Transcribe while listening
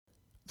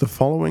The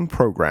following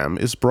program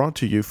is brought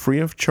to you free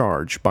of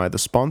charge by the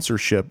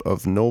sponsorship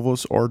of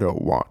Novus Ordo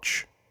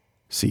Watch.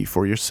 See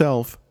for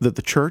yourself that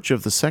the Church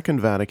of the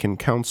Second Vatican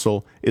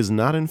Council is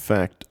not in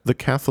fact the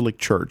Catholic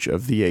Church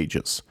of the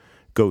ages.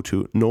 Go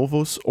to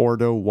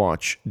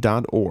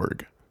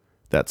novusordowatch.org.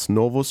 That's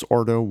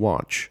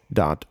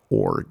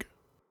novusordowatch.org.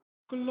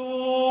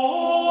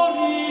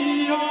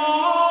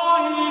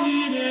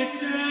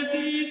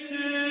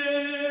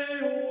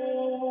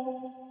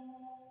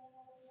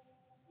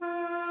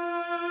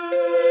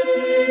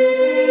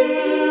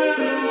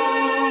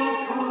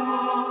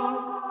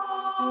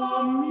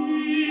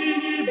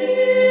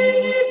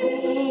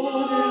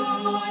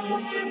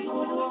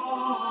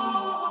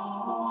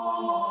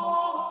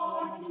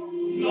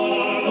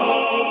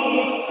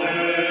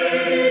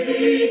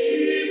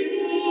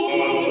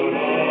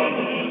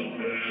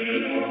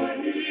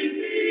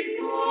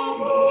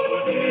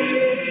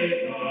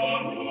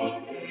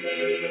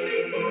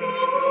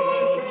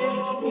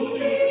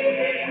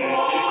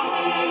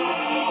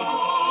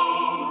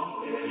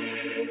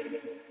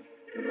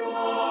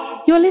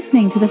 You're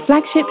listening to the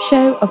flagship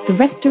show of the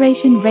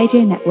Restoration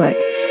Radio Network,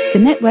 the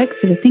network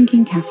for the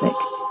thinking Catholic.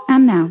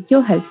 And now,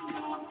 your host.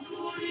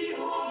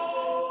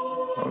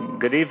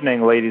 Good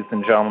evening, ladies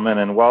and gentlemen,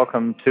 and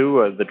welcome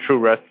to the True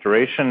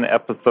Restoration,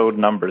 episode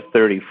number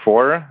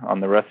 34 on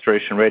the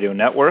Restoration Radio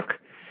Network.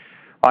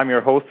 I'm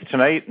your host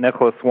tonight,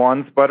 Nicholas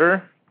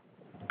Wansbutter,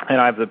 and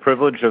I have the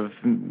privilege of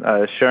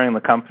sharing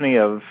the company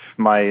of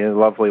my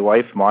lovely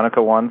wife,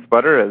 Monica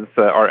Wansbutter, as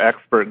our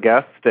expert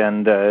guest,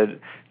 and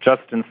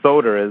Justin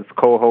Soder as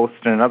co-host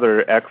and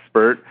another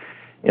expert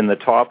in the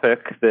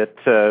topic that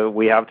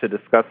we have to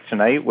discuss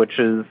tonight, which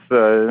is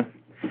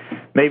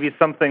maybe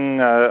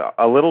something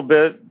a little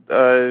bit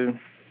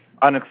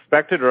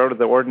unexpected or out of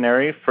the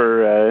ordinary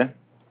for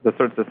the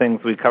sorts of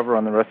things we cover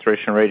on the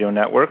Restoration Radio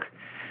Network.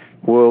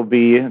 We'll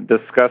be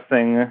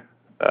discussing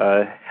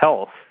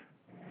health,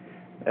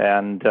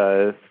 and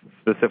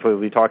specifically we'll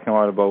be talking a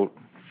lot about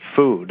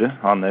food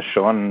on this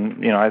show,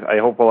 and I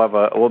hope we'll have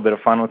a little bit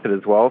of fun with it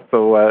as well.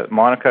 So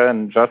Monica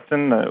and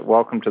Justin,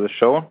 welcome to the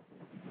show.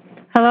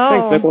 Hello.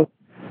 Thanks, Nicholas.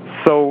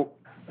 So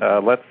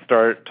let's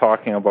start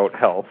talking about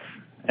health,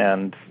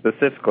 and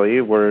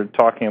specifically we're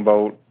talking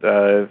about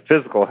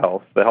physical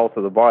health, the health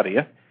of the body.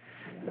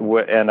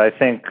 And I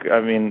think,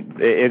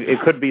 it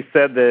could be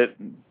said that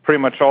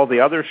pretty much all the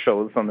other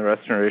shows on the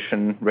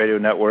Restoration Radio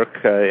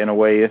Network in a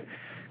way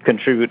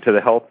contribute to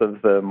the health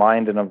of the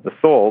mind and of the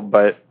soul,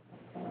 but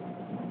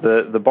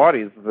the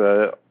body is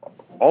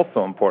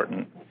also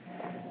important.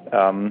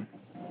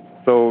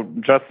 So,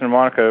 Justin and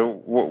Monica,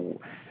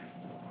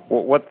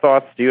 what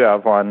thoughts do you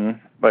have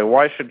on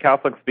why should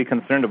Catholics be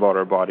concerned about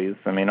our bodies?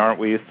 I mean, aren't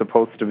we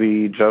supposed to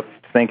be just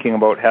thinking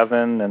about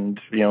heaven and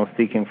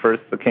seeking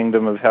first the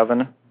kingdom of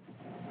heaven?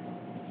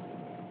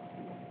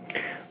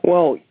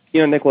 Well,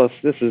 Nicholas,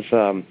 this is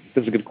a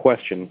good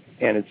question,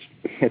 and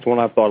it's one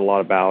I've thought a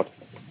lot about,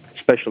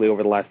 especially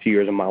over the last few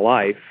years of my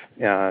life.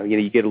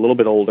 You get a little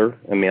bit older.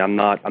 I mean, I'm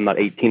not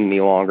 18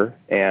 any longer,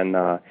 and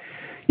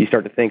you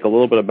start to think a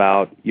little bit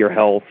about your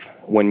health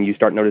when you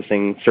start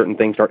noticing certain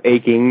things start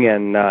aching,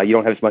 and you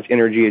don't have as much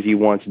energy as you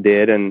once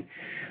did. And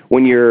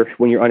when you're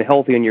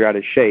unhealthy and you're out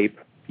of shape,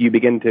 you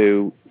begin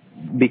to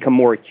become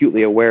more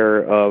acutely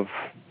aware of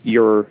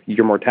your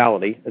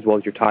mortality as well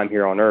as your time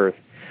here on Earth.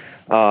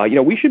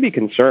 We should be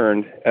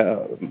concerned,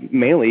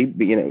 mainly,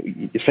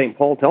 St.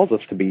 Paul tells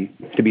us to be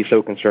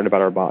so concerned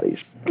about our bodies.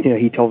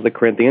 He tells the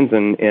Corinthians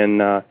in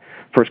 1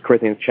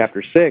 Corinthians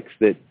chapter 6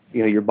 that,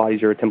 your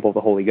bodies are a temple of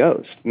the Holy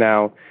Ghost.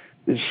 Now,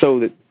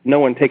 so that no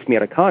one takes me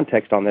out of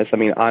context on this,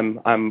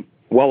 I'm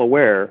well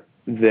aware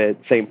that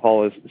St.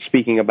 Paul is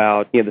speaking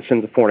about, the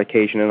sins of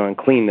fornication and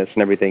uncleanness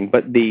and everything,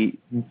 but the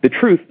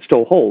truth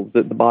still holds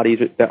that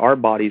that our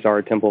bodies are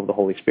a temple of the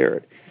Holy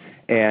Spirit.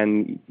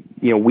 And,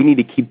 we need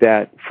to keep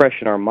that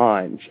fresh in our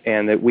minds,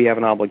 and that we have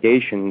an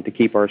obligation to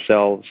keep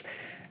ourselves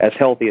as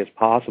healthy as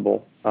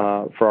possible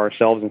for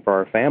ourselves and for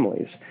our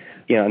families.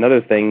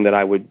 Another thing that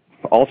I would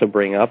also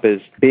bring up is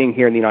being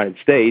here in the United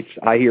States,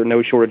 I hear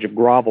no shortage of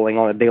groveling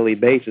on a daily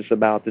basis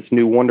about this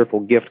new wonderful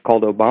gift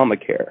called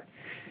Obamacare.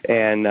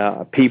 And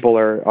people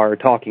are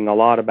talking a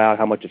lot about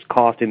how much it's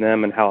costing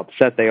them and how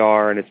upset they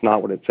are, and it's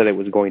not what it said it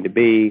was going to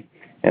be,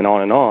 and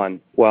on and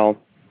on. Well,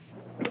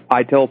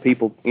 I tell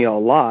people, a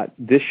lot,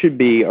 this should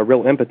be a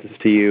real impetus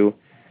to you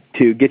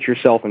to get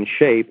yourself in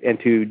shape and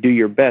to do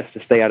your best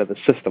to stay out of the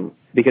system,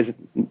 because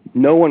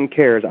no one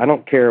cares. I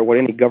don't care what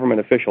any government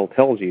official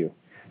tells you.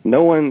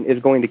 No one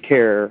is going to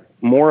care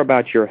more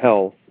about your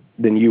health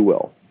than you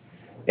will.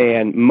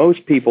 And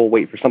most people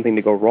wait for something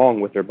to go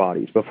wrong with their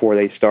bodies before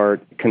they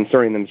start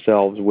concerning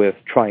themselves with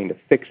trying to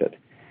fix it.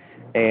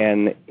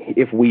 And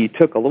if we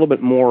took a little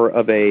bit more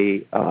of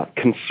a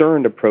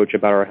concerned approach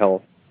about our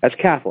health as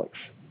Catholics,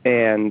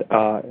 and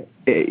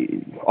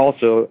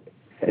also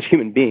as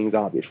human beings,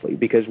 obviously,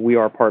 because we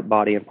are part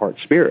body and part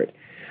spirit,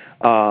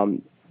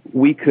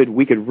 we could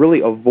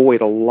really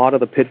avoid a lot of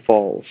the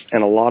pitfalls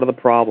and a lot of the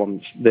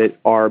problems that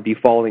are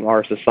befalling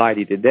our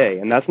society today.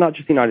 And that's not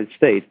just the United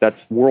States; that's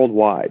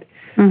worldwide.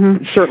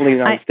 Mm-hmm. Certainly, the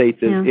United States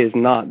is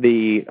not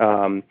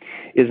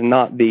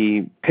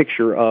the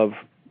picture of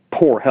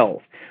poor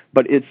health,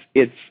 but this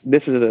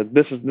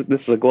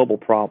is a global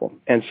problem,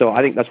 and so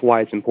I think that's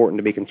why it's important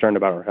to be concerned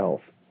about our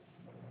health.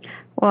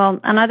 Well,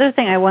 another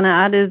thing I want to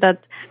add is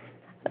that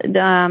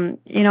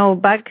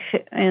back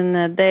in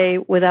the day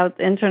without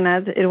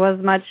internet, it was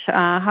much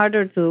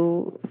harder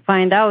to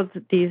find out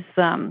these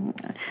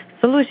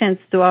solutions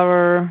to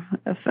our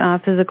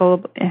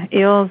physical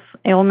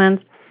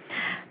ailments.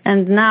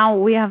 And now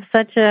we have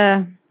such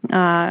a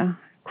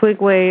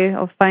quick way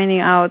of finding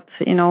out,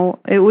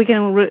 we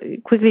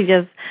can quickly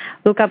just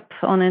look up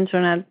on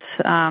internet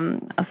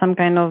some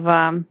kind of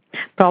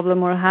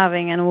problem we're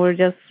having, and we're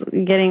just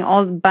getting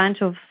all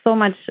bunch of so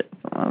much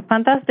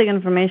fantastic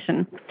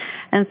information.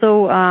 And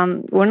so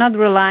we're not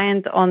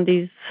reliant on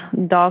these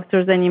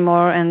doctors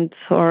anymore,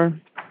 or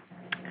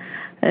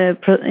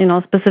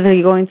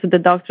specifically going to the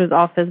doctor's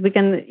office. We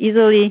can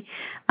easily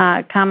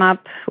come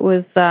up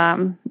with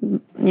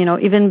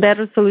even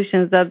better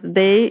solutions that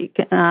they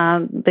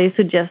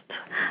suggest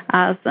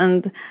us.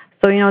 And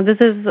so this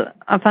is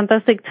a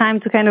fantastic time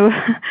to kind of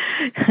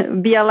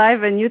be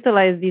alive and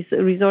utilize these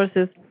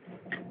resources.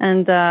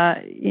 And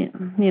you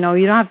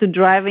don't have to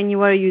drive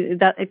anywhere.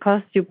 That it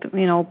costs you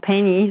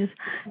pennies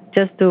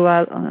just to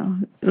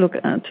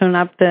turn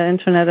up the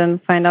internet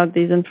and find out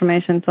these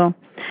information. So.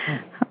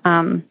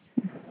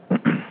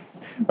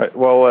 Right.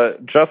 Well,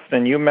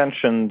 Justin, you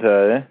mentioned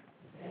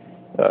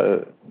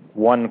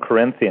 1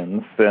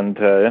 Corinthians, and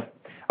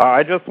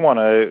I just want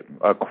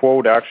a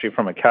quote actually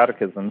from a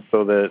catechism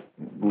so that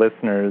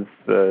listeners,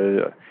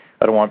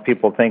 I don't want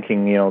people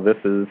thinking, this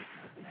is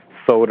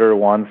Soder,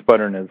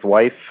 Wansbutter, and his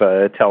wife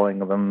telling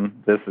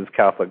them this is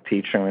Catholic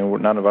teaching. I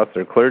mean, none of us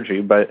are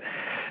clergy, but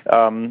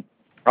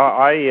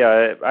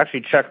I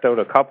actually checked out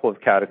a couple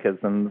of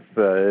catechisms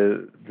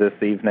this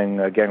evening,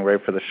 getting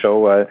ready for the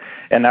show,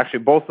 and actually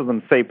both of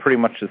them say pretty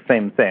much the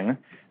same thing.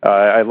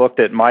 I looked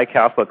at My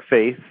Catholic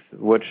Faith,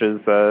 which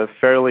is a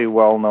fairly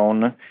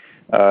well-known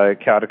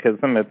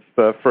catechism. It's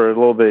for a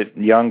little bit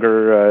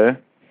younger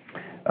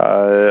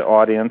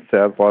audience. It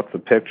has lots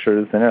of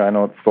pictures in it. I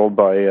know it's sold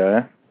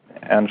by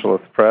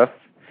Angelus Press,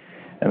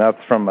 and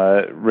that's from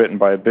written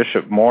by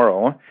Bishop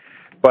Morrow.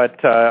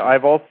 But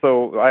I've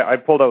also I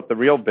pulled out the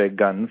real big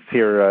guns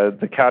here.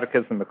 The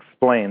Catechism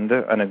Explained,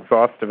 an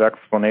exhaustive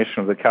explanation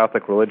of the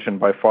Catholic religion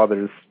by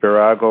Fathers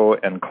Spirago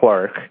and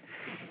Clark,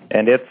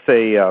 and it's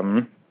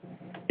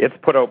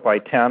put out by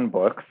Tan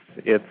Books.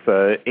 It's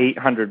a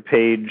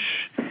 800-page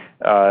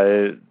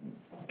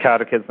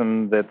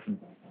catechism that's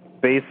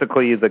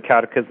basically the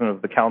Catechism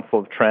of the Council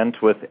of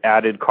Trent with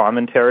added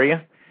commentary,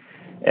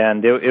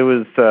 and it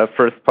was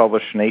first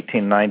published in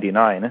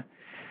 1899.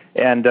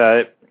 And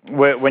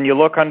when you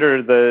look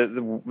under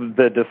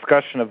the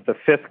discussion of the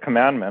 5th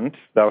commandment,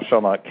 thou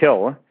shalt not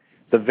kill,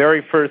 the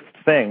very first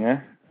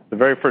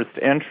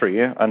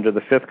entry under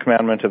the 5th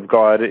commandment of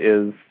God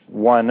is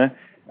 1,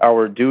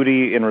 our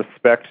duty in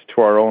respect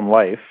to our own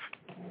life.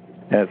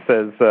 And it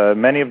says,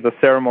 many of the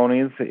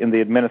ceremonies in the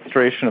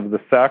administration of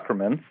the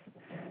sacraments,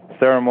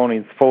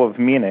 ceremonies full of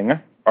meaning,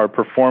 are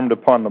performed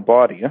upon the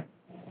body.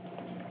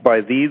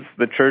 By these,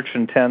 the Church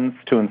intends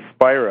to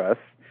inspire us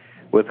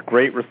with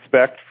great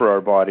respect for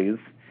our bodies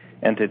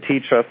and to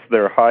teach us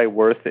their high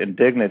worth and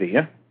dignity.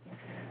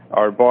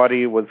 Our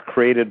body was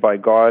created by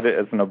God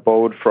as an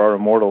abode for our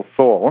immortal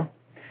soul.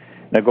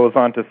 And it goes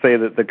on to say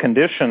that the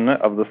condition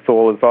of the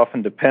soul is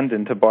often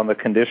dependent upon the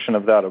condition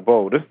of that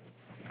abode.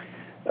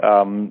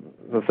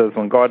 It says,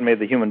 when God made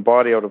the human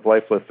body out of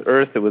lifeless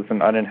earth, it was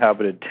an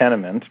uninhabited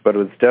tenement, but it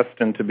was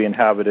destined to be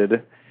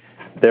inhabited.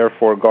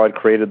 Therefore, God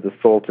created the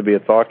soul to be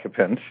its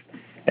occupant.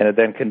 And it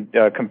then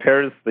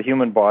compares the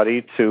human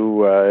body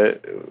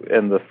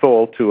and the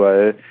soul to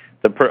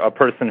a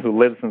person who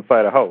lives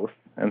inside a house,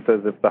 and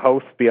says, if the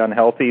house be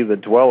unhealthy, the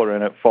dweller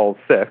in it falls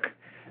sick.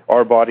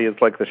 Our body is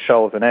like the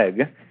shell of an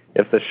egg.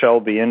 If the shell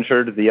be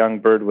injured, the young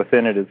bird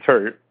within it is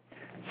hurt.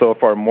 So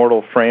if our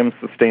mortal frame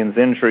sustains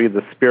injury,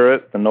 the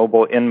spirit, the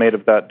noble inmate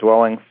of that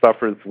dwelling,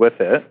 suffers with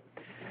it.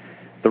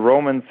 The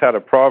Romans had a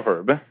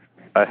proverb,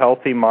 a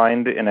healthy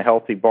mind in a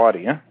healthy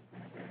body.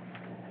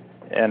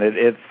 And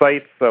it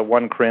cites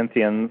 1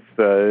 Corinthians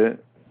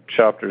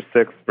chapter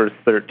 6, verse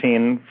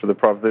 13, for the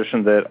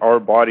proposition that our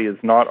body is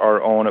not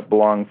our own, it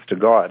belongs to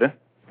God.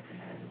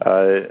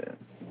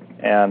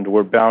 And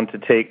we're bound to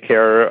take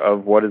care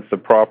of what is the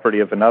property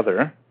of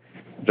another.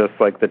 Just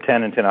like the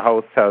tenant in a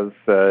house has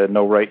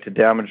no right to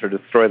damage or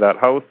destroy that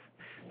house,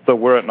 so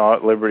we're at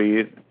not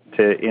liberty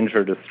to injure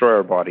or destroy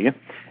our body.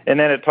 And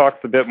then it talks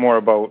a bit more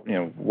about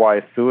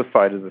why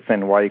suicide is a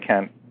sin, why you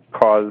can't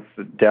cause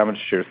damage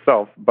to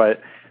yourself.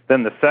 But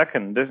then the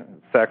second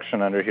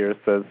section under here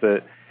says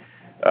that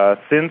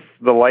since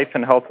the life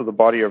and health of the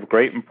body are of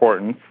great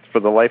importance for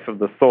the life of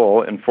the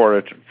soul and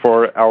for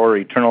our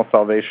eternal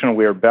salvation,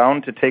 we are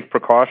bound to take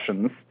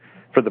precautions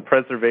for the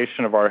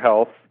preservation of our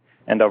health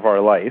and of our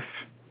life.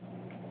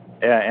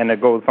 and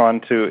it goes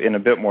on to in a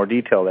bit more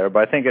detail there,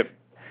 but I think it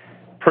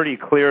pretty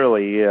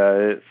clearly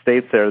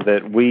states there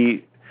that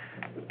we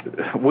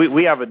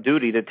have a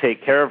duty to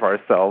take care of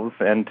ourselves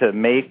and to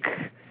make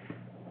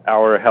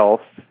our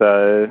health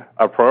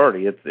a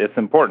priority. It's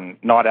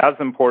important. Not as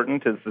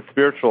important as the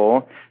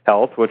spiritual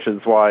health, which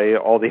is why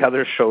all the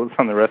other shows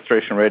on the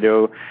Restoration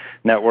Radio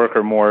Network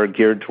are more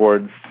geared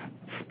towards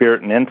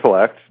spirit and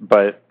intellect,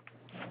 but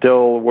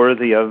still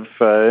worthy of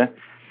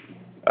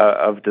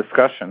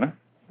discussion.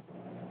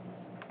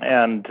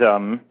 And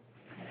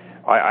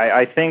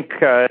I think,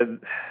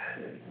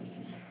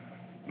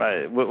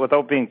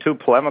 without being too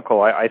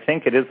polemical, I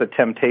think it is a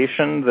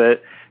temptation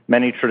that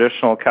many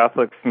traditional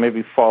Catholics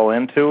maybe fall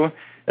into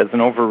as an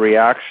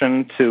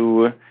overreaction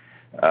to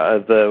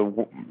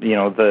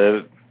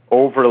the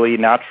overly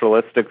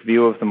naturalistic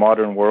view of the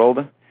modern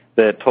world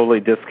that totally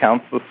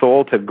discounts the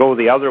soul, to go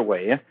the other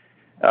way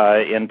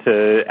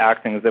into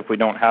acting as if we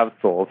don't have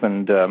souls.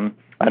 And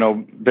I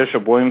know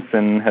Bishop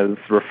Williamson has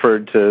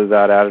referred to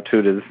that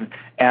attitude as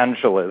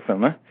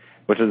angelism,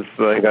 which is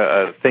like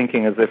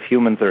thinking as if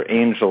humans are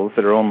angels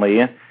that are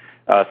only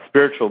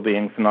spiritual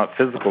beings and not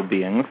physical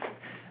beings.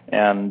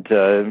 And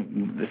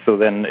so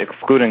then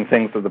excluding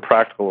things of the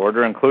practical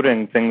order,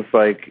 including things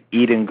like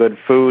eating good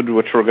food,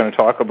 which we're going to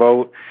talk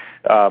about,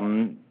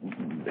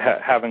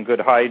 having good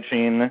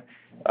hygiene,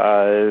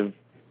 and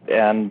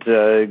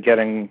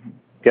getting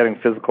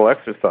physical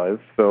exercise.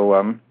 So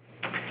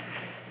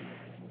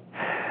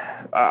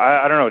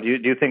I don't know. Do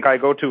you think I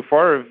go too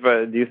far?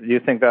 Or do you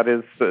think that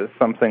is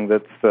something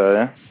that's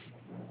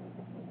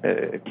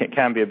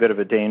can be a bit of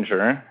a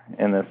danger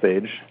in this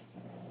age?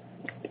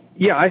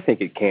 Yeah, I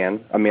think it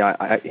can. I mean,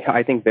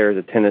 I think there's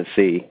a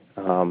tendency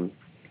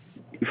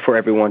for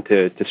everyone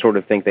to sort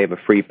of think they have a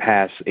free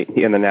pass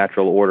in the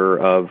natural order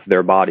of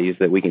their bodies,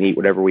 that we can eat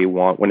whatever we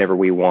want, whenever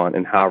we want,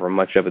 and however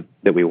much of it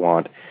that we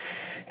want.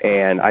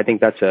 And I think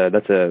that's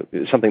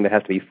something that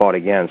has to be fought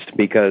against,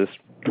 because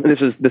this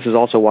is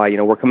also why,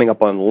 we're coming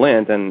up on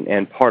Lent,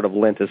 and part of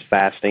Lent is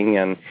fasting,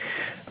 and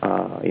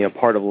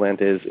part of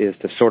Lent is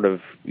to sort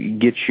of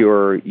get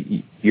your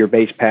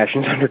base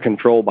passions under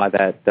control by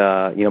that,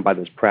 by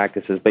those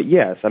practices. But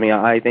yes, I mean,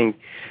 I think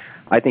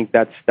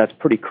that's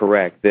pretty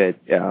correct, that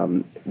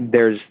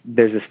there's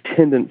this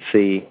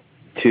tendency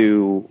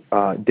to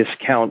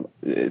discount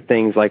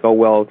things like,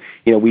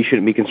 we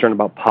shouldn't be concerned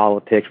about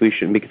politics, we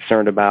shouldn't be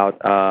concerned about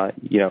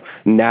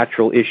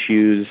natural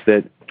issues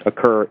that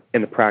occur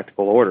in the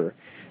practical order,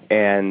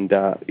 and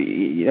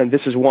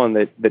this is one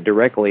that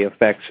directly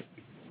affects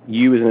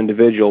you as an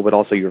individual, but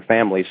also your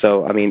family.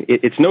 So, I mean,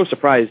 it's no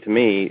surprise to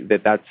me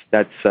that's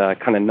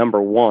kind of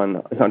number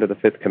one under the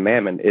fifth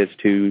commandment is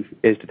to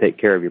take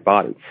care of your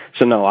body.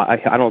 So, no, I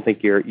don't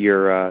think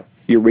you're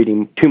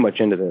reading too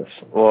much into this.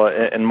 Well,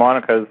 and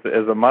Monica,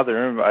 as a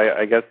mother,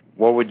 I guess,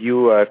 what would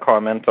you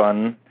comment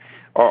on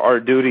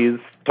our duties?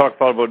 Talk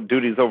a lot about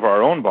duties over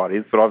our own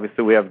bodies, but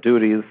obviously we have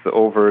duties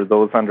over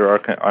those under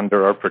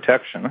our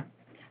protection.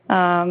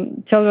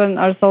 Children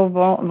are so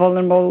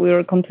vulnerable. We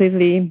are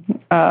completely,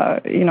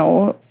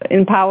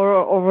 in power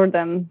over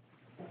them.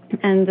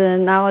 And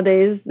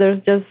nowadays,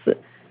 there's just,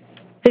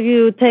 if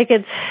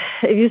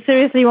you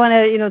seriously want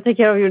to, take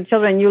care of your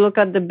children, you look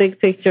at the big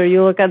picture,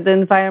 you look at the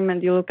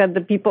environment, you look at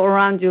the people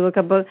around, you look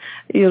at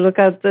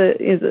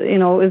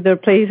is there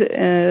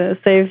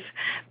safe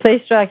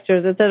play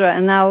structures, etc.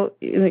 And now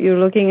you're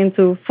looking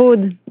into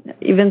food,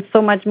 even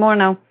so much more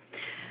now.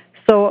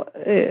 So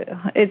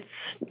it's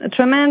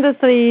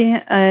tremendously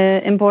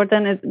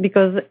important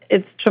because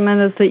it's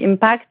tremendously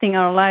impacting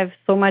our lives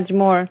so much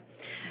more.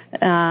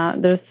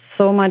 There's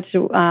so much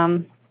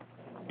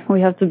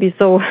we have to be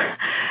so.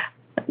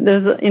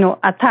 There's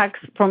attacks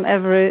from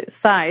every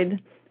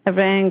side,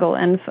 every angle,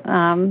 and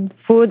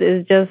food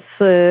is just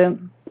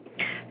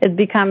it's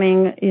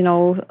becoming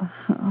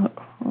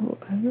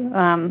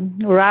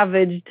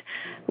ravaged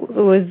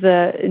with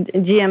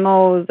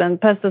GMOs and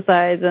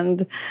pesticides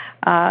and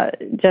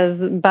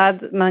just bad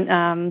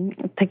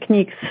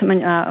techniques,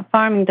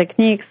 farming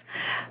techniques.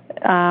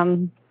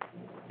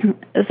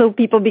 So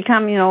people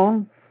become,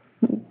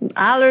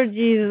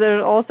 allergies. There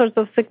are all sorts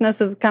of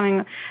sicknesses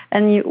coming,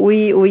 and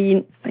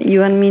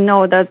you and me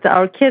know that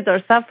our kids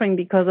are suffering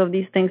because of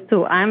these things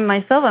too. I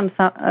myself am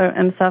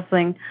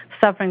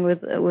suffering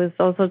with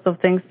all sorts of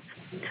things.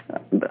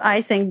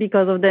 I think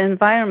because of the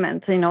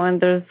environment, and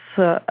there's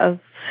as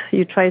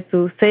you try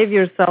to save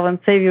yourself and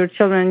save your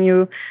children,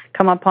 you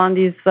come upon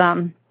these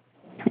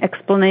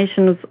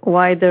explanations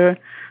why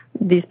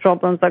these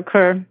problems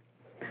occur.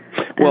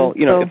 Well,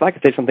 if I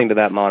could say something to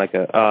that,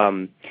 Monica,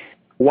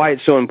 why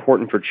it's so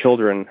important for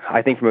children,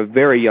 I think from a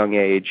very young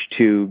age,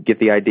 to get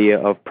the idea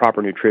of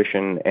proper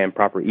nutrition and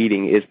proper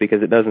eating is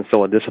because it does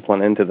instill a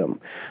discipline into them.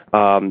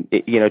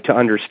 To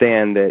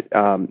understand that,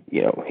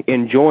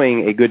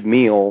 enjoying a good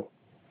meal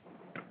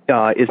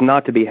is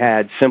not to be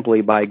had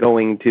simply by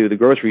going to the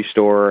grocery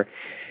store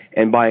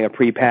and buying a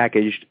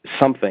prepackaged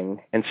something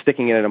and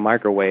sticking it in a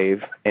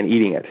microwave and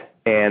eating it.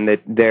 And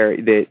that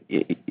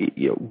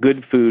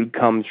good food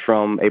comes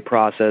from a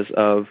process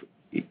of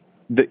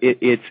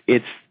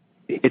it's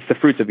it's the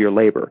fruits of your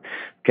labor.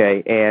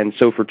 Okay. And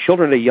so for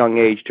children at a young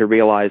age to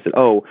realize that,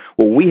 oh,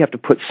 well, we have to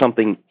put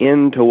something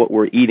into what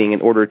we're eating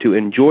in order to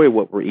enjoy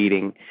what we're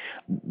eating,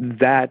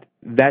 that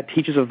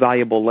teaches a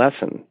valuable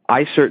lesson.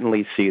 I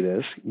certainly see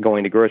this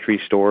going to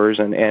grocery stores,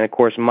 and of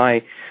course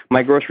my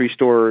grocery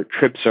store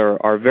trips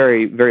are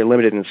very, very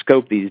limited in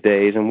scope these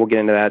days, and we'll get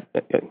into that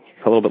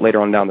a little bit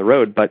later on down the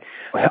road. But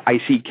I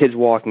see kids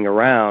walking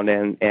around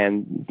and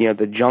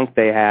the junk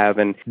they have,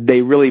 and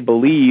they really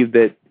believe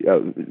that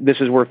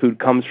this is where food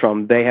comes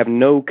from. They have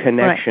no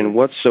connection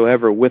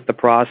whatsoever with the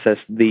process,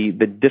 the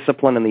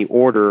discipline and the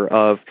order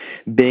of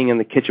being in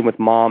the kitchen with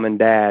mom and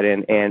dad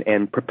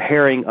and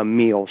preparing a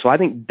meal. So I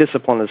think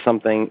discipline is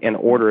something, and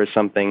order is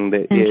something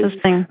that is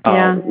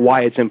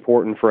why it's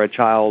important for a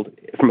child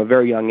from a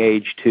very young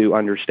age to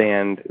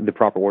understand the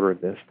proper order of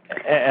this.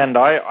 And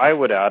I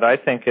would add, I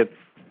think it's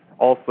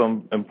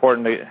also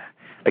important to,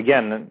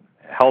 again,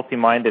 healthy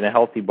mind and a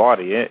healthy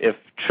body. If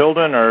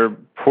children are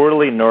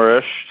poorly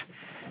nourished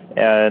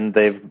and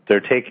they're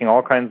taking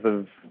all kinds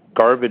of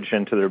garbage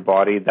into their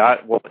body,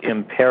 that will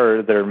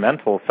impair their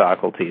mental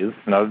faculties.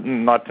 Now,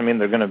 not to mean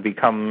they're going to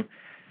become,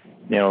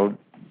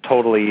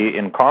 totally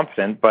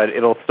incompetent, but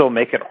it'll still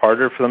make it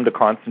harder for them to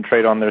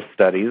concentrate on their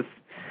studies.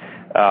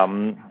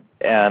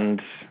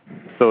 And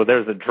so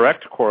there's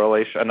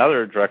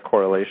another direct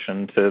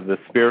correlation to the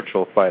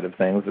spiritual side of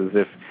things, is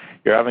if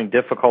you're having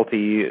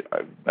difficulty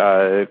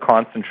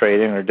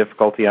concentrating or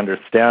difficulty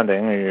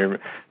understanding, or you're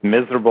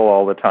miserable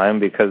all the time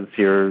because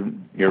your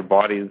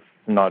body's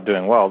not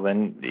doing well,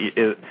 then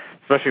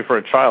especially for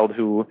a child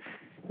who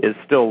is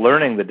still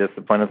learning the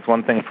discipline, it's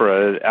one thing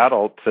for an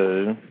adult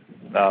to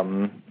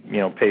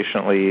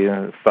patiently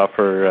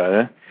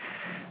suffer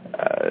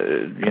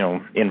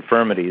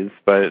infirmities,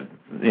 but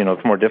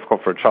it's more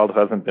difficult for a child who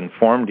hasn't been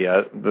formed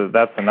yet.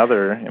 That's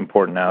another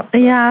important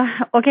aspect. Yeah.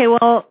 Okay.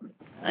 Well,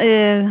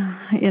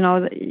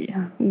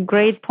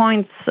 great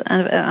points.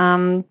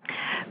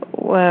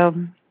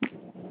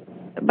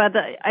 But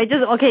I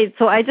just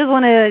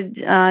want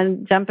to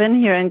jump in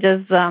here and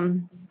just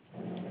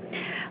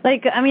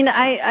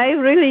I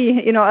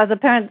really, as a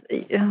parent,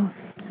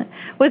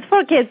 with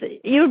 4 kids,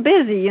 you're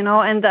busy, and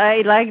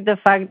I like the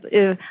fact,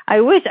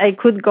 I wish I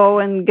could go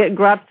and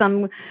grab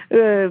some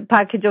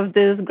package of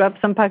this, grab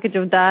some package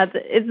of that.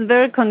 It's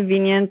very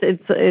convenient.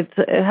 It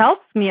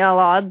helps me a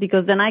lot,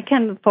 because then I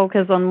can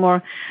focus on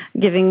more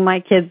giving my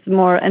kids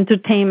more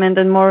entertainment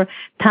and more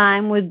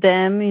time with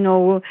them,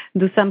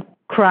 do some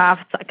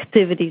crafts,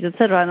 activities,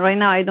 etc. And right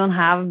now I don't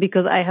have,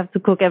 because I have to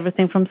cook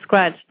everything from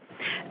scratch.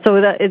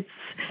 So that it's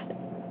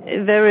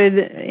very,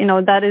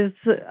 that is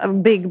a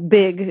big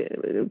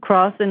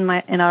cross in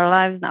our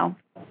lives now.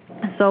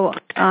 So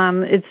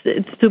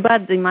it's too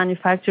bad the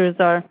manufacturers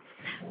are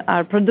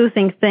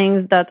producing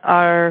things that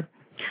are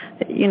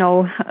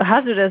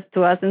hazardous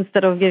to us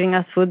instead of giving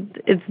us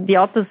food. It's the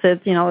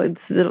opposite.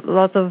 It's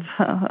lots of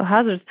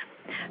hazards.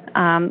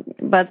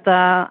 But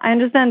I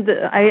understand.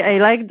 I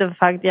like the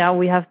fact. Yeah,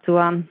 we have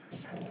to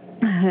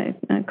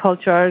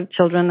culture our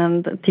children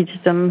and teach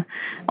them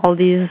all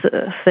these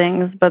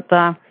things. But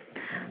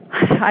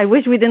I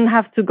wish we didn't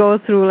have to go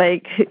through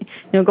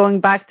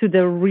going back to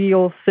the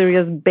real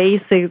serious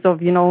basics of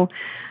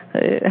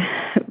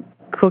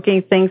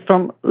cooking things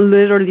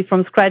literally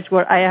from scratch,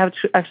 where I have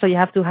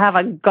to have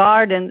a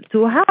garden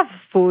to have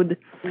food.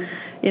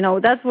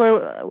 That's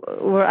where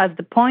we're at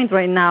the point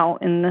right now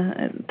in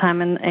the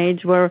time and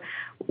age where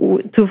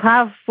to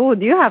have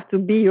food, you have to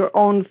be your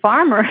own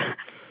farmer.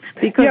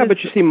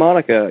 But you see,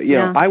 Monica,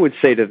 I would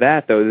say to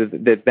that, though,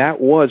 that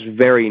was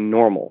very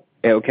normal.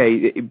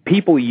 Okay,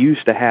 people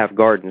used to have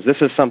gardens. This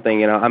is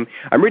something, I'm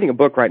reading a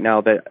book right now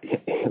that,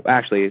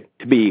 actually,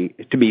 to be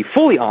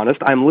fully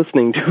honest, I'm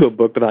listening to a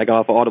book that I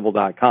got off of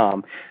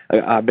Audible.com.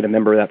 I've been a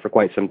member of that for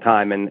quite some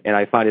time, and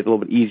I find it a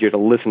little bit easier to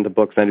listen to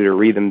books than to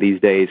read them these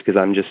days, because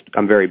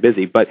I'm very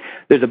busy. But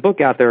there's a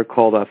book out there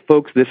called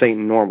 "Folks, This Ain't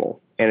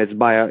Normal," and it's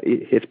by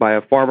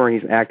a farmer.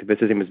 He's an activist.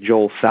 His name is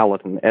Joel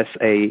Salatin,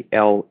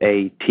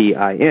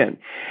 Salatin,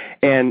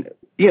 and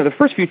the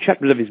first few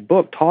chapters of his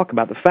book talk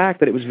about the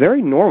fact that it was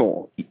very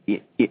normal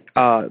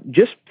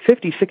just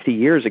 50, 60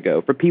 years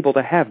ago for people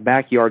to have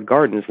backyard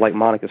gardens like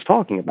Monica's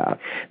talking about.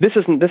 This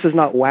is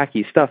not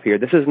wacky stuff here.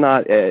 This is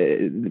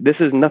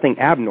nothing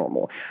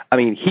abnormal. I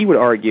mean, he would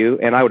argue,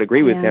 and I would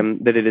agree with him,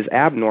 that it is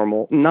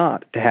abnormal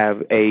not to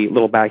have a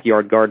little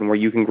backyard garden where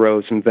you can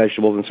grow some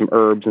vegetables and some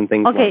herbs and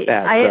things like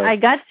that. I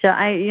gotcha.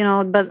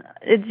 But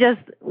it's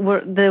just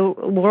the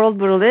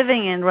world we're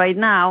living in right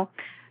now.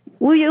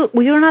 We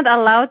are not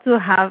allowed to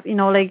have,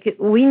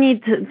 we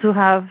need to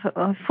have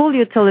a full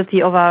utility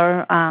of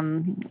our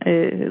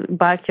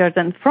backyards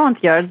and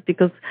front yards,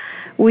 because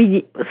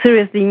we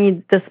seriously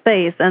need the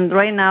space. And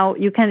right now,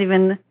 you can't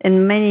even,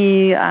 in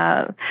many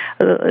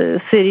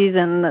cities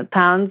and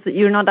towns,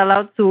 you're not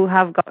allowed to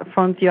have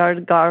front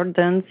yard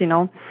gardens,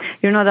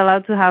 You're not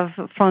allowed to have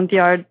front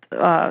yard,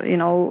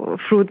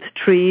 fruit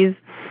trees.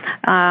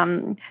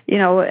 And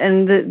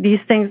these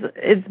things,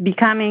 it's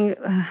becoming,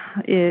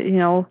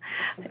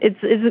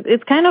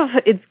 it's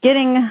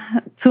getting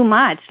too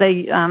much.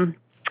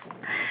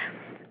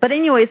 But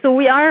anyway, so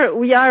we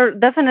are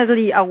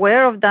definitely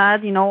aware of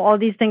that. All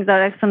these things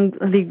are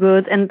excellently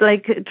good, and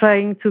like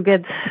trying to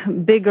get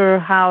bigger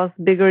house,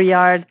 bigger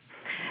yard.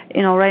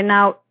 Right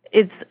now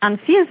it's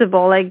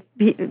unfeasible. Like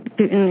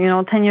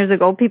 10 years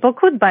ago, people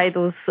could buy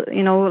those.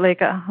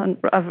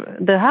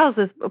 The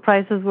houses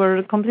prices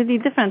were completely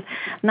different.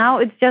 Now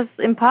it's just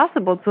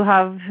impossible to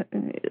have,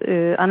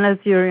 unless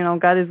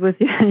God is with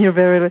you and you're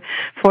very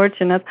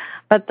fortunate.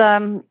 But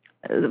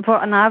for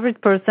an average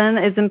person,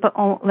 it's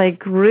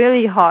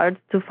really hard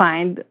to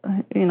find,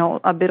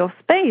 a bit of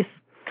space.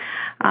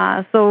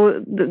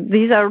 So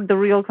these are the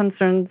real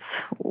concerns.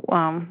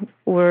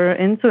 We're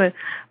into it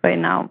right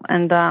now,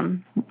 and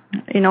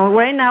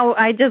right now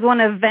I just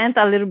want to vent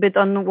a little bit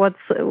on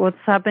what's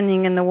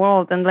happening in the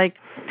world, and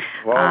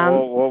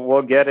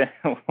we'll get it.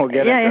 We'll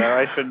get into that.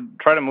 I should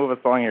try to move us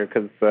along here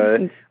because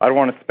I don't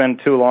want to spend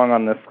too long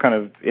on this kind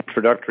of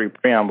introductory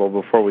preamble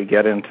before we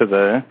get into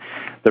the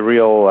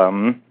real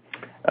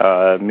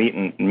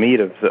meat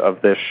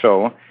of this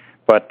show.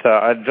 But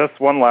just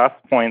one last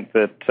point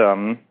that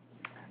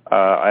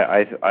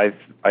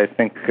I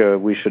think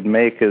we should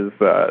make is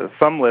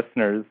some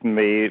listeners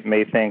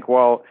may think,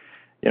 well,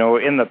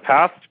 in the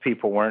past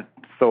people weren't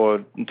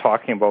so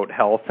talking about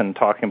health and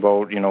talking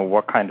about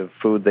what kind of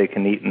food they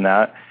can eat and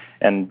that,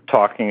 and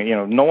talking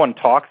no one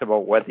talked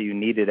about whether you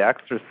needed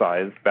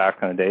exercise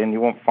back in the day, and you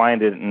won't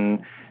find it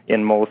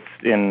in most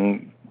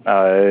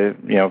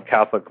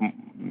Catholic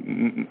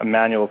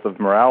manuals of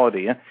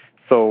morality.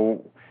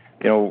 So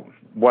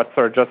what's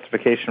our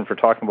justification for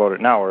talking about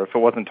it now? Or if it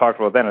wasn't talked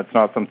about then, it's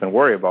not something to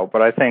worry about.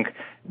 But I think,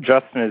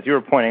 Justin, as you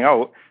were pointing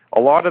out, a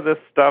lot of this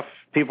stuff,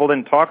 people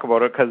didn't talk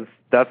about it because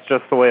that's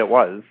just the way it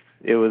was.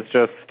 It was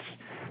just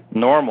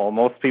normal.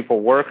 Most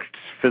people worked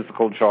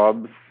physical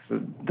jobs.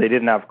 They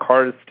didn't have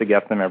cars to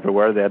get them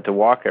everywhere. They had to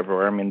walk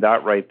everywhere. I mean,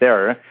 that right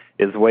there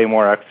is way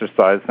more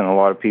exercise than a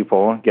lot of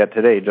people get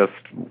today, just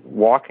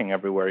walking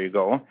everywhere you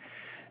go.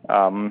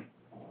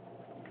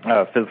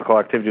 Physical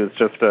activity was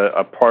just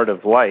a part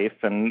of life,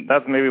 and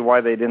that's maybe why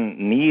they didn't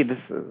need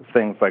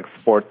things like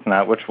sports and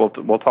that, which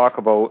we'll talk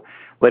about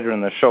later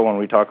in the show when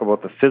we talk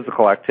about the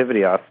physical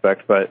activity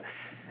aspect. But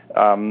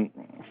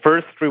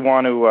first, we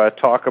want to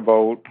talk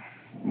about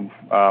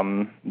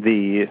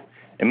the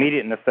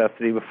immediate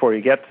necessity before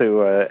you get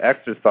to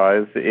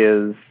exercise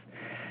is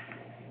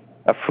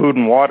food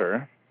and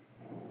water.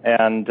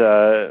 And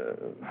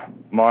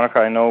Monica,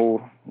 I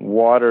know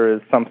water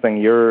is something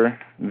you're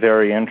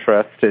very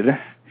interested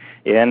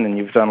in, and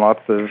you've done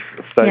lots of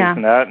studies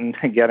in that, and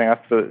getting us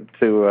to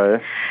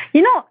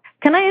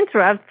can I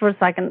interrupt for a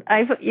second?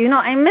 I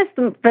missed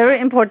a very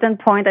important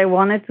point I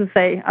wanted to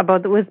say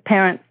about with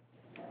parents,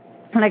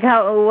 like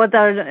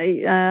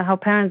how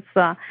parents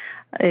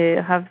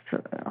have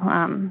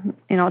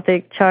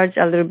take charge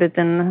a little bit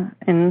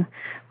in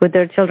with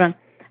their children.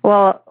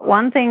 Well,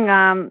 one thing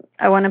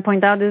I want to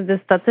point out is the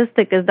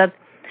statistic is that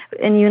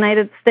in the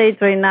United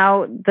States right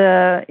now,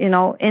 the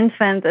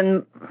infant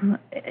and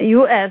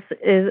U.S.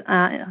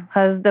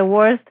 has the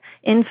worst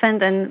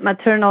infant and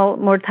maternal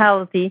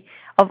mortality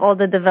of all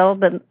the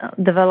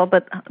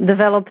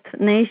developed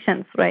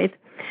nations, right?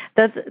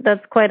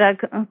 That's quite a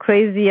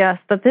crazy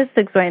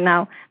statistics right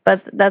now.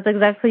 But that's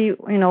exactly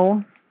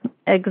where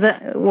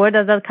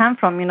does that come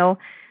from?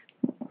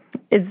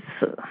 It's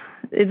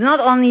not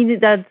only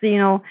that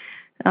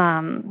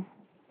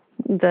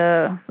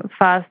the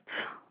fast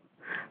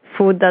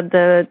food that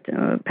the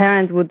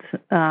parent would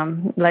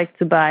like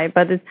to buy,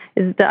 but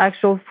it's the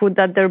actual food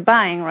that they're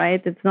buying,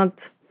 right? It's not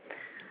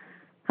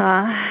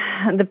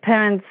the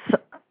parents'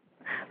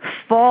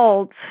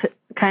 fault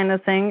kind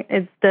of thing.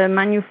 It's the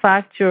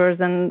manufacturers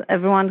and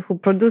everyone who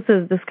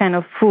produces this kind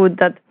of food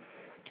that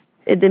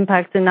it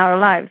impacts in our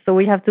lives. So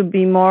we have to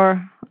be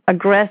more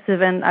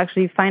aggressive and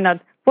actually find out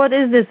what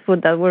is this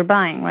food that we're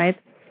buying, right?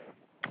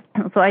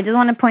 So I just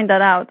want to point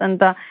that out. And,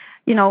 and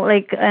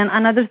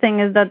another thing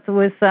is that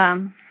with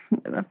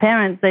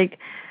parents,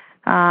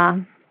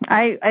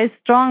 I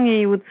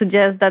strongly would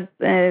suggest that,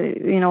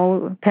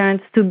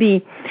 parents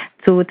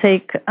to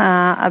take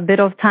a bit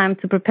of time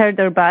to prepare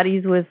their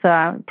bodies with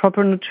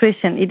proper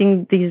nutrition,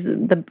 eating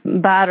the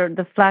batter,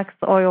 the flax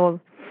oils,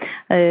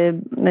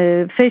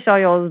 fish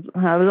oils,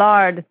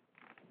 lard,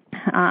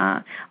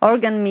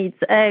 organ meats,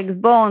 eggs,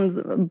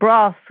 bones,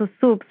 broths,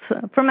 soups,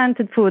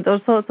 fermented food, all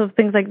sorts of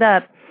things like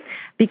that.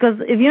 Because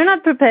if you're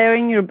not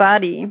preparing your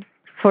body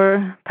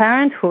for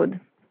parenthood,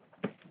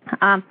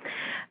 then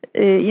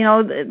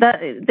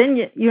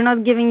you're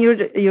not giving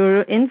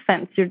your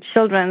infants, your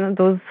children,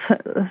 those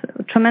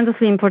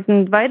tremendously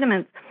important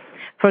vitamins.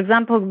 For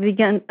example,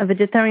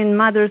 vegetarian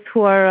mothers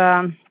who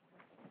are,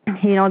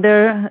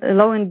 they're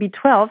low in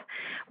B12.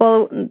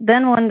 Well,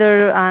 then when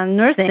they're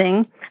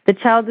nursing, the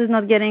child is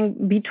not getting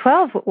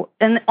B12,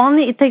 and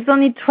it takes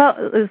only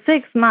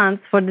 6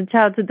 months for the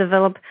child to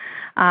develop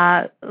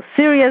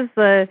serious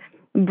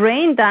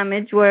brain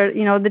damage, where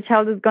the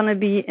child is going to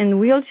be in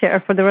wheelchair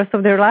for the rest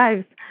of their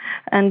lives.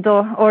 And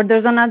or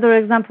there's another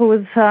example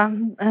with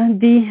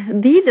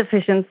D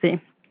deficiency,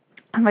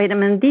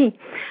 vitamin D.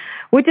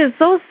 which is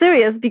so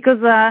serious because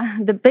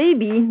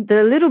the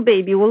little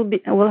baby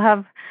will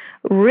have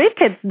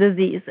rickets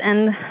disease.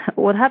 And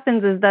what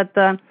happens is that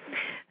the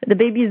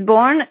baby is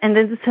born and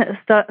then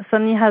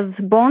suddenly has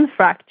bone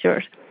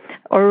fractures,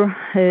 or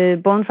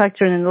bone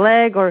fracture in the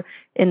leg or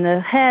in the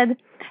head.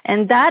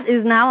 And that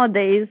is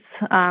nowadays,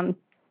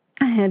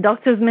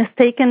 doctors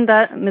mistaken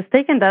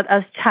that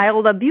as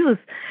child abuse.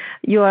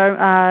 You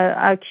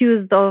are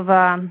accused of,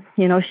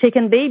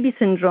 shaken baby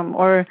syndrome,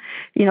 or,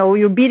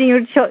 you're beating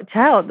your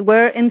child,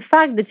 where in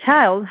fact the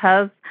child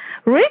has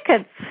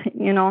rickets,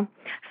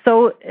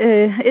 So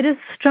it is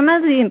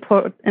tremendously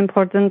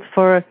important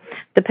for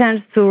the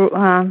parents to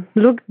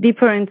look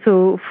deeper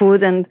into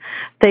food and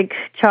take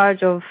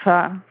charge of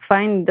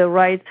finding the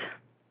right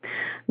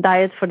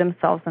diet for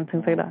themselves and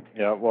things like that.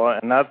 Yeah, well,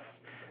 and that's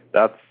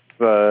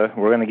we're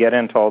going to get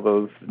into all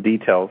those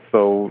details.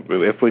 So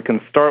if we can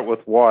start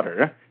with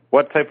water,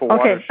 what type of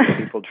water should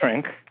people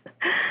drink?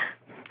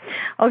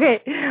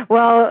 Okay,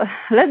 well,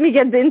 let me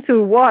get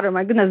into water.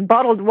 My goodness,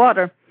 bottled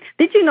water.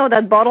 Did you know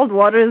that bottled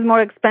water is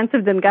more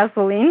expensive than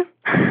gasoline?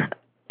 Did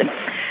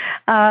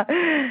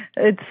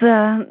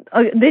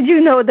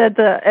you know that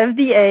the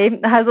FDA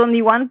has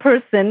only one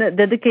person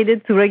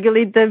dedicated to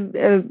regulate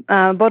the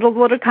bottled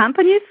water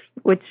companies,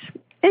 which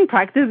in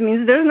practice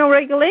means there's no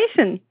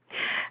regulation.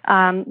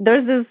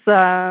 There's this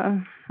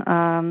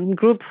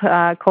group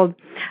called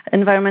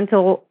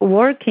Environmental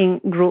Working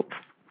Group,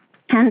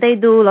 and they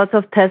do lots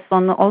of tests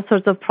on all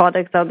sorts of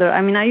products out there. I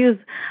mean, I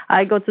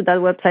go to that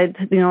website,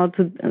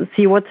 to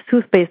see what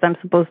toothpaste I'm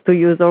supposed to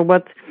use, or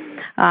what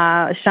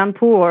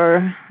shampoo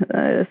or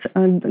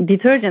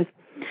detergent.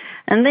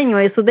 And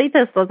anyway, so they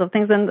test lots of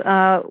things, and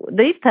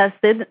they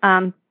tested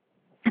 10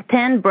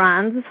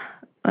 brands,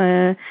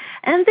 and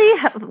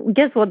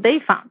guess what they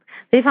found?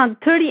 They found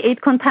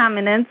 38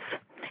 contaminants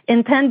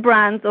in 10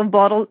 brands of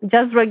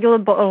just regular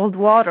bottled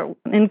water,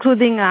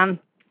 including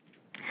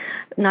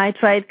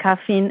nitrite,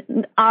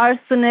 caffeine,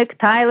 arsenic,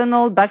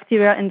 Tylenol,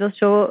 bacteria,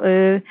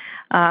 industrial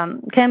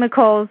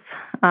chemicals,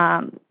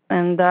 and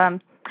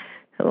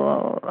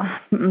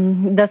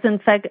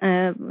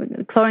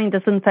chlorine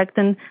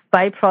disinfectant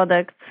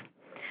byproducts.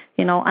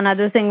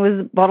 Another thing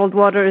with bottled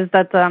water is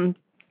that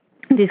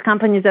these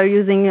companies are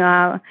using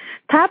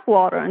tap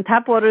water, and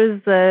tap water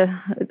is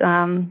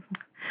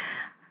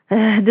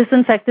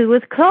disinfected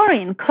with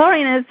chlorine.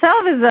 Chlorine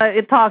itself is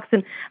a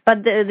toxin,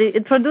 but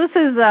it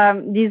produces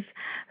these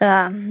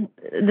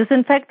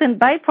disinfectant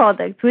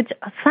byproducts, which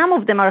some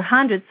of them are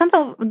hundreds, some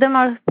of them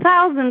are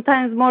 1,000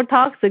 times more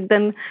toxic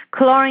than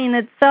chlorine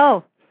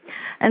itself.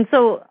 And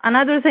so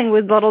another thing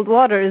with bottled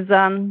water is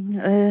how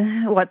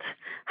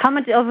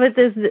much of it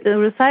is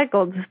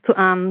recycled?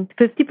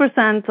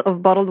 50%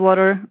 of bottled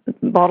water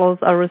bottles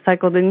are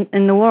recycled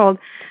in the world,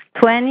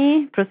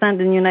 20% in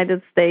the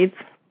United States,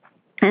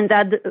 and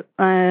that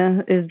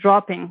is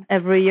dropping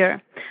every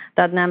year,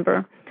 that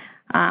number.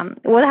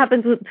 What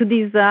happens to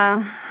these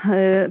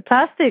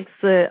plastics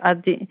if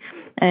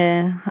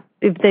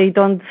they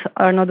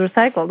are not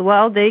recycled?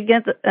 Well, they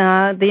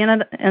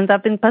end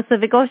up in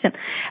Pacific Ocean.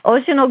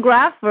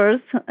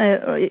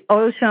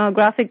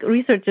 Oceanographic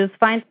researchers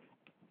find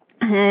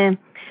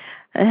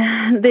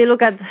they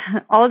look at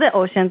all the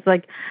oceans,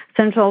 like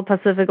Central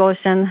Pacific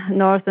Ocean,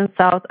 North and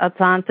South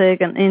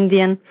Atlantic, and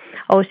Indian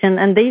Ocean,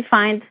 and they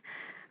find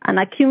an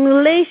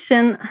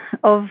accumulation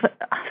of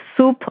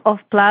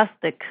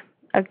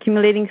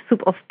accumulating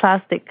soup of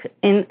plastic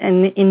in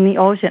the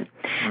ocean.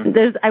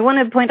 I want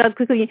to point out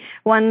quickly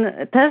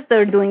one test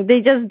they're doing.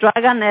 They just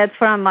drag a net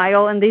for a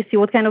mile and they see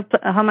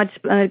how much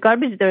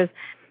garbage there is.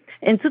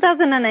 In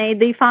 2008,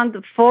 they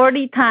found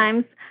 40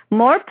 times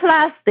more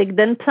plastic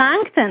than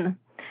plankton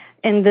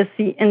in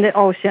the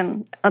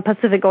ocean,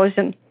 Pacific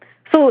Ocean.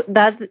 So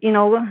that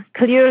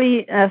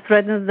clearly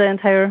threatens the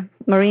entire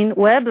marine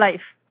web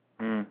life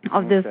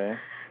of this. Okay.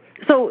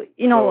 So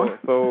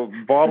so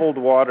bottled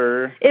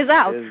water is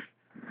out. Is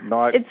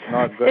not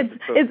good.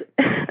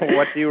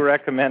 What do you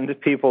recommend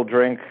people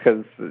drink?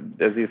 Because,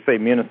 as you say,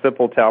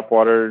 municipal tap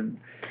water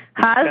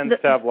tends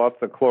to have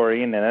lots of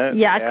chlorine in it.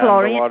 Yeah, and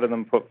chlorine. A lot of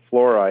them put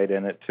fluoride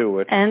in it too,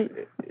 which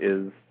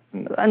is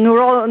a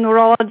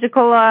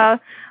neurological.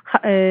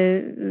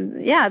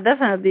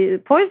 Definitely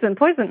poison.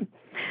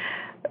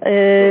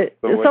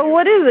 So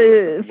what is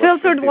it?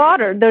 Filtered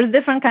water. There's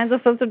different kinds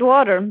of filtered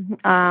water.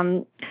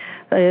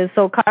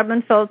 So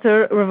carbon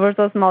filter, reverse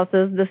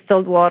osmosis,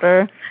 distilled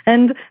water,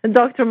 and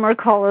Dr.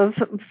 Mercola's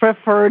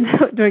preferred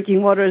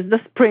drinking water is the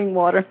spring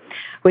water,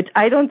 which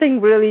I don't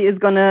think really is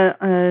going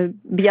to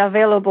be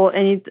available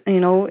in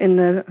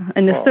the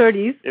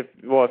 30s. If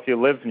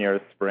you live near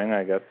a spring,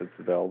 I guess it's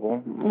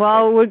available.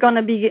 Well, we're going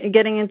to be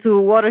getting into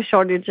water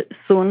shortage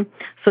soon,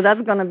 so that's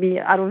going to be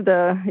out of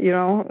the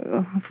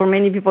for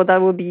many people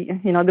that will be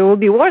there will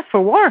be worse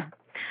for war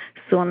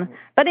soon.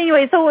 But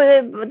anyway, so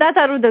that's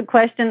out of the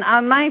question.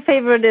 My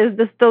favorite is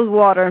distilled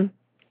water.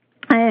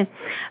 There's,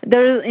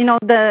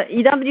 the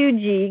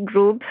EWG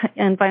group,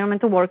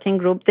 Environmental Working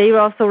Group, they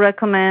also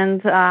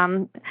recommend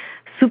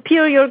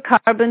superior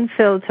carbon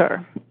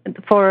filter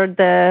for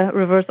the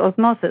reverse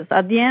osmosis.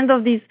 At the end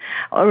of these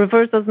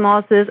reverse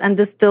osmosis and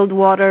distilled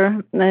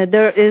water,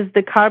 there is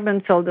the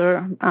carbon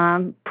filter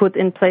put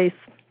in place.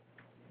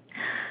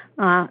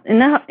 In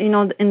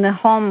the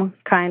home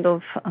kind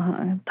of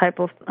type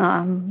of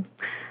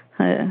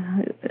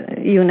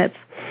units,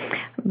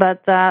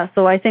 but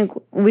so I think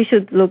we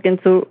should look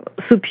into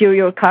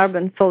superior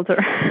carbon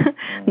filter,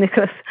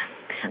 Nicholas.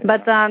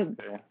 But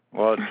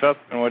well,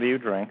 Justin, what do you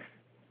drink?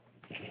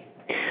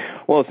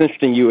 Well, it's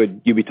interesting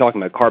you'd be talking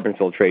about carbon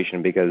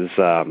filtration because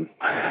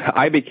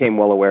I became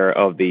well aware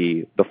of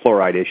the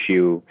fluoride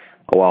issue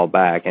a while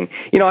back, and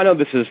I know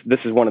this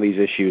is one of these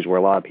issues where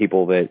a lot of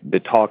people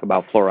that talk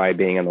about fluoride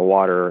being in the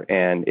water,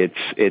 and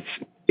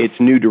its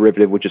new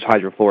derivative, which is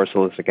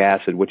hydrofluorosilicic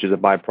acid, which is a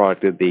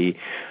byproduct of the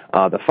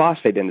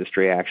phosphate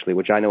industry, actually,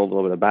 which I know a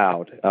little bit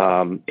about,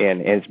 and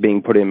it's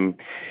being put in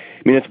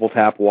municipal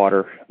tap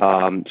water.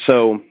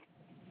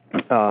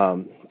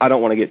 I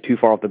don't want to get too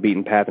far off the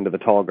beaten path into the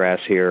tall grass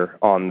here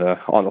on the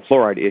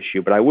fluoride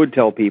issue, but I would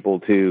tell people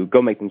to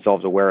go make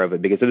themselves aware of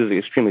it because it is an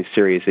extremely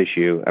serious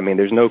issue. I mean,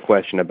 there's no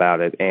question about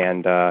it,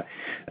 and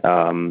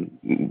I'm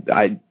going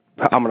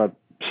to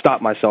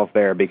stop myself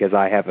there because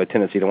I have a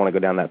tendency to want to go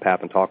down that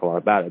path and talk a lot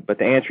about it. But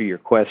to answer your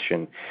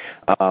question,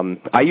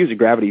 I use a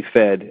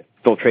gravity-fed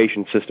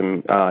filtration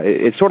system.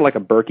 It's sort of like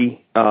a Berkey.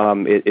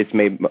 It's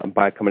made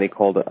by a company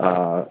called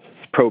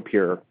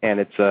ProPure, and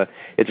it's a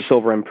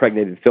silver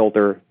impregnated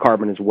filter,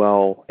 carbon as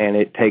well, and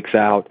it takes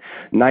out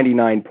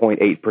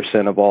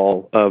 99.8% of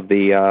all of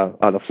the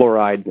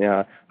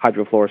fluoride,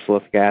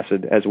 hydrofluorosilicic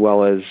acid, as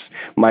well as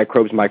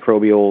microbes,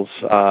 microbials,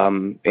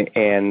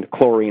 and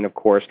chlorine, of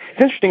course.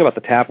 It's interesting about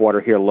the tap water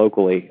here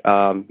locally.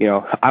 I'm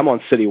on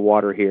city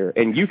water here,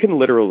 and you can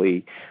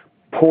literally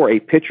pour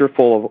a pitcher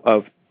full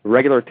of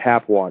regular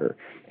tap water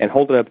and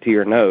hold it up to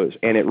your nose,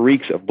 and it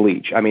reeks of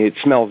bleach. I mean, it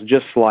smells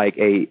just like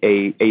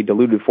a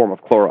diluted form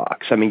of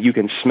Clorox. I mean, you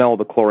can smell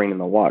the chlorine in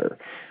the water.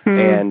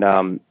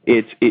 And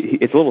it's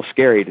a little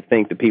scary to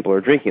think that people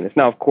are drinking this.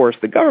 Now, of course,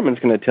 the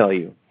government's going to tell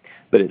you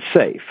that it's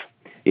safe.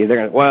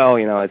 They're going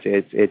to,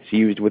 it's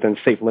used within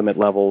safe limit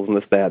levels and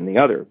this, that, and the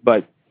other.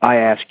 But I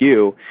ask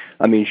you,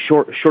 I mean,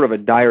 short of a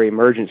dire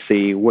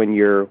emergency, when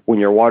your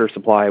water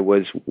supply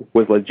was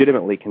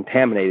legitimately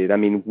contaminated, I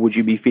mean, would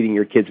you be feeding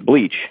your kids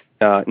bleach?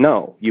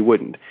 No, you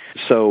wouldn't.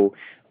 So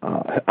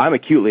I'm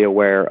acutely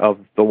aware of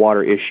the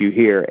water issue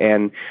here.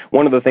 And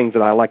one of the things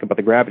that I like about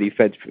the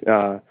gravity-fed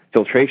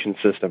filtration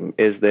system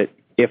is that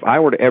if I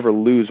were to ever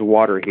lose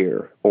water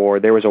here or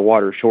there was a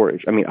water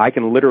shortage, I mean, I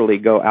can literally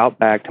go out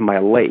back to my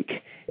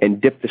lake and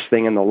dip this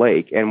thing in the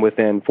lake, and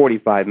within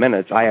 45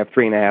 minutes, I have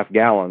 3.5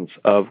 gallons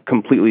of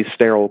completely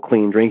sterile,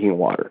 clean drinking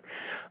water.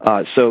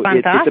 So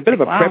it's a bit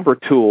of a prepper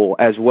tool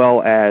as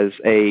well as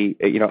a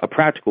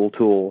practical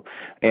tool.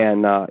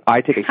 And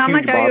I take a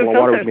huge bottle of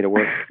water with me to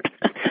work.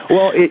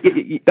 Well,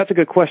 that's a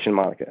good question,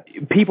 Monica.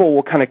 People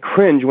will kind of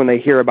cringe when they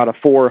hear about a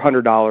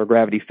 $400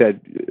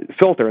 gravity-fed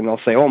filter, and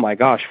they'll say, "Oh my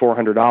gosh,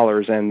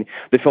 $400!" And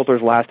the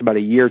filters last about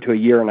a year to a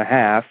year and a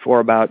half, or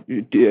about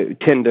 10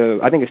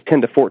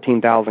 to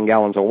 14,000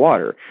 gallons of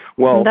water.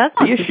 Well, that's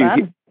not the issue. Too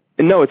bad.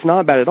 No, it's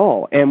not bad at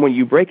all. And when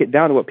you break it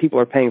down to what people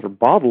are paying for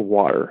bottled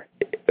water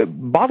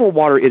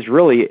is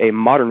really a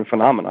modern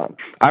phenomenon.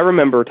 I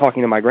remember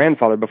talking to my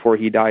grandfather before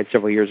he died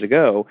several years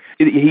ago.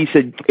 He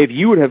said, if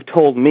you would have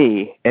told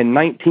me in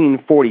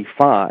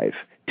 1945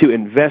 to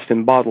invest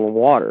in bottled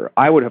water,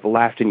 I would have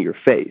laughed in your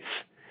face.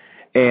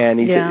 And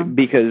he said,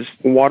 because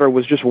water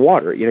was just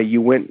water.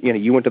 You went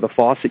to the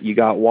faucet, you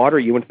got water.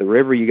 You went to the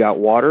river, you got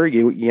water.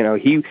 He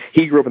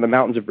grew up in the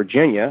mountains of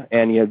Virginia,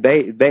 and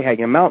they had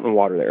mountain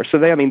water there. So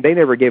they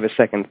never gave a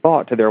second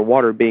thought to their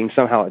water being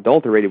somehow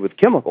adulterated with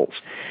chemicals.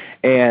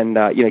 And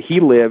he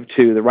lived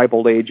to the ripe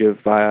old age of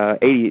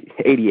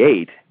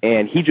 88,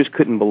 and he just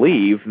couldn't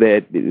believe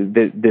that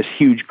this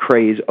huge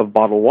craze of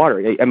bottled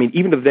water. I mean,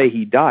 even the day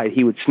he died,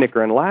 he would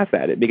snicker and laugh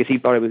at it because he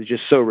thought it was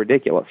just so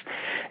ridiculous.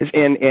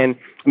 And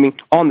I mean,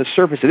 on the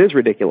surface, it is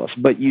ridiculous,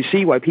 but you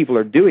see why people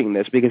are doing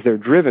this because they're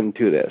driven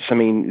to this. I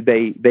mean,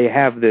 they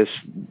have this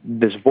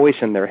voice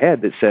in their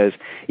head that says,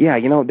 yeah,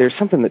 there's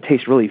something that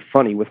tastes really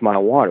funny with my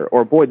water,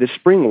 or boy, this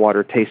spring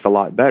water tastes a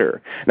lot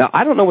better. Now,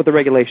 I don't know what the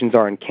regulations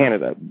are in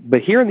Canada,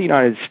 but here in the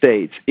United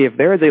States, if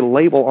there is a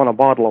label on a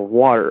bottle of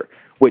water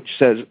which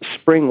says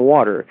spring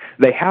water,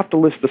 they have to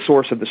list the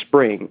source of the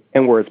spring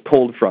and where it's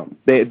pulled from.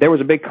 There was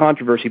a big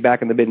controversy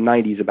back in the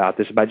mid-'90s about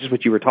this, about just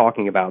what you were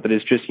talking about, that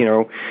it's just,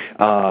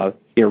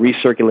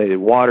 recirculated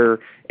water,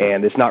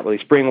 and it's not really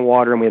spring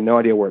water, and we have no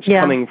idea where it's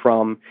coming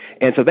from.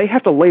 And so they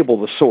have to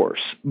label the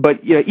source.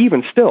 But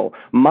even still,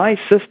 my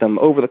system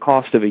over the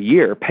cost of a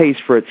year pays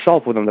for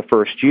itself within the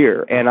first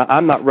year, and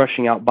I'm not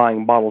rushing out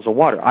buying bottles of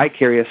water. I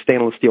carry a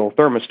stainless steel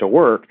thermos to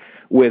work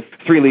with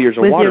 3 liters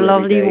of water. With your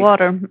lovely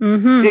water.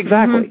 Mm-hmm.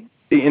 Exactly.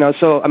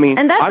 So I mean,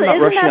 and I'm not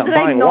rushing out and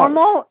buying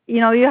normal?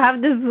 water. You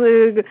have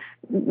this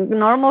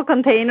normal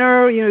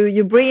container.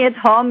 You bring it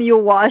home, you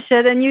wash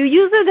it, and you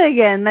use it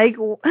again. Like,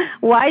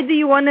 why do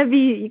you want to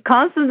be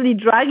constantly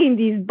dragging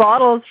these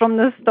bottles from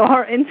the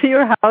store into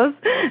your house,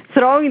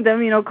 throwing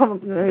them?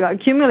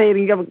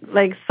 Accumulating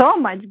like so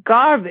much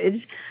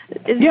garbage.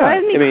 It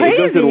drives me crazy. It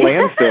goes to the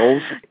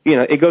landfills.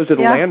 It goes to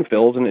the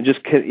landfills, and it just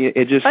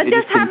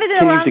have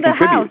it around the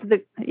house.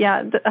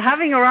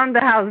 Having around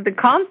the house the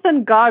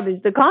constant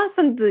garbage, the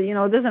constant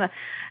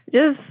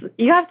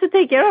you have to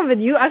take care of it.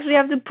 You actually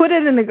have to put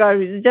it in the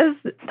garbage. That's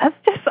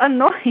just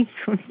annoying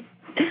to me.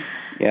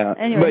 Yeah,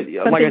 anyway,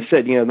 but like I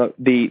said,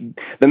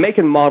 the make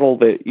and model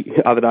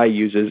that I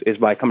use is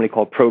by a company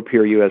called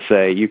ProPure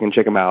USA. You can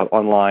check them out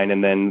online,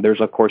 and then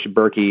there's of course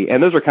Berkey,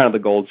 and those are kind of the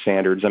gold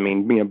standards. I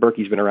mean,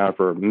 Berkey's been around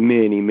for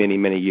many, many,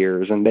 many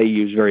years, and they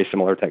use very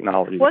similar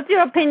technology. What's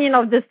your opinion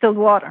of distilled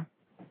water?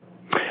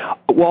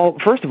 Well,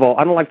 first of all,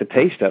 I don't like the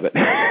taste of it.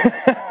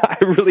 I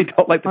really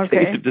don't like the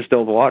taste of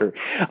distilled water.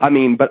 I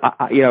mean, but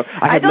I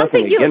have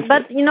nothing against it.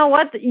 But you know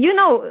what?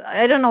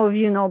 I don't know if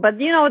you know,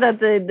 but you know that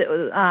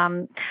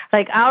the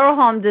like our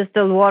home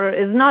distilled water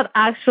is not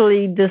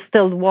actually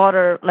distilled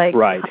water. Like,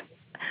 right.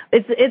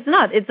 It's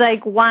not. It's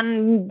like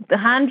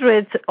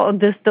 1/100 of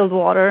distilled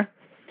water.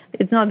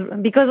 It's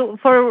not, because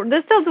for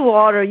distilled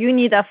water you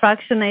need a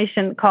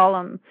fractionation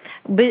column.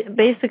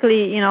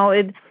 Basically,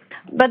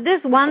 But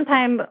this one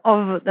time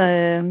of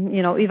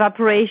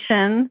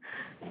evaporation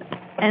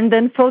and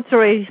then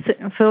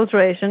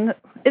filtration,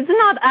 it's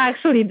not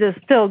actually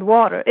distilled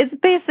water. It's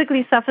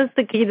basically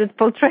sophisticated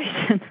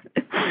filtration.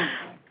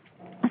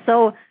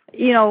 So,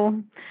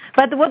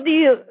 but what do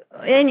you,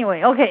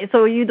 anyway, okay,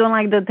 so you don't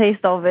like the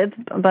taste of it,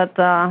 but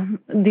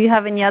do you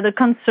have any other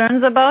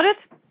concerns about it?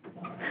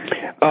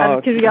 Out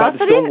of curiosity? About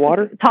distilled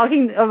water?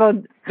 Talking about...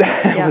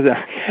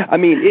 Yeah. I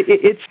mean,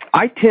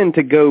 I tend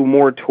to go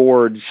more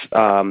towards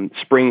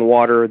spring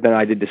water than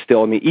I did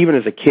distilled. I mean, even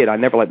as a kid, I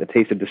never liked the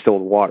taste of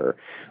distilled water,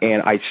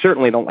 and I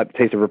certainly don't like the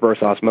taste of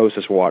reverse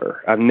osmosis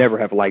water. I've never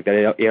have liked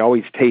that. It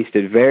always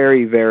tasted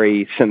very,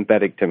 very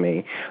synthetic to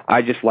me.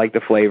 I just like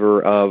the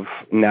flavor of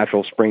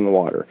natural spring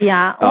water.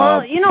 Yeah.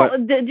 Well,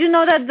 did you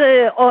know that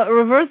the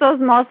reverse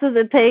osmosis,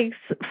 it takes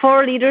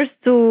 4 liters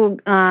to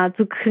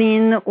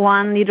clean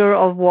 1 liter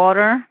of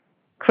water?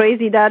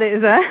 Crazy that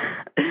is, huh?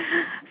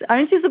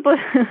 Aren't you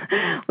supposed?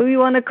 We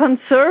want to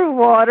conserve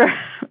water,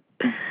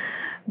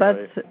 but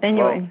right.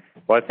 Anyway.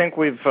 Well, I think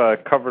we've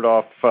covered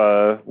off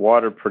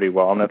water pretty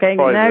well, and that's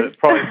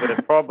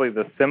probably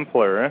the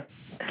simpler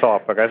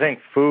topic. I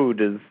think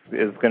food is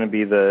going to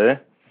be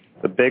the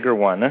bigger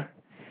one,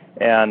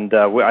 and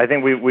I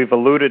think we've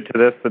alluded to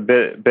this a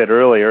bit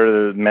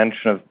earlier. The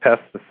mention of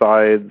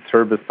pesticides,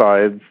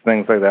 herbicides,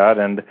 things like that,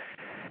 and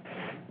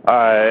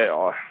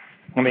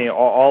I mean,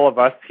 all of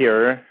us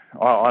here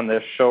on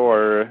this show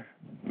are,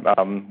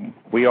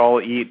 we all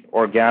eat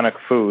organic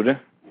food.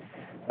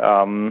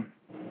 So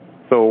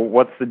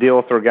what's the deal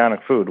with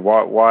organic food?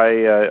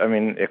 Why I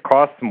mean, it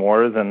costs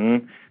more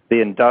than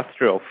the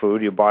industrial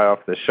food you buy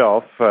off the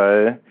shelf.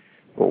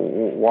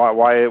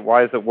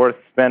 Why is it worth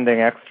spending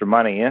extra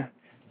money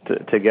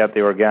to get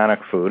the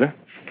organic food?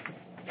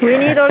 We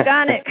need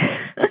organic.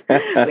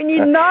 We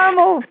need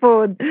normal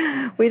food.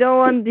 We don't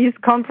want these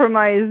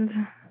compromised.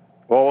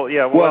 Well,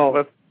 yeah.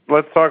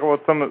 Let's talk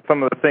about some of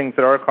the things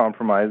that are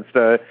compromised.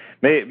 If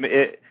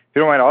you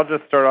don't mind, I'll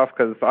just start off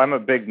because I'm a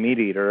big meat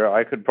eater.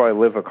 I could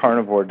probably live a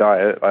carnivore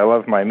diet. I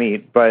love my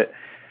meat, but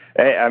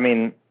I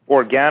mean,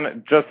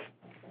 organic just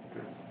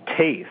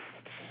taste.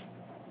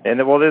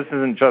 And well, this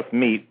isn't just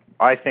meat.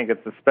 I think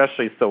it's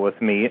especially so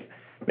with meat.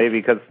 Maybe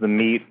because the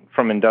meat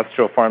from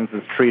industrial farms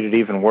is treated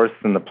even worse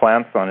than the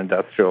plants on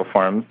industrial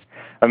farms.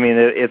 I mean,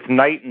 it's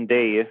night and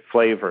day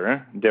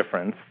flavor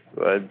difference.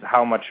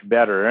 How much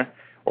better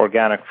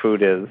organic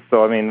food is.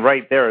 So, I mean,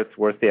 right there it's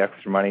worth the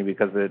extra money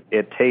because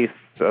it tastes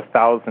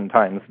 1,000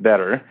 times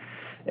better.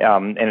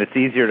 And it's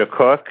easier to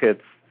cook.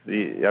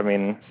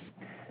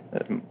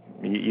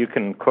 You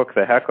can cook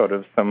the heck out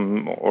of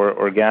some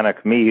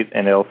organic meat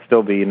and it'll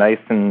still be nice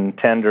and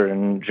tender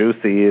and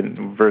juicy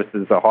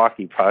versus a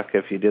hockey puck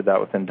if you did that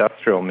with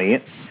industrial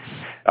meat.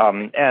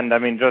 And, I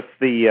mean, just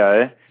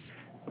the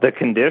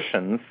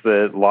conditions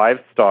that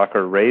livestock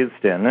are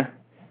raised in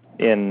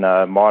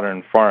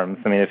modern farms.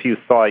 I mean, if you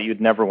saw it, you'd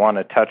never want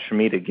to touch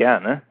meat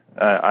again.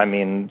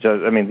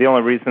 The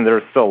only reason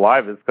they're still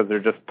alive is because they're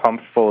just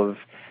pumped full of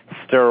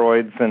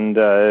steroids and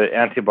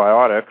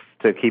antibiotics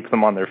to keep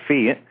them on their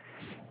feet,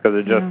 because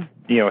they're just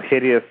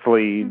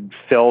hideously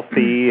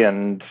filthy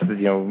and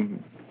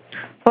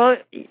Well,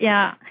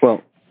 yeah.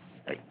 Well,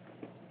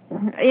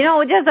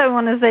 just I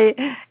want to say,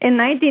 in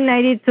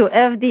 1992,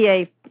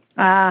 FDA,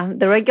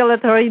 the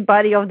regulatory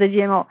body of the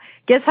GMO,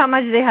 guess how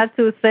much they had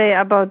to say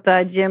about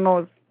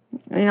GMOs?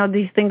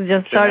 These things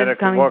just started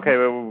coming. Okay,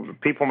 well,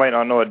 people might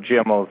not know what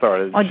GMOs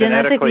are. Or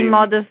genetically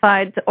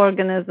modified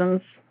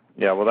organisms.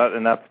 Yeah, well,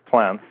 that's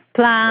plants.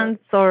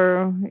 Plants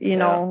or,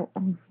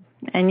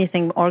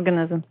 anything,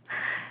 organisms.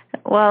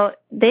 Well,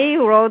 they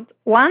wrote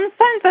one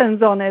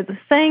sentence on it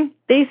saying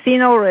they see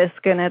no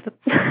risk in it.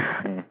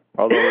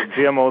 Although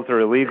GMOs are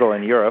illegal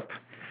in Europe.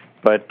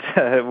 But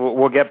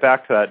we'll get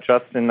back to that.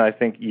 Justin, I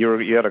think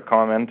you had a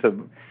comment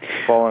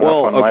following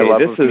up on my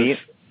love of meat.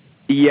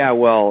 Yeah,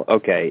 well,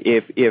 okay.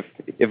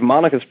 If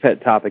Monica's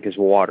pet topic is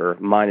water,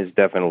 mine is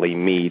definitely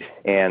meat.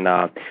 And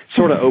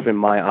sort of opened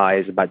my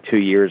eyes about 2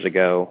 years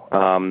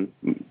ago.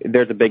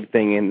 There's a big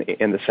thing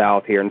in the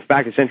South here. In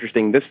fact, it's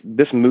interesting.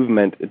 This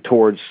movement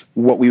towards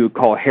what we would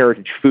call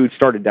heritage food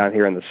started down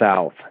here in the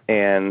South,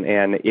 and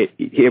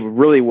it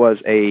really was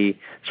a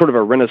sort of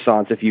a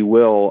renaissance, if you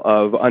will,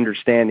 of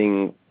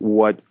understanding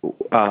what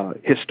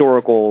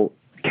historical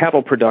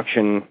cattle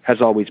production has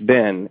always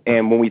been.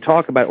 And when we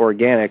talk about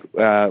organic,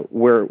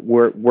 we're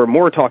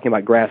more talking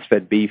about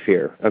grass-fed beef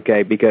here,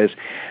 okay? Because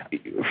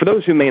for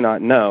those who may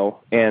not know,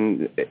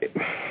 and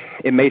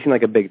it may seem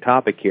like a big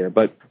topic here,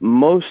 but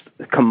most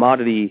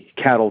commodity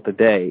cattle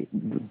today,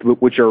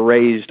 which are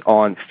raised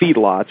on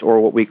feedlots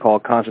or what we call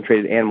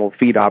concentrated animal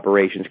feed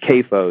operations,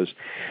 CAFOs,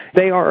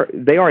 they are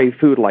a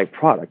food-like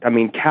product. I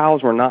mean,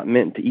 cows were not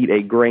meant to eat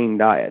a grain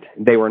diet.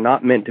 They were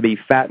not meant to be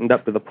fattened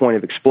up to the point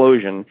of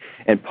explosion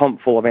and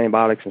pumped full of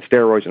antibiotics and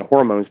steroids and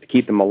hormones to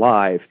keep them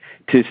alive,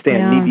 to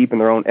stand knee-deep in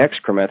their own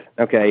excrement.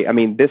 Okay, I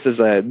mean, this is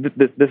a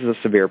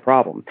severe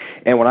problem.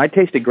 And when I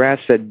tasted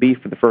grass-fed beef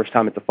for the first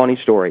time, it's a funny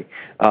story.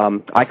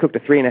 I cooked a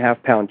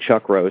 3.5-pound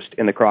chuck roast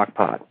in the crock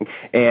pot,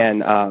 and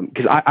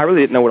because I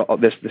really didn't know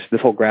what this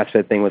whole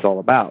grass-fed thing was all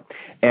about.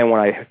 And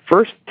when I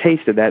first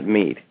tasted that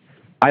meat,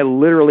 I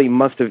literally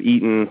must have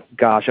eaten,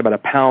 about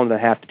 1.5 pounds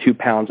to 2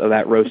 pounds of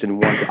that roast in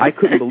one. I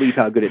couldn't believe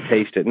how good it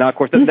tasted. Now, of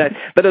course, that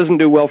doesn't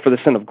do well for the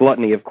sin of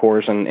gluttony, of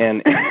course,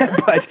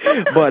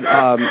 but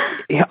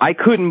I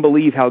couldn't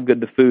believe how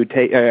good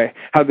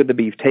how good the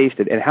beef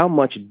tasted, and how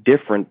much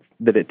different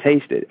that it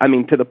tasted. I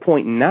mean, to the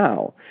point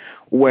now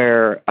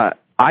where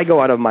I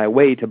go out of my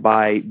way to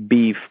buy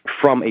beef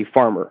from a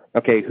farmer,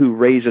 okay, who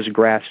raises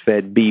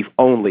grass-fed beef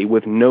only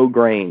with no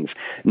grains,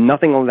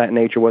 nothing of that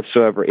nature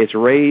whatsoever. It's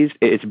raised,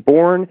 it's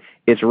born,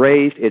 it's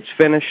raised, it's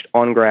finished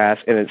on grass,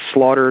 and it's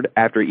slaughtered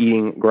after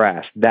eating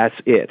grass. That's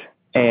it.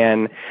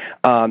 And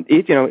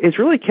it's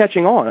really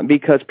catching on,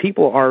 because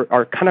people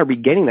are kind of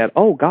regaining that.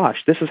 Oh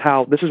gosh, this is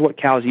what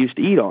cows used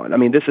to eat on. I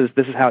mean, this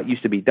is how it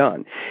used to be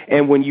done.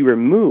 And when you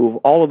remove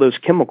all of those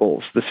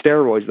chemicals, the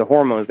steroids, the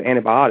hormones, the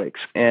antibiotics,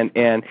 and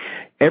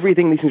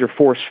everything, these things are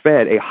force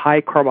fed a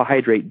high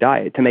carbohydrate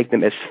diet to make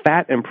them as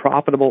fat and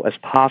profitable as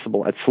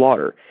possible at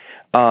slaughter.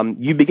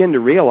 You begin to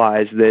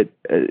realize that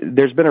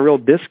there's been a real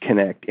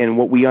disconnect in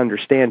what we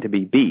understand to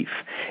be beef.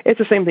 It's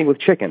the same thing with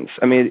chickens.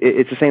 I mean,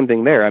 it's the same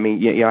thing there. I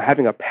mean,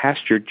 having a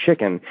pastured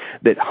chicken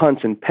that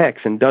hunts and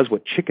pecks and does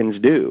what chickens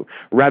do,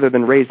 rather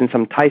than raised in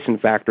some Tyson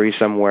factory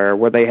somewhere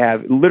where they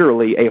have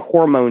literally a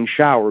hormone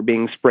shower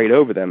being sprayed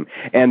over them,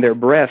 and their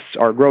breasts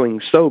are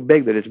growing so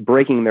big that it's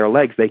breaking their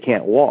legs, they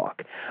can't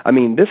walk. I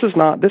mean, this is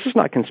not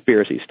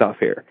conspiracy stuff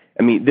here.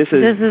 I mean, this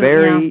is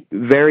very,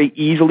 very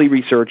easily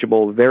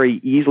researchable,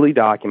 very easily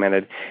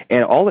documented,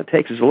 and all it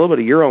takes is a little bit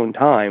of your own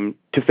time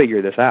to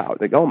figure this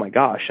out. Like, oh my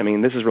gosh, I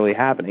mean, this is really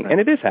happening, and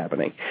it is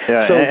happening.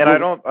 Yeah, so, and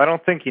I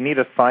don't think you need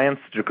a science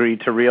degree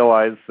to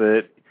realize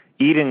that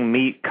eating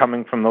meat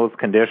coming from those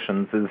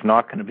conditions is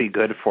not going to be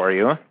good for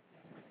you.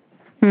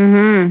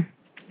 Mm-hmm.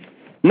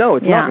 No,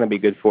 it's not going to be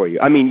good for you.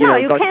 I mean,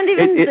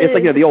 it's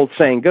like the old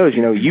saying goes,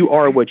 you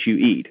are what you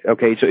eat.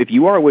 Okay, so if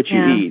you are what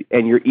you eat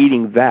and you're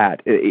eating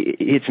that,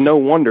 it's no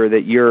wonder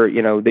that your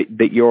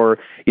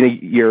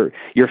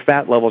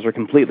fat levels are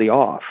completely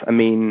off. I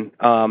mean,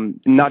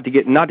 not to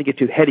get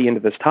too heady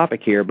into this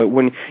topic here, but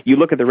when you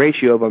look at the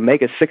ratio of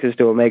omega-6s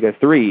to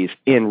omega-3s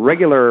in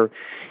regular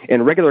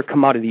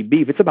commodity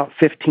beef, it's about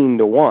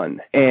 15-1,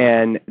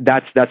 and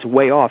that's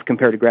way off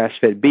compared to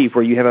grass-fed beef,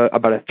 where you have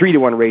about a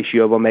 3-1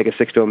 ratio of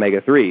omega-6 to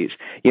omega-3s.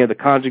 The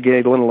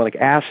conjugated linoleic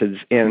acids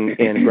in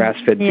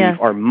grass-fed beef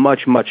are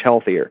much, much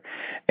healthier,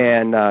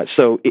 and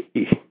so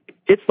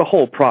it's the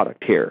whole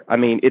product here. I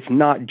mean, it's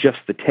not just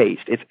the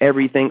taste; it's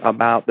everything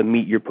about the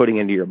meat you're putting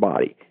into your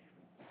body.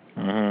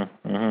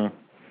 Mm-hmm.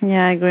 Mm-hmm.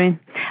 Yeah, I agree.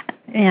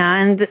 Yeah,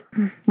 and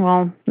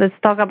well, let's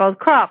talk about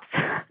crops.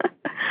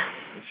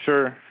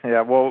 Sure.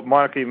 Yeah. Well,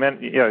 Monica, you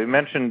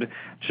mentioned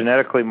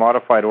genetically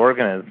modified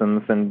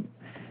organisms, and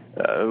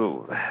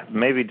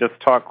maybe just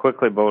talk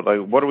quickly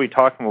about what are we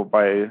talking about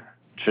by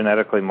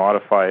genetically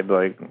modified?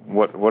 Like,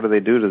 what do they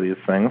do to these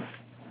things?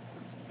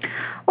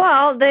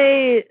 Well,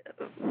 they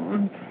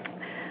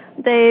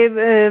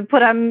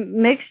put a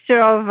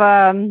mixture of,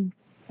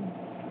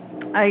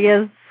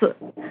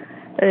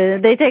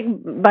 they take a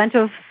bunch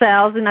of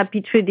cells in a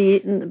petri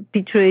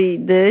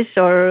dish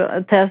or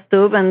a test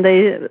tube, and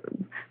they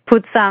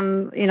put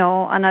some,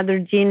 another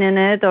gene in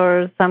it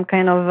or some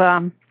kind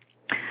of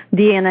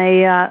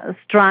DNA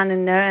strand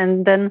in there,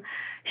 and then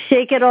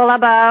shake it all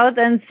about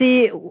and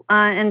see,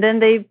 and then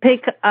they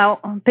pick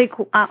couple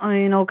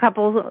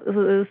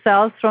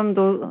cells from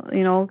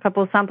the,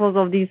 couple samples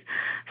of these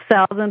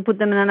cells and put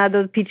them in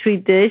another petri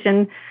dish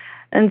and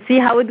see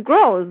how it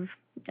grows.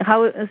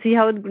 how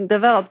it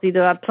develops,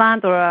 either a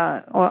plant or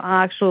an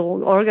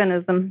actual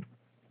organism,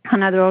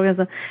 another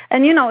organism.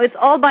 And it's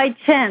all by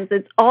chance.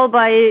 It's all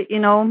by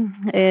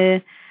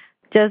they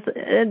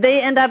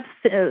end up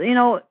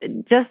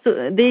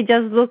they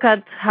just look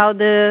at how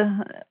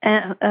the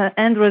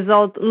end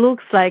result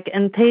looks like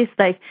and tastes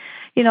like.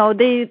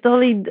 They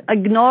totally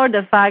ignore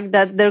the fact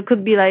that there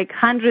could be like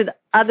 100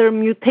 other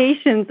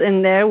mutations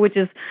in there, which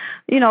is,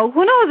 who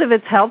knows if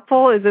it's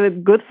helpful, is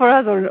it good for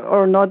us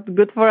or not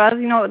good for us?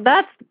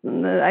 That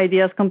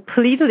idea is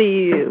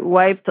completely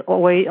wiped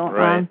away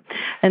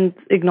and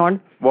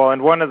ignored. Well,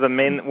 and one of the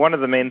main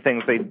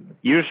things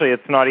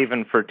it's not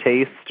even for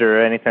taste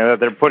or anything.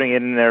 They're putting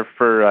it in there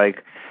for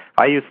like,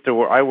 I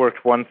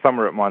worked one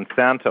summer at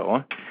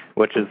Monsanto,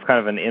 which is kind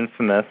of an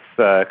infamous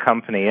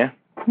company.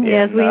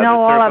 Yes, we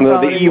know all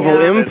about the evil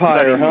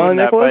empire, huh,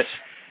 Nicholas?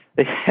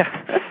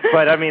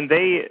 But I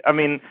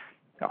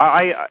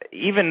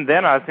even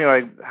then I was thinking,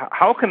 like,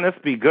 how can this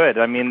be good?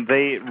 I mean,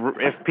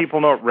 if people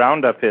know what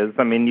Roundup is,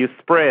 you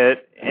spray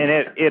it and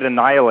it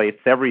annihilates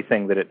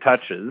everything that it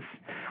touches.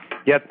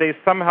 Yet they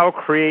somehow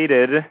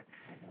created,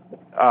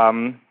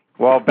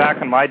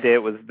 back in my day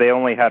they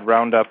only had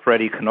Roundup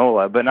Ready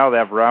canola, but now they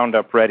have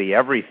Roundup Ready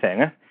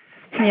everything.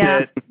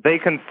 Yeah. They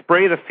can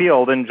spray the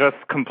field and just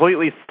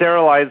completely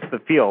sterilize the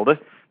field,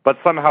 but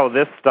somehow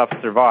this stuff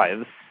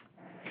survives.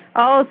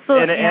 Oh, so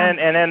and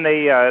then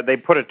they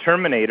put a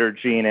terminator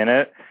gene in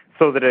it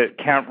so that it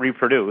can't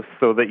reproduce,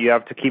 so that you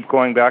have to keep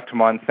going back to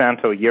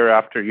Monsanto year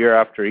after year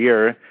after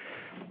year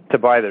to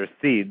buy their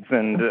seeds.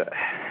 And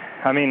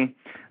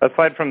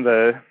aside from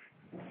the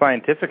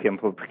scientific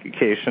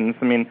implications,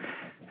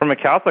 from a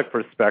Catholic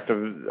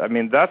perspective,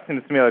 that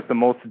seems to me like the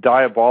most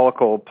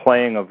diabolical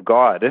playing of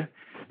God.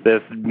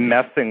 This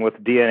messing with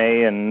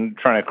DNA and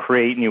trying to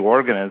create new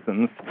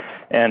organisms,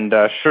 and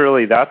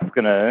surely that's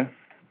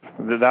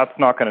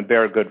not gonna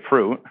bear good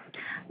fruit.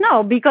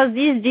 No, because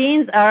these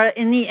genes are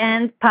in the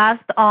end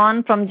passed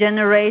on from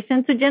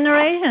generation to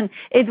generation.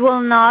 It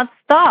will not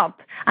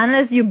stop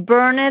unless you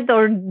burn it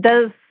or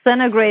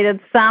disintegrate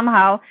it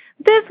somehow.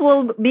 This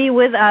will be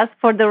with us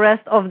for the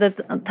rest of the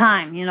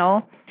time,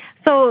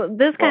 So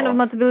this kind of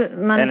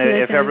manipulation. And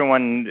if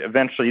everyone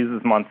eventually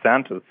uses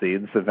Monsanto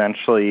seeds,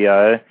 eventually.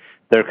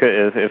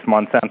 If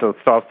Monsanto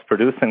stops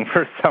producing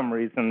for some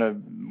reason, a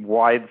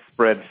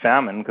widespread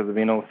famine because there'll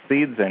be no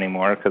seeds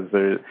anymore because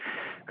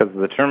of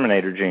the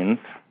terminator genes.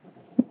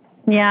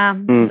 Yeah,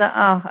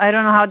 I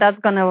don't know how that's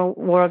going to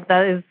work.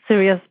 That is a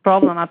serious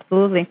problem,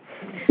 absolutely.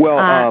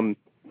 Well,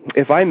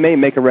 if I may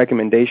make a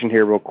recommendation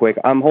here real quick,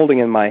 I'm holding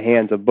in my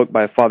hands a book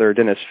by Father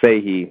Dennis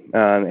Fahey,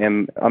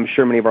 and I'm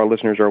sure many of our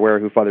listeners are aware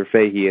of who Father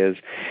Fahey is.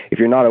 If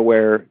you're not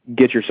aware,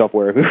 get yourself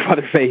aware of who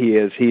Father Fahey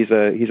is. He's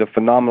a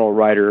phenomenal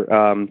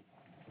writer.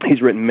 He's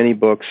written many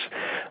books,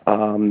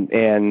 and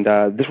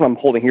this one I'm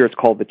holding here is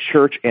called "The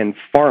Church and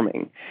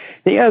Farming."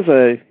 He has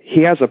a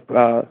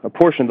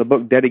portion of the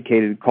book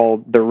dedicated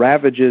called "The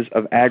Ravages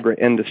of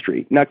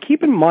Agri-Industry." Now,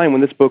 keep in mind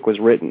when this book was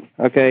written.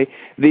 Okay,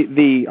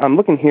 I'm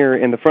looking here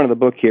in the front of the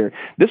book here.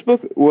 This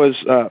book was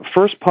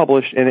first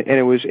published, and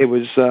it was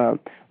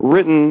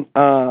written.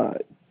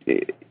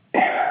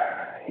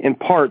 In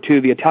part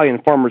to the Italian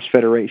Farmers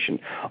Federation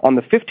on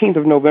the 15th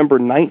of November,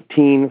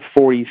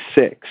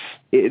 1946.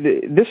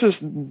 This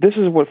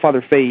is what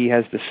Father Fahey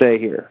has to say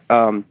here.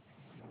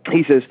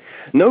 He says,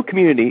 no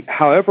community,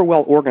 however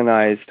well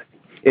organized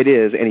it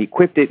is and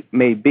equipped it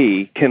may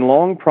be, can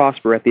long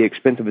prosper at the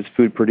expense of its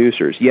food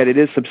producers, yet it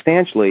is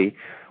substantially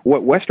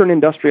what Western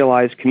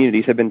industrialized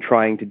communities have been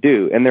trying to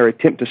do in their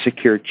attempt to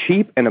secure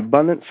cheap and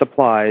abundant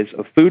supplies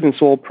of food and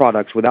soil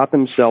products without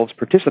themselves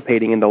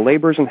participating in the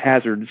labors and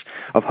hazards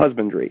of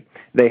husbandry.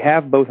 They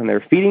have, both in their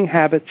feeding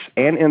habits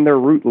and in their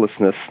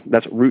rootlessness,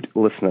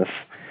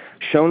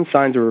 shown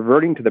signs of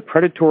reverting to the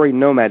predatory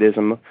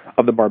nomadism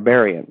of the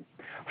barbarian.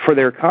 For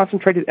their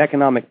concentrated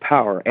economic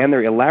power and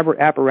their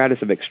elaborate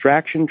apparatus of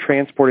extraction,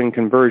 transport, and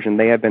conversion,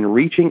 they have been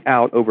reaching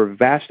out over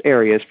vast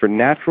areas for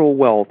natural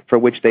wealth for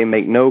which they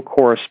make no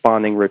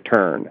corresponding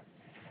return.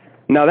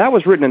 Now, that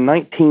was written in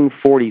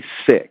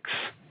 1946,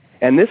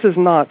 and this is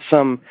not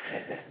some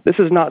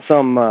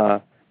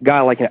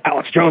guy like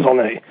Alex Jones on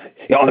the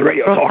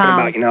radio talking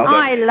about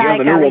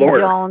the New World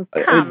Order. Jones.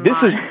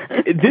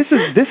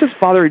 This is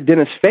Father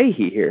Dennis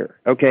Fahey here,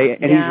 okay,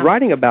 and he's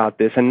writing about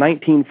this in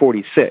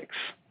 1946.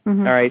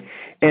 Mm-hmm. All right.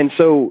 And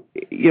so,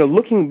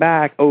 looking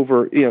back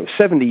over,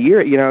 70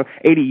 years,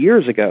 80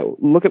 years ago,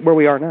 look at where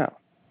we are now.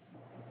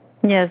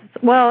 Yes.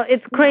 Well,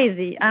 it's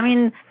crazy.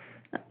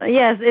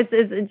 Yes,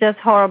 it's just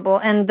horrible.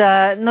 And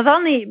not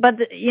only, but,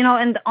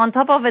 and on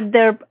top of it,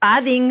 they're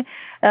adding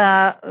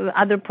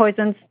other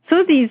poisons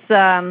to these,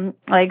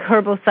 like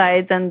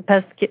herbicides and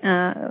pesticides.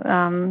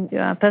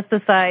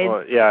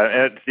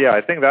 Well,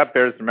 I think that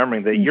bears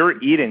remembering that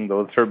you're eating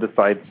those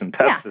herbicides and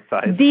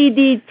pesticides.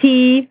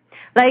 DDT.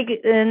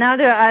 Like now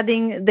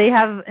they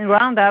have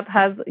Roundup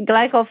has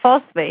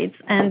glycophosphates,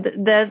 and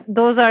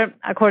those are,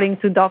 according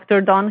to Dr.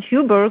 Don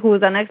Huber, who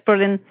is an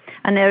expert in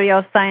an area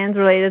of science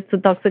related to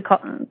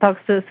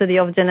toxicity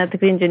of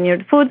genetically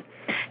engineered food.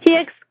 He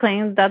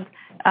explains that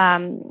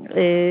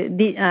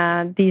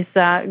these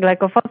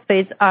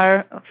glycophosphates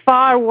are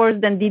far worse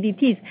than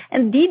DDTs.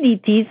 And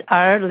DDTs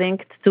are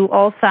linked to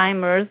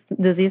Alzheimer's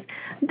disease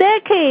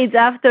decades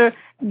after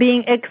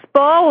being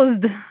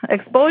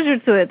exposure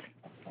to it.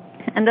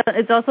 And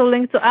it's also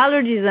linked to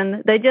allergies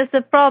and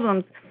digestive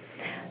problems.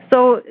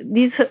 So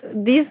these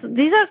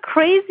are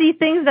crazy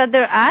things that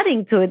they're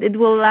adding to it. It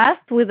will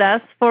last with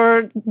us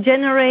for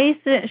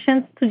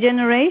generations to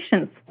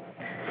generations.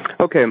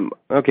 Okay,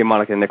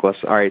 Monica and Nicholas.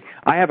 All right,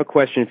 I have a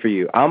question for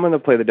you. I'm going to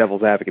play the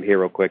devil's advocate here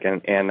real quick,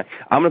 and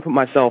I'm going to put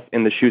myself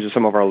in the shoes of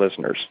some of our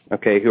listeners,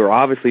 okay, who are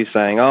obviously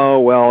saying, oh,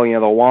 well, the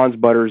Juan's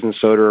Butters and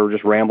Soda are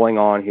just rambling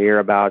on here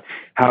about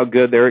how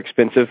good their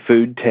expensive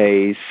food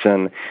tastes,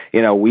 and,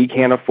 we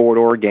can't afford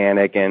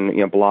organic,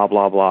 and, blah,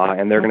 blah, blah,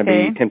 and they're going to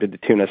be tempted to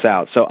tune us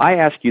out. So I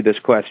ask you this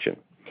question.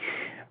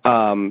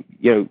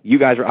 You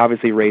guys are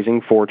obviously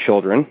raising 4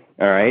 children,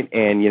 all right,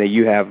 and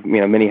you have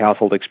many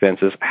household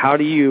expenses. How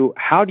do you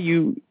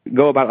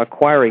go about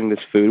acquiring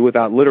this food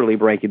without literally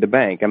breaking the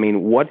bank? I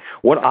mean, what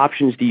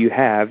options do you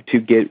have to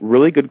get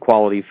really good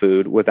quality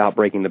food without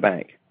breaking the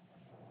bank?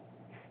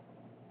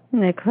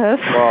 Nicholas.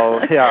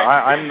 Well, yeah,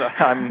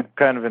 I'm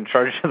kind of in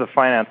charge of the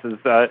finances.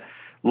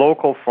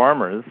 Local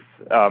farmers,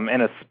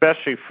 and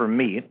especially for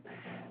meat.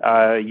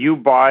 You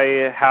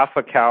buy half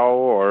a cow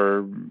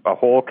or a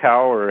whole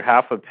cow or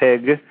half a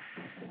pig,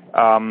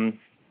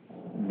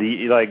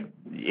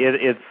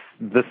 it's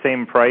the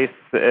same price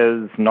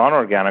as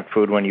non-organic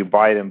food when you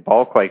buy it in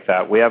bulk like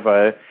that. We have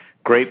a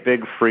great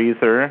big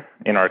freezer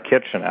in our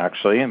kitchen,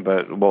 actually,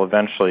 but we'll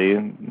eventually,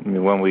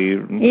 when we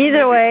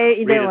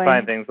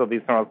redesign things, there'll be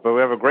something else. But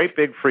we have a great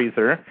big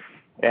freezer.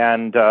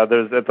 And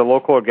there's at the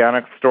local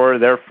organic store,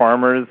 they're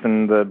farmers,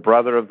 and the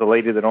brother of the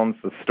lady that owns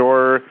the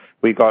store,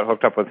 we got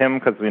hooked up with him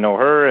because we know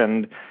her,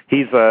 and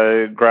he's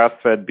a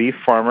grass-fed beef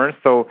farmer.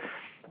 So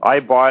I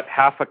bought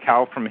half a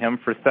cow from him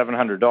for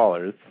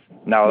 $700.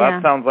 Now,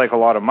 that sounds like a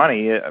lot of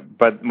money,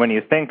 but when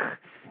you think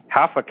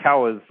half a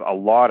cow is a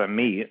lot of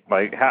meat,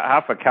 like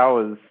half a cow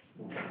is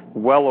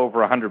well over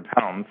 100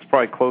 pounds,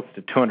 probably close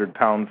to 200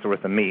 pounds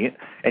worth of meat,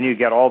 and you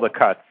get all the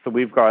cuts. So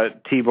we've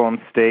got T-bone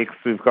steaks,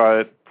 we've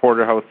got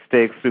porterhouse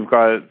steaks, we've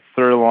got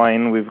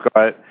sirloin, we've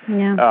got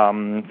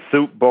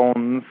soup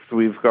bones,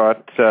 we've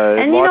got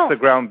lots of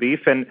ground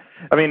beef. And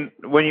I mean,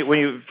 when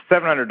you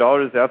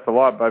 $700, that's a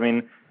lot. But I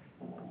mean,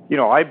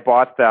 I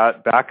bought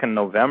that back in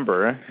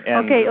November,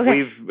 and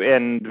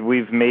we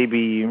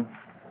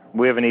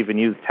haven't even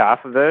used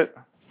half of it.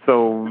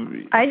 So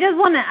I just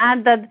want to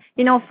add that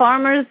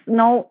farmers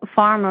know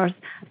farmers.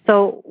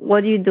 So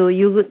what do?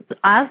 You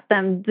ask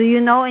them, do you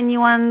know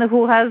anyone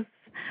who has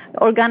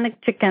organic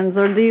chickens,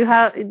 or do you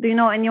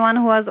know anyone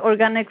who has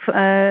organic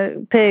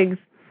pigs?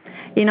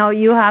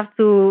 You have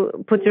to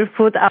put your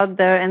foot out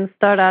there and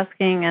start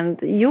asking, and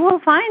you will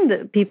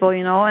find people,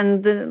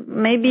 and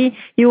maybe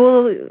you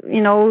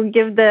will,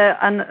 give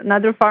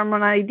another farmer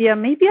an idea.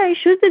 Maybe I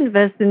should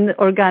invest in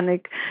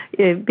organic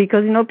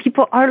because,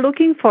 people are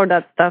looking for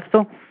that stuff.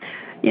 So,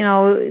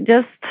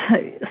 just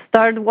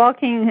start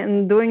walking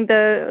and doing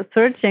the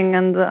searching,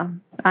 and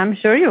I'm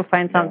sure you'll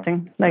find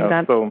something like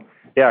that. So,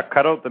 yeah,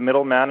 cut out the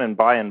middleman and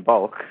buy in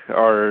bulk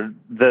are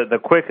the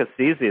quickest,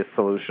 easiest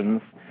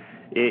solutions.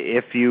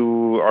 If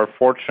you are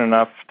fortunate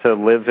enough to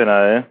live in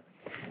a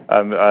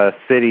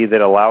city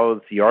that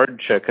allows yard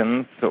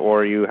chickens,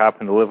 or you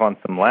happen to live on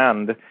some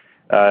land,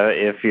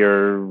 if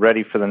you're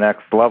ready for the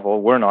next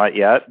level, we're not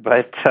yet,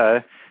 but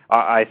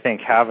I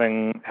think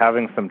having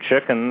some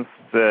chickens,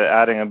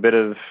 adding a bit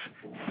of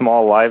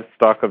small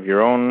livestock of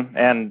your own,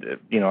 and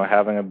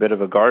having a bit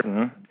of a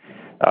garden.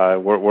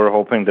 We're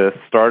hoping to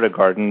start a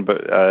garden,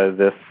 but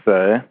this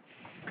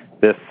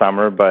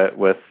summer. But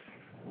with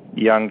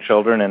young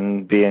children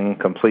and being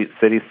complete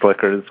city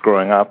slickers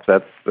growing up,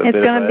 it's going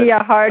to be a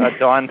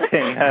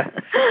daunting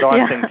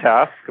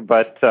task.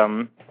 But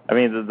I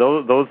mean,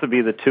 those would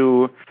be the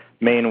two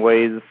main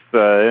ways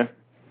that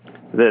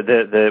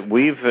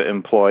we've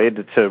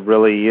employed to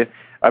really.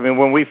 I mean,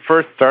 when we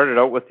first started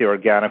out with the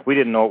organic, we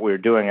didn't know what we were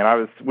doing,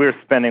 and we were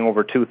spending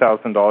over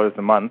 $2,000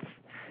 a month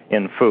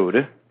in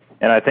food.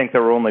 And I think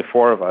there were only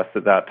 4 of us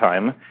at that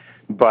time.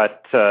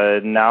 But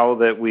now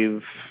that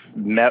we've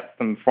met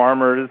some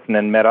farmers and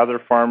then met other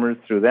farmers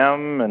through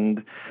them,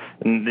 and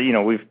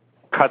we've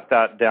cut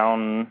that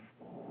down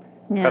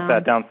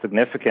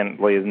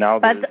significantly. Now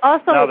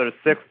there's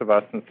 6 of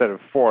us instead of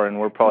 4, and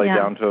we're probably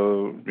down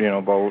to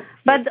about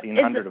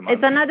 1,500 a month.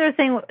 It's another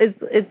thing.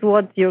 It's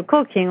what you're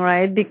cooking,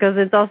 right? Because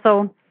it's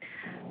also.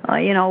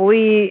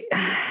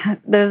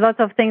 There's lots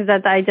of things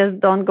that I just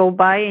don't go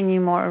buy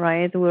anymore,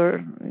 right?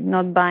 We're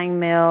not buying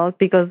milk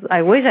because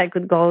I wish I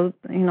could go,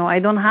 I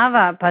don't have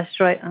a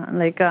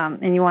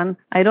anyone,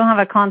 I don't have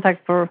a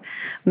contact for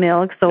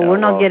milk, so we're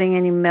not getting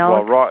any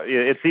milk. Well,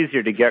 it's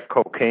easier to get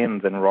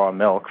cocaine than raw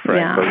milk,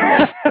 frankly.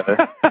 Yeah.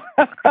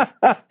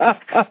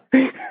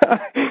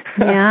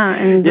 Yeah,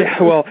 and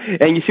well,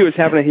 and you see what's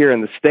happening here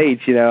in the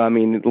States. I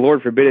mean,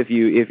 Lord forbid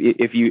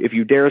if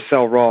you dare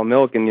sell raw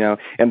milk in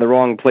the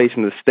wrong place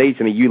in the States.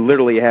 I mean, you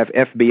literally have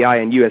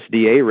FBI and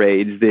USDA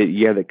raids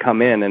that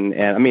come in, and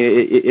I mean,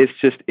 it's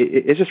just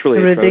really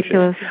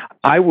ridiculous. Atrocious.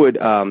 I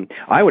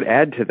would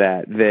add to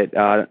that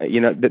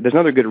there's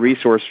another good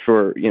resource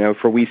for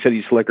we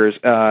city slickers,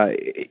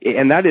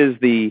 and that is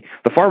the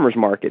farmers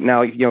market.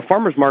 Now,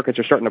 farmers markets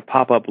are starting to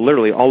pop up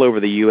literally all over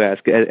the U.S.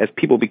 as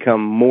people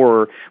become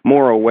more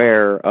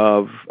aware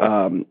of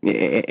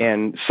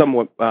and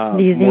somewhat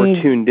more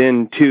tuned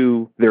in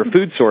to their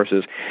food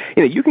sources.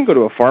 You can go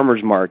to a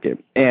farmer's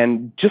market,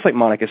 and just like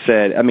Monica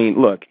said, I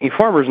mean, look,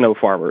 farmers know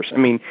farmers. I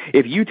mean,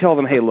 if you tell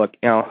them, hey, look,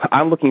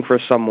 I'm looking for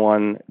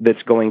someone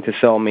that's going to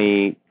sell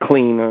me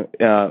clean,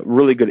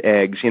 really good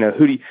eggs.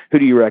 Who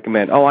do you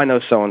recommend? Oh, I know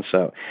so and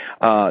so.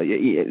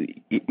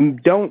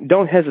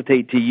 Don't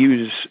hesitate to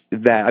use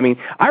that. I mean,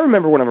 I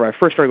remember whenever I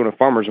first started going to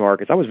farmers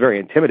markets, I was very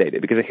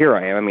intimidated because here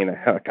I am.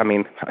 I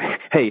mean,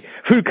 hey,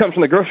 food comes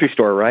from the grocery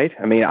store, right?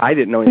 I mean, I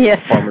didn't know anything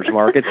about farmers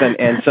markets,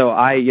 and so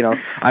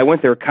I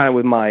went there kind of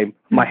with my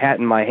hat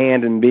in my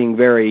hand and being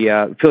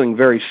feeling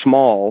very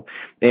small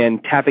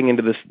and tapping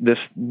into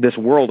this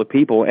world of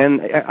people.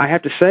 And I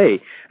have to say,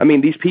 I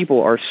mean, these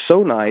people are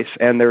so nice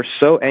and they're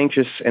so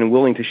anxious and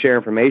willing to share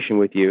information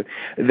with you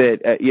that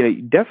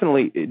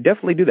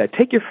definitely do that.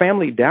 Take your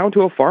family down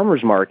to a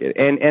farmer's market,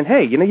 and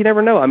hey, you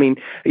never know. I mean,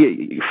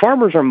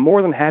 farmers are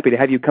more than happy to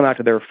have you come out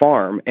to their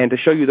farm and to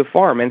show you the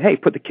farm. And hey,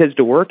 put the kids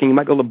to work, and you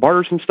might be able to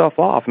barter some stuff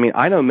off. I mean,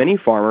 I know many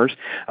farmers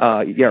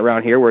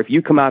around here where if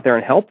you come out there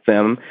and help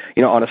them,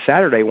 on a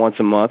Saturday once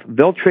a month,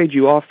 they'll trade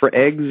you off for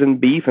eggs and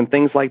beef and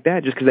things like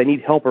that just because they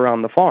need help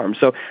around the farm.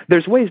 So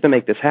there's ways to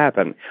make this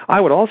happen. I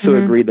would also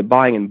agree that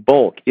buying in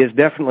bulk is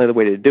definitely the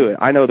way to do it.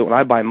 I know that when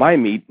I buy my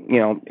meat,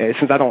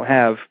 since I don't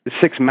have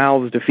 6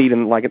 mouths to feed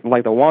in like the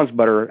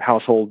Wansbutter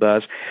household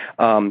does,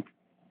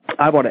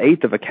 I bought an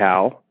eighth of a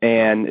cow,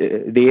 and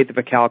the eighth of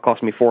a cow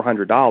cost me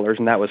 $400,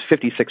 and that was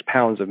 56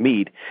 pounds of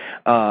meat.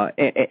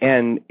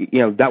 And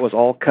that was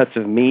all cuts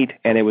of meat,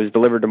 and it was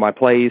delivered to my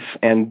place,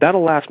 and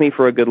that'll last me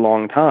for a good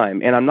long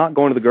time. And I'm not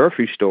going to the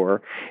grocery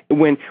store.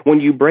 When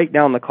you break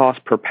down the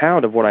cost per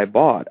pound of what I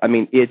bought, I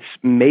mean, it's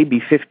maybe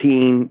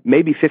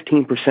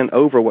 15%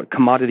 over what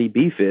commodity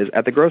beef is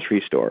at the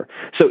grocery store.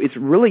 So it's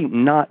really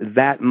not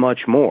that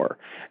much more.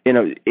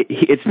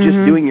 It's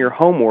just doing your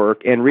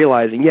homework and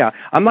realizing,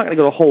 I'm not going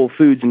to go to Whole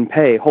Foods and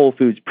pay Whole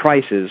Foods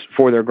prices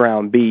for their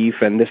ground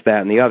beef and this,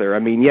 that, and the other. I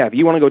mean, if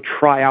you want to go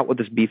try out what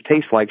this beef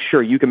tastes like,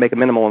 sure, you can make a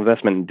minimal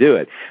investment and do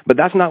it. But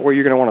that's not where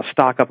you're going to want to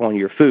stock up on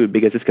your food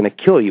because it's going to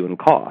kill you in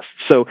cost.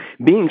 So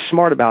being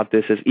smart about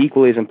this is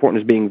equally as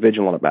important as being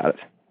vigilant about it.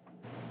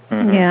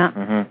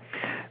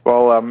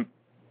 Well,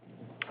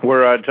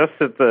 we're just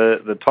at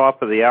the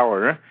top of the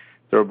hour.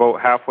 So we're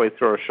about halfway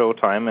through our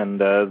showtime, and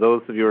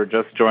those of you who are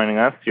just joining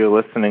us, you're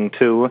listening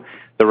to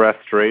The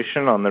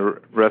Restoration on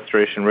the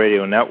Restoration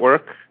Radio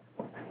Network.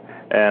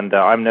 And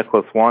I'm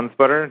Nicholas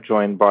Wansbutter,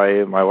 joined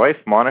by my wife,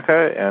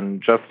 Monica,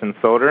 and Justin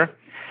Soder.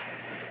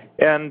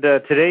 And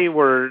today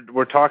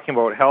we're talking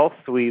about health.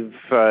 We've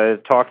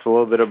talked a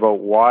little bit about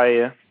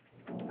why,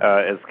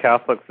 as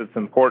Catholics, it's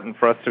important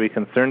for us to be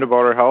concerned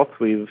about our health.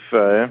 We've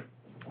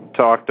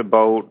talked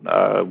about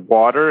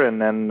water, and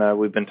then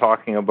we've been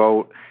talking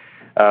about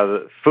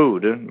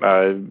food,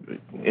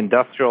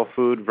 industrial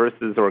food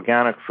versus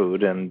organic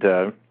food, and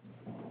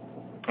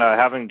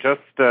having just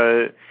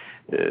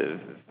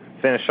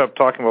finished up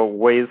talking about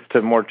ways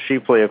to more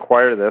cheaply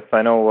acquire this,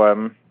 I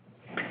know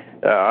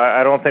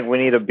I don't think we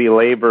need to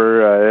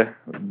belabor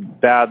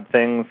bad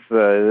things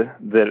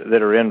that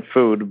are in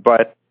food,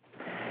 but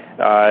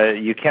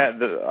you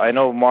can't. I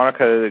know,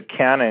 Monica,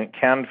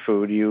 canned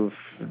food. You've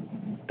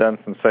done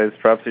some studies.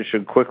 Perhaps you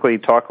should quickly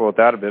talk about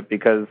that a bit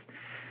because.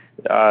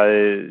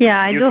 You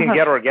can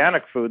get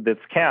organic food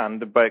that's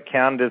canned, but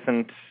canned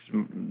isn't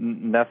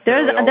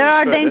necessarily. There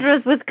are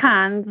dangers with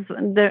canned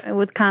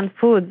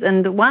foods,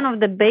 and one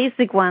of the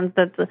basic ones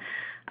that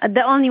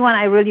the only one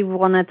I really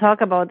want to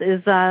talk about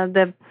is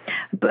the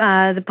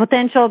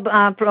potential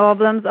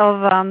problems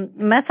of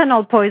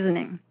methanol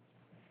poisoning,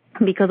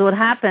 because what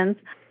happens.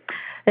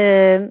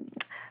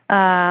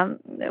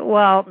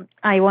 Well,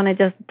 I want to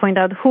just point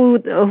out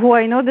who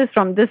I know this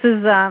from. This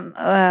is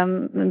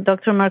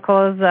Dr.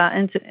 Mercola's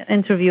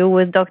interview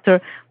with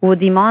Dr.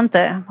 Woody Monte,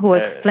 who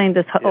explained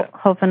this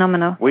whole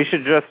phenomenon. We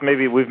should just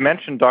we've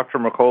mentioned Dr.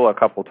 Mercola a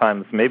couple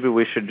times. Maybe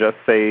we should just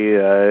say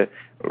a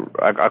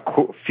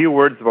few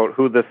words about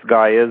who this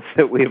guy is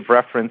that we've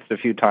referenced a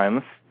few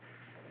times.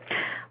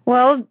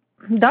 Well,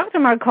 Dr.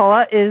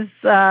 Mercola is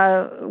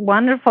a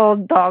wonderful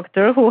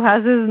doctor who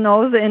has his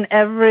nose in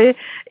every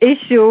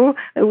issue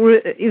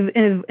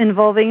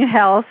involving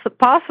health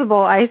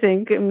possible, I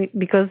think,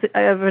 because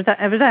every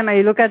time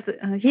I look at,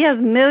 he has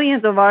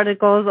millions of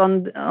articles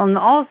on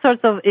all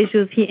sorts of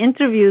issues. He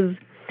interviews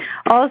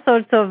all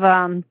sorts of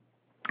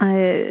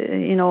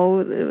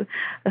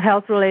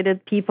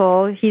health-related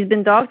people. He's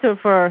been doctor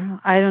for,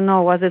 I don't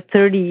know, was it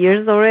 30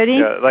 years already?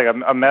 Yeah, like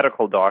a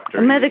medical doctor.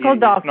 A medical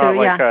doctor, not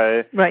like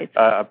right.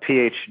 a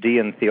PhD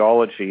in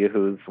theology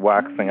who's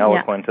waxing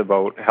eloquent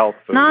about health.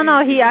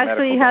 No, he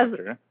actually has.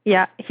 Doctor.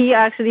 Yeah, he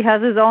actually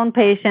has his own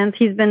patients.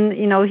 He's been,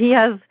 he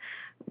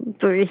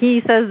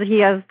says he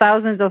has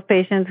thousands of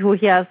patients who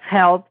he has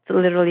helped,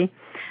 literally.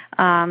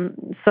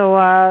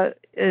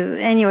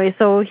 Anyway,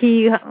 so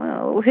his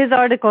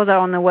articles are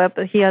on the web.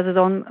 He has his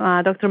own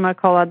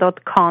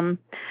drmercola.com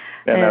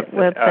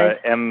website.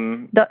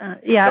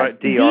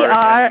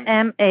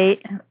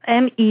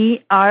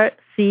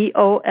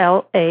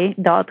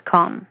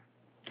 drmercola.com.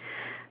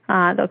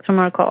 Dr.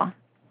 Mercola.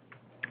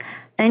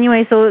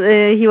 Anyway, so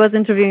he was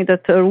interviewing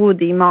Dr.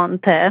 Woody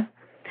Monte.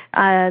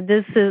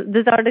 This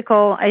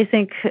article, I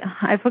think,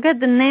 I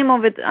forget the name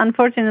of it,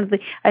 unfortunately.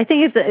 I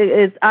think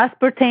it's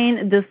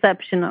aspartame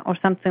deception or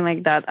something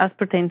like that,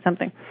 aspartame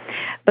something.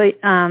 But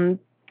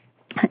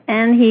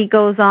and he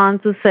goes on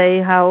to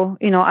say how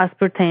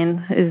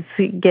aspartame is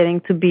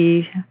getting to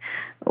be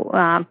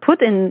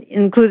put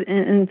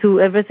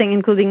into everything,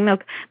 including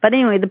milk. But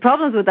anyway, the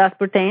problems with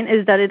aspartame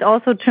is that it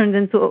also turns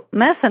into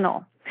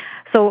methanol.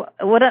 So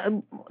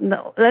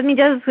let me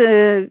just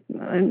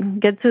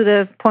get to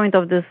the point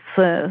of this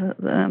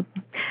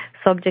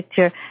subject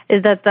here,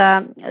 is that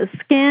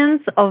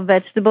skins of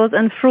vegetables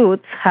and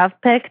fruits have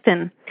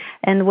pectin.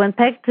 And when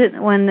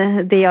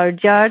they are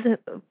jarred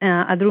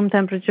at room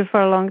temperature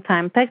for a long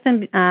time,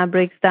 pectin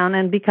breaks down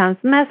and becomes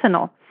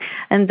methanol.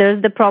 And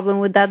there's the problem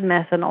with that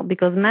methanol,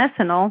 because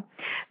methanol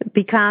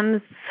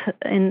becomes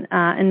in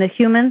the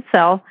human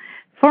cell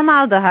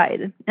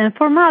formaldehyde, and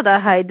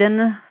formaldehyde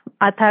then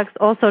attacks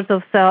all sorts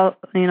of cell,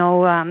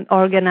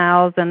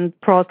 organelles and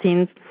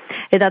proteins.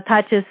 It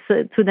attaches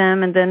to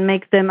them and then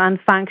makes them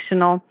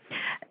unfunctional.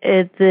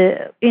 It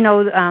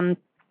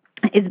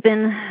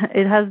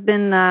has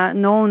been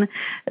known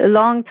a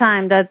long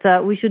time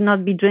that we should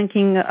not be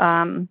drinking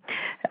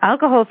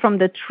alcohol from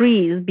the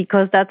trees,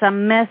 because that's a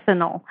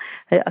methanol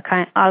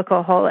kind of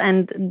alcohol,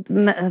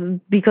 and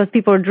because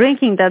people are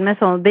drinking that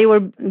methanol, they were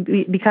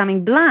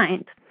becoming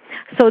blind.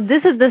 So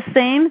this is the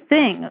same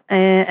thing,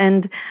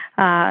 and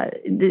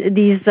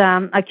these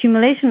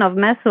accumulation of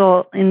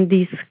methanol in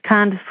these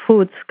canned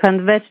foods,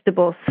 canned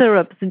vegetables,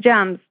 syrups,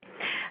 jams,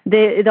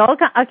 it all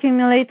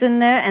accumulates in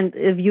there, and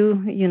if you're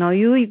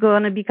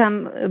going to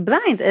become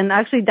blind. And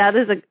actually, that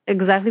is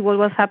exactly what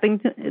was happening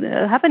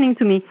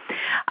to me.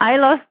 I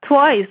lost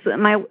my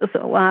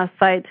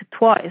sight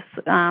twice,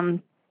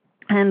 and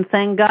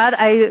thank God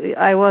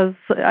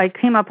I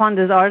came upon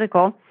this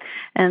article.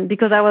 And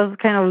because I was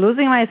kind of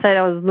losing my sight,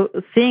 I was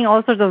seeing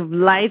all sorts of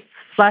lights,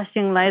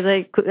 flashing lights.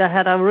 I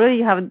had a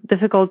really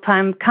difficult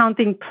time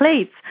counting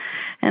plates.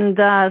 And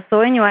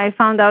so anyway, I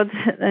found out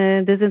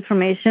this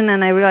information,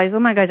 and I realized, oh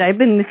my gosh, I've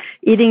been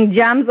eating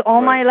jams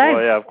all my life.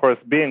 Well, yeah, of course,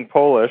 being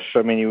Polish,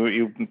 I mean,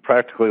 you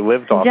practically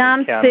lived off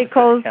jams,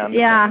 pickles,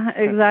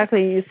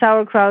 exactly,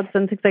 sauerkrauts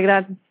and things like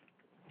that.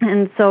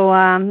 And so,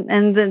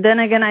 and then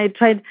again, I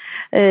tried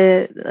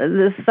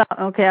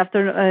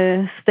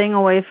after staying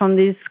away from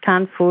these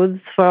canned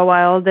foods for a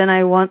while, then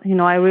I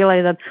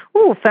realized that,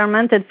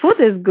 fermented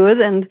food is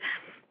good. And,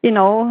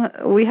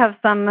 we have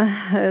some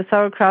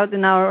sauerkraut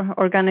in our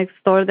organic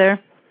store there.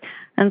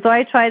 And so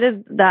I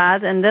tried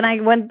that, and then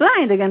I went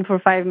blind again for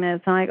 5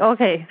 minutes. I'm like,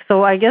 okay,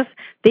 so I guess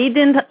they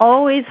didn't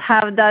always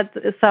have that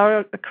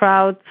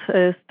sauerkraut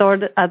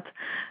stored at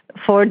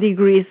 4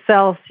 degrees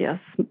Celsius.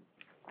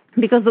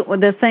 Because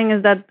the thing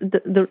is that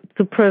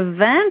to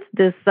prevent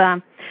this,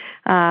 so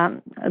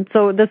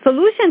the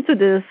solution to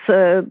this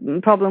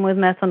problem with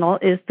methanol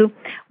is to,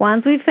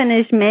 once we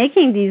finish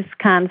making these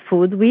canned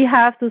foods, we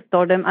have to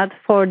store them at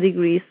 4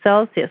 degrees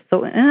Celsius,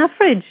 so in a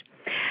fridge.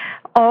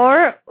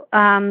 Or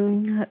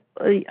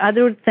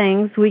other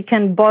things, we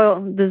can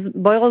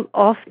boil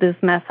off this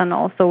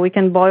methanol. So we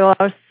can boil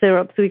our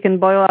syrups, we can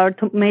boil our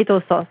tomato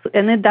sauce,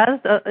 and it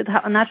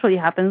naturally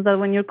happens that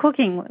when you're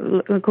cooking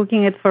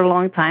it for a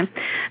long time,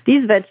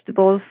 these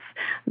vegetables,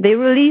 they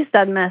release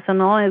that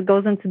methanol. It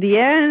goes into the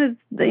air, and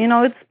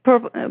it's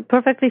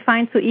perfectly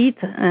fine to eat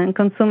and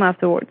consume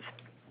afterwards.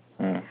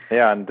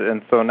 Yeah,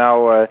 and so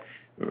now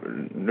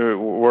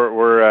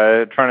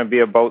we're trying to be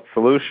about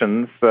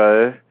solutions.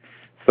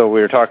 So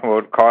we were talking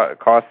about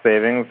cost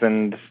savings,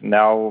 and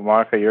now,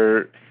 Monica,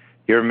 you're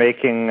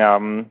making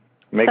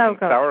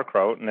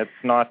sauerkraut, and it's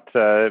not.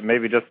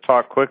 Maybe just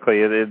talk quickly.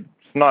 It's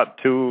not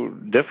too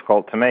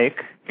difficult to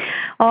make.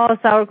 Oh,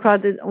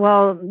 sauerkraut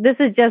this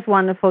is just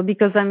wonderful,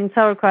 because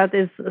sauerkraut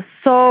is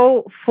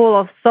so full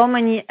of so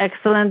many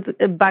excellent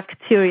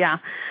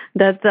bacteria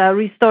that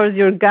restores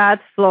your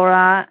gut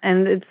flora,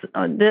 and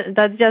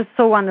that's just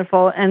so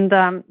wonderful. And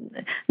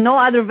no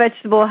other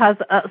vegetable has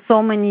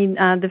so many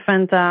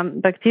different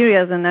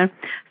bacteria in there.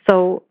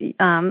 So,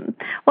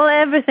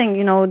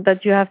 everything,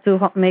 that you have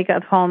to make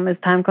at home is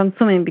time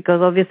consuming,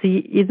 because obviously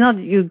it's not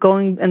you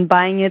going and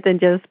buying it and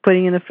just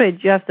putting it in the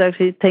fridge. You have to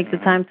actually take the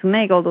time to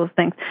make all those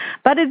things.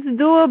 But it's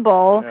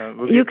doable.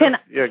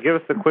 Yeah, give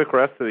us a quick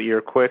recipe,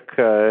 your quick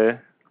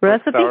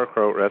recipe.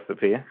 Sauerkraut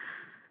recipe.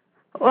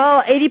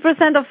 Well,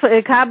 80% of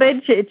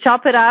cabbage,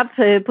 chop it up,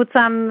 put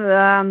some,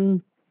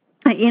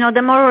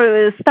 the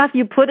more stuff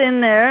you put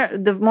in there,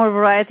 the more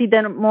variety,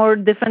 then more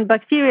different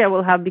bacteria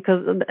will have,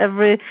 because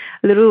every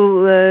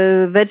little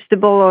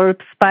vegetable or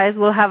spice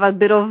will have a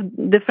bit of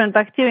different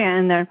bacteria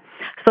in there.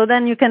 So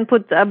then you can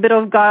put a bit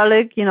of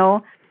garlic,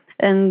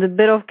 and a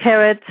bit of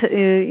carrot, Dr.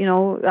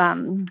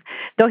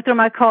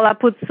 McCullough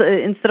puts,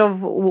 instead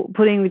of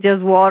putting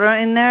just water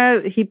in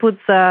there, he puts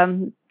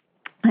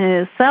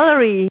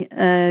celery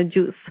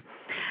juice.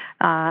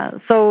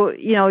 So,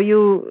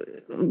 you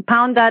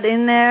pound that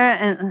in there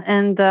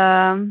and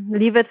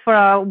leave it for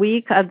a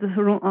week at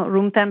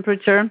room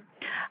temperature.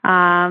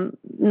 The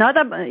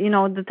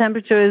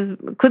temperature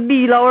could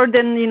be lower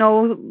than,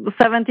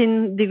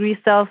 17 degrees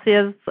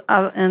Celsius,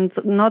 and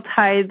not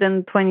higher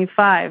than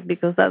 25,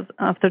 because that's,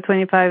 after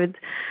 25, it,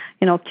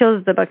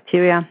 kills the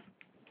bacteria.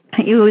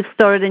 You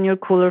store it in your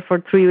cooler for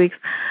 3 weeks,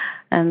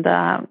 and,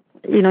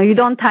 you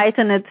don't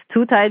tighten it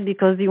too tight,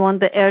 because you want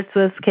the air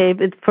to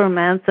escape. It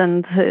ferments,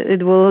 and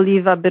it will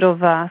leave a bit of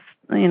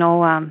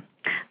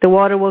the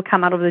water will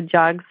come out of the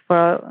jugs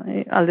for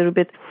a little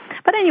bit.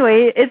 But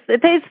anyway, it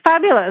tastes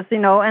fabulous,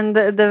 and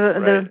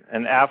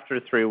and after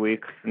 3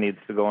 weeks needs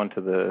to go into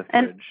the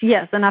fridge.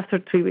 Yes, and after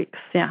 3 weeks,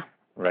 yeah.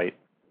 Right.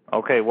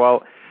 Okay.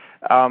 Well,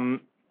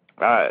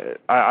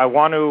 I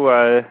want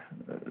to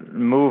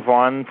move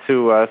on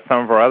to some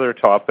of our other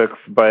topics,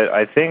 but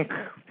I think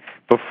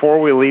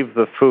before we leave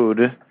the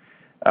food,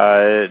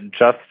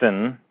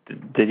 Justin,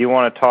 did you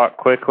want to talk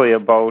quickly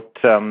about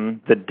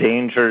the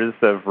dangers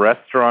of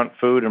restaurant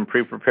food and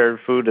pre-prepared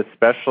food,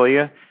 especially?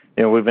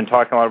 We've been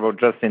talking a lot about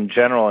just in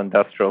general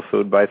industrial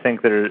food, but I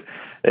think there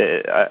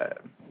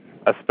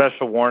a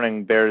special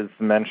warning bears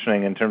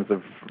mentioning in terms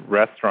of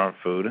restaurant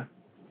food.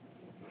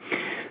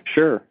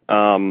 Sure.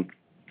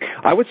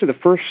 I would say the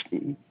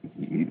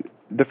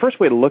first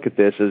way to look at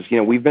this is,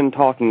 we've been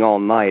talking all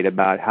night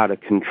about how to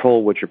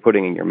control what you're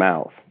putting in your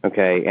mouth,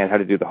 okay, and how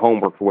to do the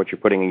homework for what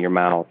you're putting in your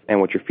mouth and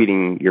what you're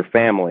feeding your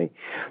family.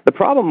 The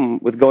problem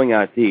with going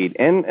out to eat,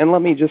 and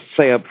let me just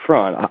say up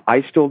front,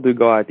 I still do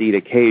go out to eat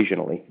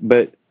occasionally,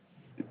 but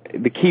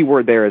the key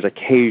word there is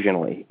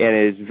occasionally, and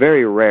it is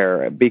very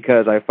rare,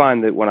 because I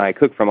find that when I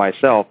cook for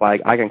myself, I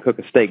can cook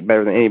a steak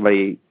better than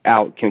anybody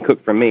out can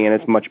cook for me, and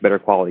it's much better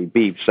quality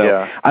beef.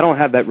 So I don't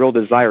have that real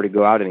desire to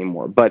go out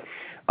anymore. But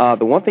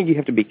the one thing you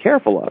have to be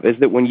careful of is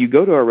that when you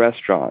go to a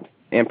restaurant,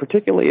 and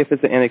particularly if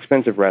it's an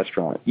inexpensive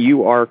restaurant,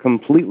 you are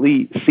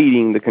completely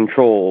ceding the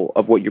control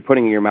of what you're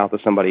putting in your mouth to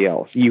somebody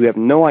else. You have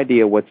no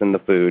idea what's in the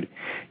food,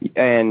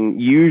 and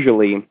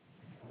usually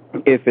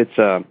if it's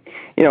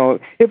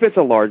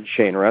a large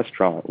chain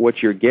restaurant,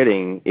 what you're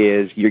getting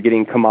is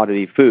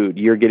commodity food.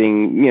 You're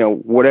getting,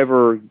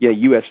 whatever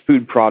U.S.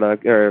 food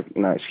product,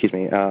 U.S.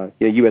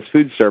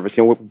 food service,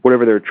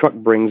 whatever their truck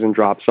brings and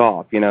drops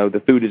off.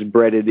 The food is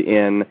breaded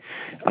in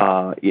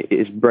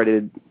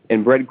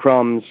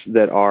breadcrumbs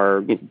that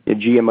are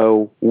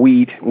GMO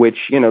wheat,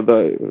 which,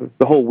 the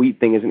whole wheat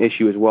thing is an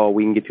issue as well.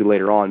 We can get to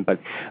later on, but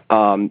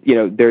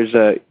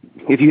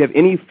if you have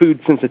any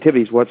food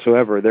sensitivities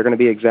whatsoever, they're going to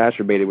be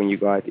exacerbated when you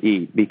go out to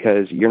eat,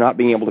 because you're not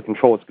being able to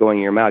control what's going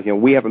in your mouth.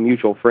 We have a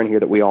mutual friend here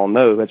that we all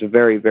know who has a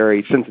very,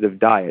 very sensitive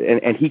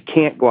diet, and he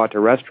can't go out to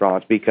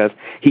restaurants because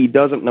he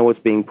doesn't know what's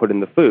being put in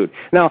the food.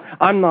 Now,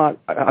 I'm not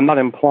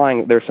implying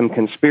that there's some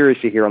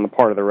conspiracy here on the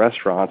part of the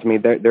restaurants. I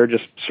mean, they're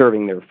just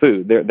serving their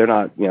food. They're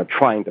not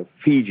trying to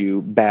feed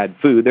you bad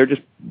food. They're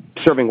just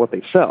serving what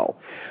they sell.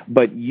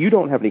 But you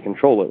don't have any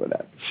control over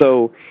that.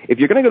 So if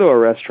you're going to go to a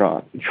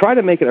restaurant, try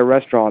to make it a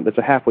restaurant that's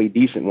a halfway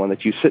decent one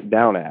that you sit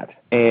down at,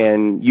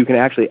 and you can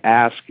actually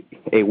ask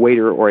a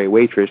waiter or a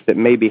waitress that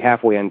may be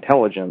halfway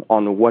intelligent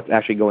on what's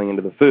actually going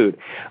into the food.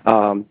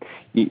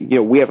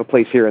 We have a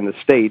place here in the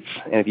States,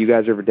 and if you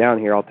guys are ever down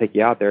here, I'll take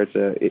you out there.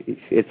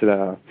 It's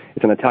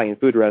an Italian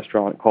food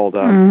restaurant called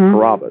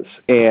Carrabba's,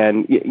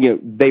 and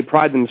they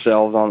pride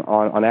themselves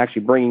on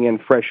actually bringing in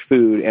fresh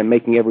food and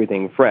making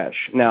everything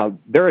fresh. Now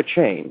they're a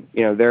chain.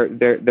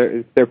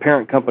 Their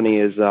parent company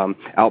is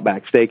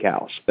Outback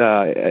Steakhouse.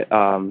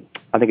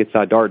 I think it's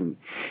Darden,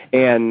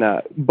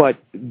 but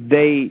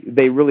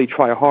they really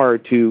try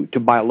hard to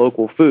buy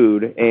local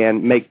food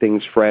and make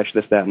things fresh,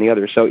 this, that, and the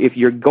other. So if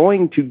you're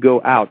going to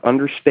go out,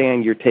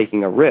 understand you're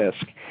taking a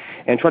risk,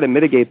 and try to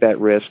mitigate that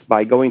risk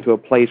by going to a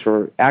place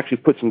or actually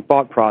put some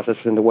thought process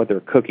into what they're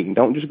cooking.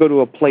 Don't just go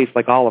to a place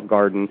like Olive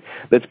Garden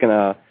that's going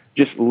to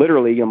just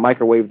literally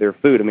microwave their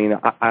food. I mean,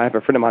 I have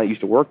a friend of mine that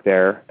used to work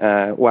there.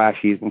 Well,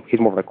 actually, he's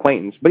more of an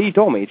acquaintance, but he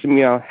told me,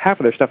 half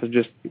of their stuff is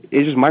just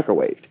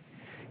microwaved.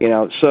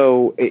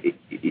 So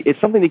it's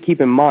something to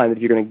keep in mind that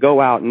if you're going to go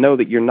out, know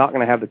that you're not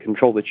going to have the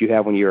control that you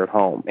have when you're at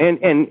home.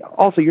 And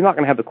also, you're not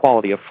going to have the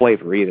quality of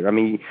flavor either. I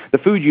mean, the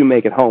food you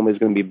make at home is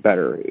going to be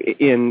better,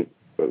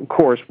 of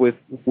course, with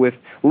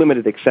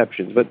limited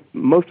exceptions. But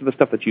most of the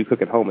stuff that you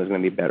cook at home is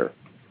going to be better.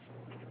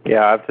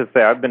 Yeah, I have to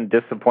say, I've been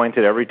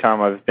disappointed every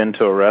time I've been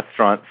to a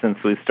restaurant since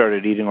we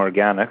started eating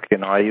organic.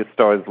 I used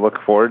to always look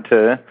forward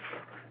to,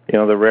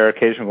 the rare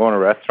occasion going to a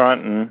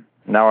restaurant, and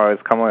now I always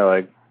come away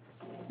like,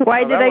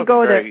 Why did I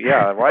go there?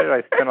 Yeah, why did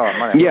I spend all that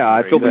money? Yeah,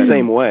 I feel the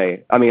same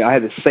way. I mean, I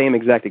had the same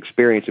exact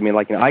experience. I mean,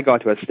 like, I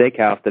got to a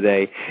steakhouse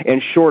today,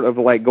 and short of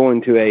like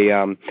going to a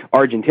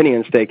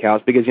Argentinian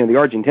steakhouse, because the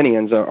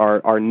Argentinians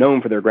are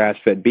known for their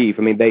grass-fed beef.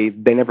 I mean,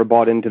 they never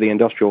bought into the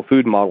industrial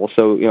food model,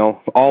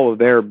 so all of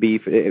their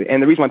beef.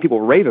 And the reason why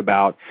people rave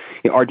about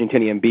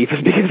Argentinian beef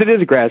is because it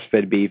is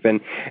grass-fed beef,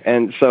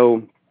 and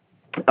so.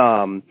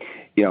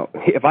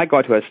 If I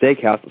go to a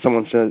steakhouse,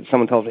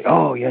 someone tells me,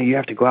 "Oh, yeah, you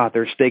have to go out.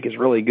 Their steak is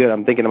really good."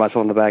 I'm thinking to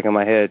myself in the back of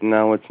my head,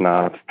 "No, it's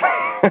not.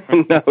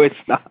 No, it's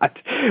not."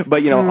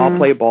 But I'll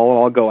play ball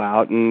and I'll go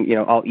out and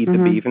I'll eat the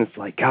beef, and it's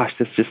like, gosh,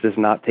 this just does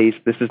not taste.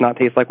 This does not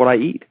taste like what I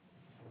eat.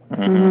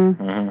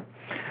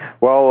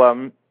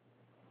 Well,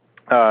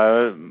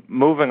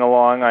 moving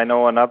along, I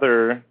know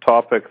another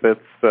topic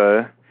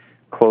that's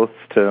close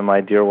to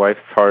my dear wife's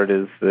heart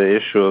is the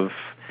issue of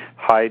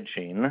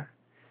hygiene.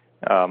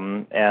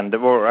 And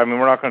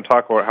we're not going to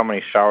talk about how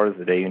many showers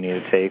a day you need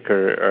to take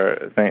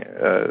or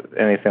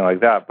anything like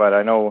that. But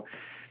I know,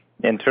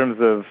 in terms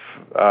of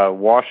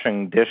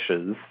washing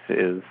dishes,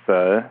 is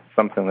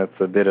something that's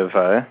a bit of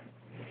a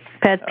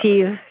pet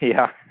peeve.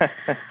 Yeah.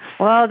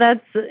 Well,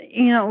 that's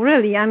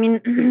really. I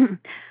mean,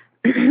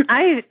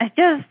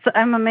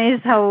 I'm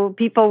amazed how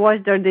people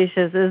wash their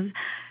dishes.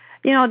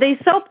 They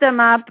soap them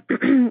up.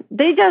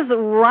 They just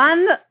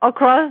run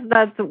across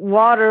that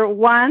water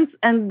once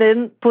and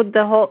then put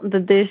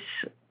the dish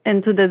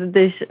into the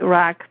dish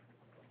rack,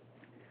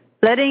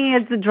 letting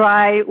it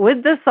dry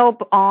with the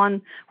soap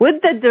on,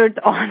 with the dirt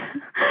on,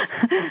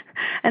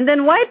 and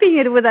then wiping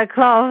it with a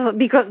cloth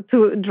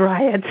to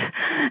dry it.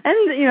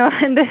 And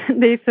and then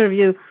they serve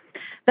you.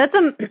 That's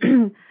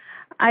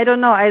I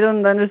don't know. I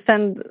don't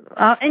understand.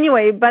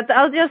 Anyway, but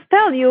I'll just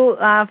tell you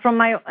from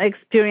my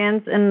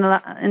experience in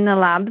the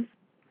labs.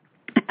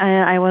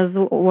 I was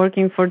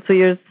working for 2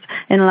 years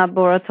in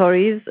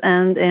laboratories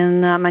and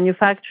in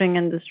manufacturing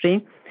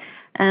industry.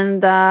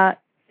 And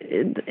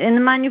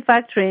in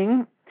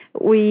manufacturing,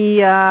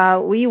 we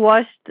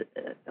washed.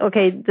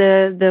 Okay,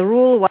 the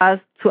rule was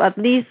to at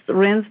least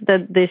rinse the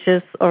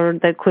dishes or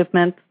the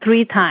equipment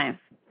 3 times.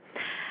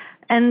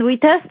 And we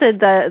tested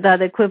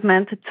that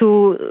equipment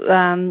to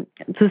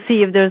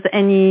see if there's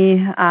any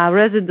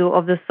residue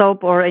of the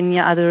soap or any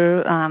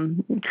other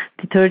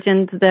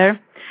detergent there.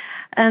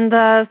 And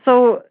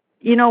so,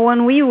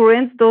 when we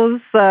rinsed those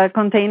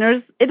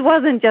containers, it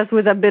wasn't just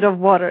with a bit of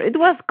water. It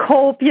was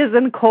copious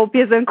and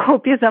copious and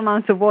copious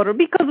amounts of water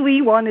because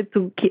we wanted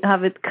to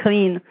have it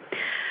clean.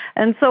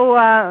 And so,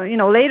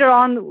 later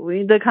on,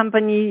 the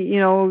company,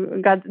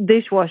 got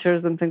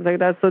dishwashers and things like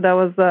that. So that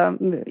was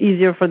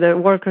easier for the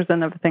workers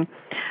and everything.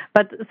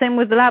 But same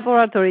with the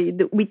laboratory.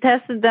 We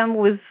tested them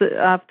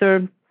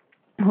after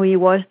we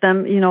washed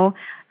them,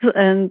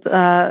 and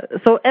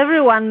so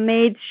everyone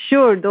made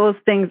sure those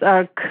things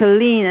are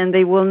clean and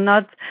they will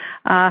not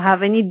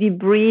have any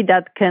debris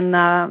that can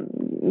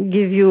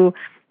give you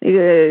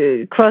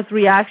cross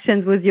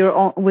reactions with your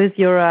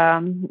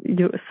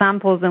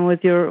samples and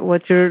with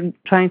what you're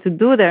trying to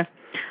do there.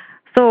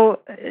 So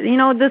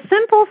the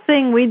simple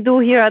thing we do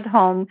here at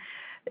home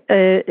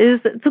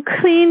is to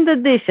clean the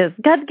dishes.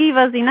 God gave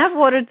us enough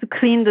water to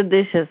clean the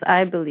dishes,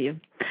 I believe,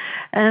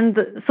 and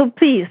so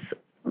please.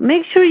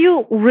 Make sure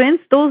you rinse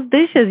those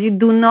dishes. You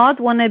do not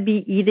want to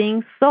be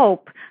eating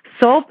soap.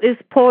 Soap is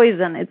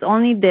poison. It's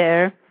only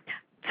there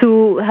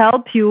to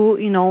help you,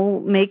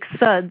 make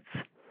suds,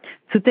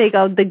 to take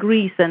out the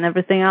grease and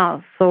everything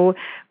else. So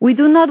we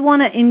do not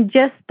want to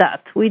ingest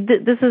that.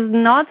 This is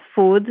not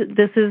food.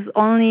 This is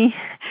only,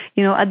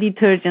 a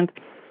detergent.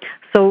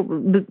 So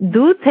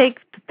do take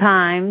the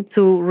time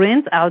to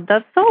rinse out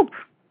that soap.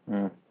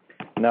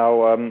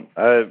 Now,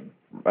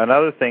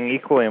 another thing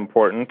equally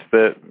important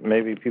that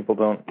maybe people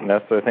don't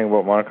necessarily think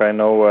about, Mark, I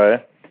know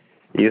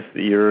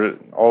you're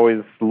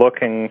always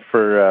looking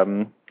for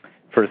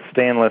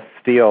stainless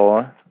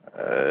steel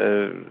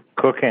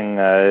cooking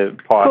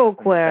pots.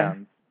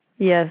 Cookware.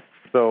 Yes.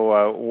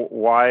 So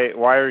why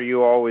are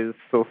you always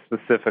so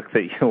specific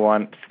that you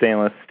want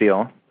stainless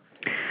steel?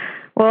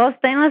 Well,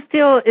 stainless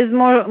steel is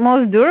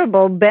most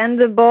durable,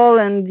 bendable,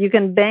 and you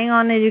can bang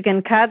on it, you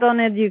can cut on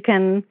it, you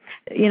can,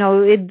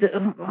 it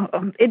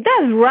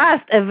does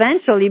rust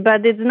eventually,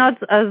 but it's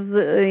not as,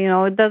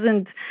 it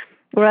doesn't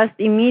rust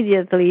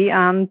immediately.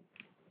 I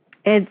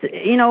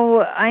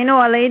know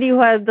a lady who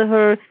had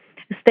her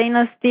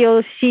stainless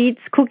steel sheets,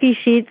 cookie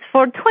sheets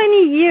for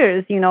 20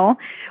 years,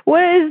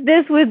 Where is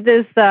this with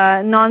this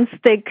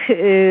non-stick,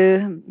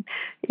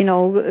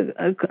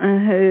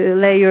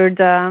 layered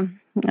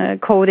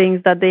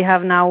coatings that they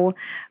have now,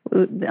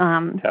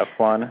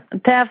 Teflon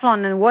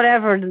and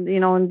whatever,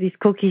 these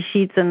cookie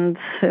sheets and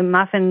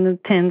muffin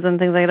tins and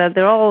things like that.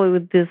 They're all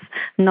with this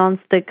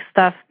non-stick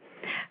stuff.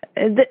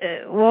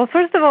 Well,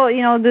 first of all,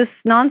 this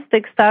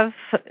non-stick stuff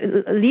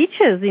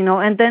leaches,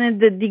 and then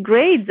it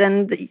degrades,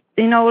 and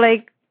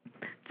like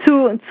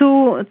two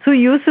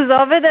uses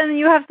of it, and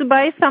you have to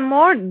buy some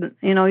more.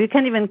 You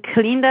can't even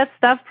clean that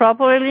stuff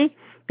properly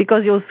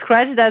because you'll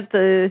scratch that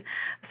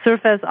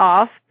surface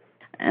off.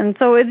 And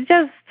so it's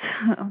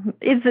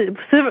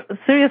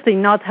seriously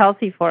not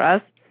healthy for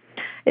us.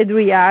 It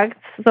reacts.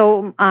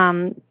 So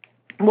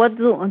what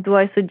do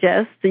I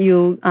suggest?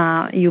 You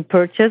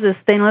purchase a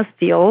stainless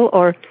steel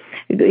or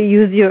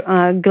use your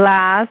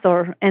glass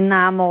or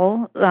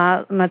enamel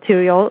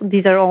material.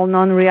 These are all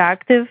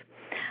non-reactive.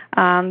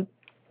 Some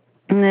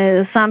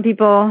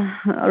people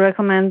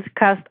recommend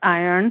cast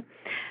iron.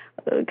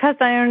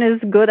 Cast iron is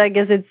good. I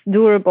guess it's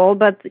durable,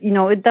 but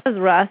it does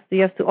rust.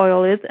 You have to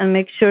oil it and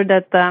make sure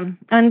that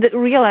and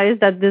realize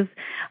that this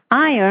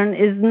iron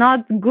is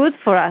not good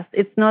for us.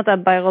 It's not a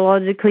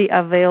biologically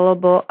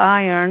available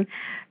iron,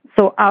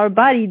 so our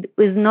body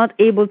is not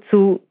able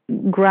to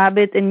grab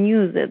it and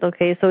use it.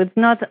 Okay, so it's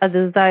not a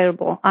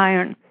desirable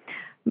iron,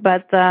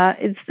 but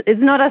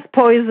it's not as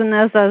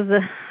poisonous as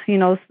the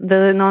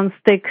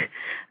non-stick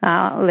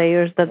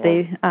layers that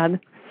they add.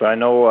 So I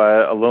know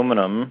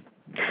aluminum.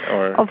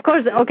 Of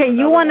course. Okay,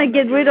 you want to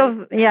get rid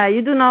of,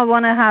 you do not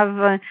want to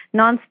have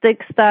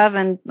non-stick stuff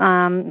and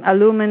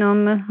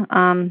aluminum.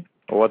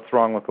 What's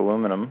wrong with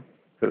aluminum?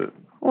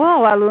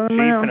 Well, aluminum.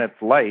 Cheap and it's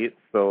light,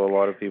 so a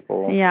lot of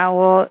people. Yeah,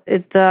 well,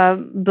 it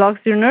blocks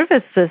your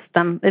nervous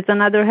system. It's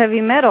another heavy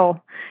metal.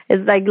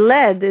 It's like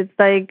lead. It's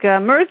like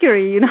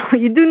mercury.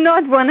 You do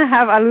not want to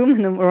have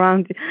aluminum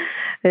around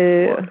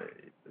you.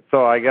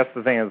 So I guess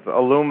the thing is,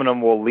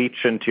 aluminum will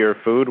leach into your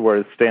food,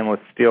 whereas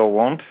stainless steel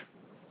won't.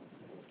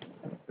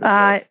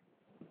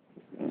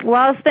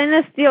 Well,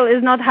 stainless steel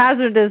is not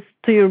hazardous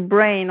to your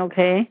brain,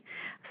 okay?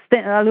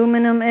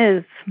 Aluminum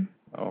is.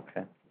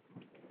 Okay.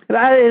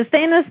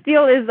 Stainless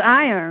steel is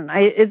iron.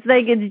 It's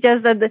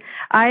just that the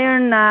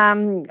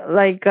iron,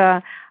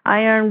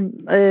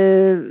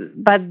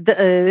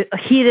 but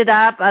heated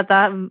up at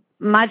a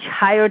much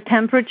higher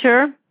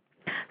temperature,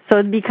 so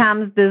it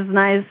becomes this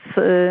nice.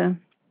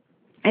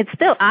 It's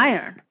still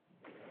iron.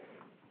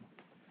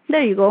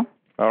 There you go.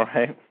 All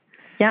right.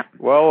 Yeah.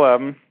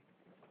 Well,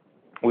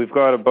 we've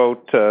got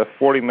about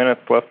 40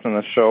 minutes left in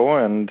the show,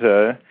 and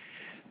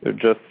they're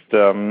just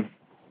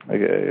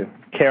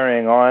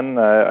carrying on.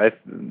 I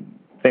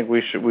think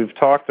we've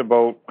talked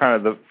about kind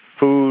of the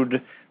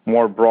food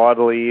more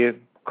broadly,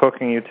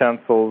 cooking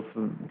utensils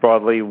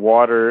broadly,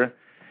 water.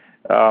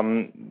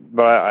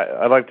 But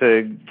I'd like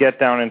to get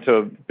down into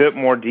a bit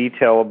more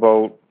detail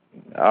about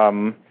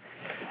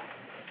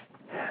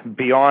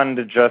beyond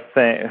just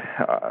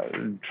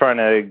trying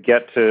to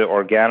get to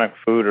organic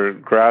food or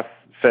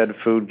grass-fed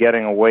food,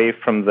 getting away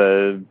from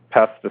the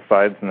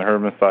pesticides and the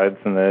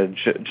herbicides and the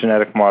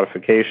genetic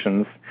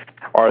modifications.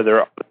 Are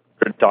there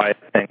other diet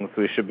things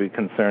we should be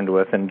concerned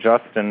with? And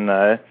Justin,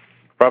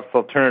 perhaps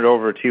I'll turn it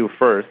over to you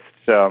first,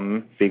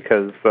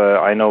 because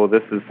I know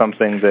this is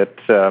something that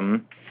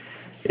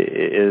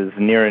is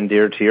near and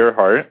dear to your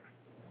heart.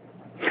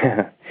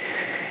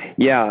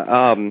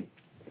 Yeah,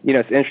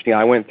 it's interesting.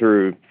 I went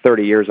through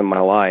 30 years of my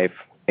life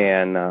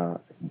and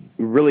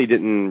really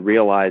didn't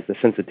realize the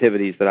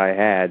sensitivities that I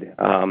had.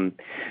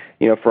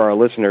 For our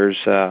listeners,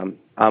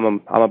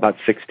 I'm about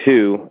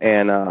 6'2",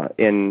 and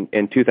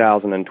in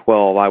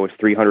 2012 I was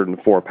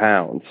 304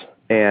 pounds,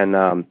 and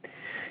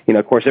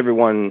of course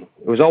everyone,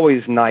 it was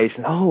always nice.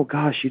 Oh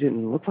gosh, you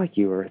didn't look like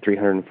you were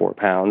 304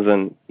 pounds,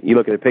 and you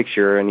look at a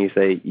picture and you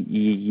say,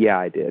 yeah,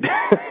 I did.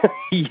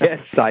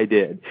 Yes, I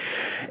did.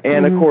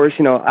 And of course,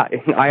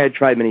 I had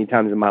tried many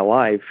times in my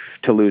life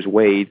to lose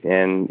weight,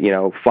 and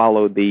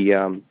followed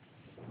the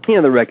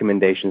the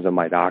recommendations of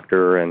my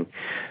doctor, and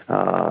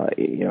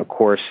of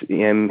course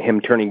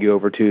him turning you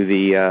over to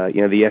the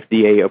the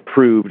FDA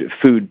approved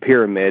food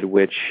pyramid,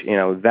 which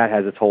that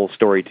has its whole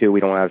story too. We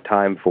don't have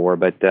time for,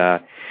 but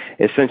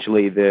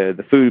essentially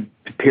the food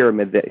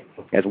pyramid that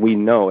as we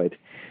know it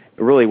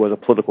really was a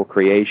political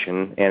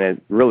creation, and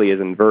it really is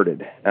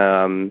inverted.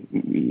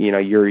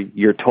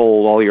 You're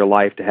told all your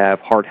life to have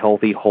heart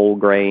healthy whole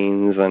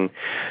grains, and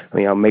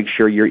make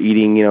sure you're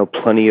eating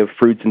plenty of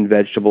fruits and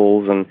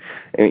vegetables, and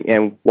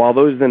while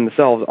those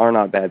themselves are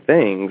not bad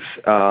things,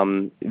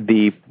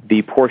 the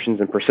portions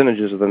and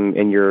percentages of them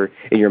in your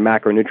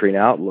macronutrient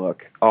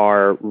outlook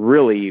are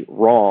really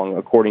wrong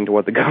according to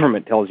what the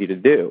government tells you to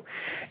do.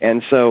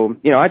 And so,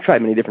 I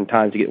tried many different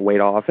times to get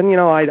weight off, and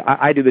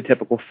I do the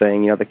typical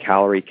thing, the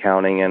calorie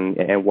counting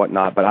and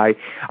whatnot, but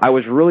I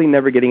was really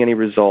never getting any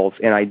results,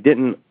 and I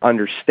didn't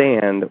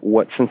understand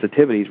what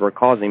sensitivities were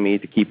causing me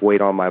to keep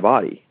weight on my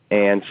body.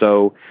 And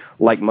so,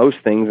 like most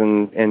things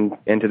in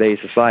today's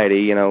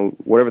society,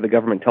 whatever the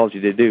government tells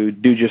you to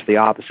do just the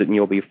opposite and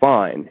you'll be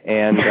fine.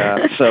 And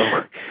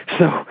so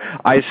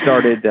I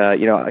started,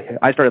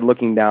 I started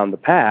looking down the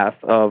path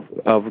of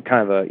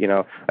kind of a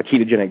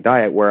ketogenic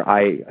diet where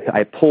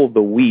I pulled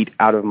the wheat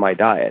out of my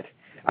diet.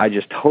 I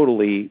just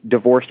totally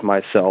divorced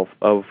myself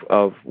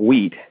of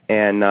wheat,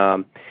 and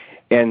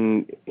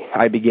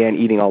I began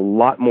eating a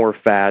lot more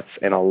fats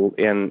and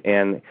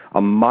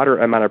a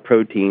moderate amount of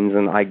proteins,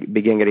 and I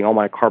began getting all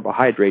my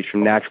carbohydrates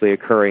from naturally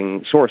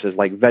occurring sources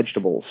like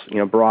vegetables,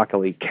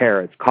 broccoli,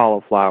 carrots,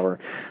 cauliflower,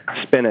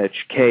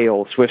 spinach,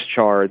 kale, Swiss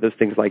chard, those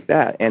things like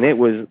that. And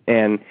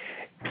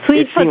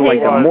Sweet it seemed like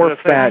potato. more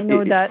fat. I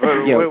know that.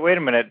 Wait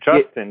a minute,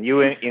 Justin.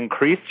 You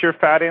increased your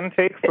fat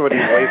intake, so do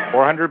you weigh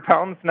 400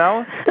 pounds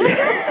now?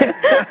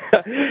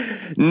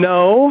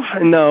 No.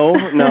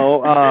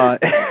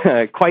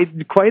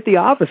 Quite the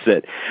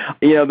opposite.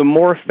 The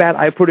more fat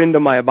I put into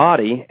my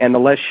body and the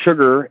less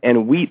sugar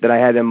and wheat that I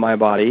had in my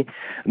body,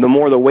 the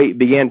more the weight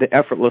began to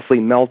effortlessly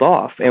melt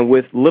off. And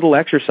with little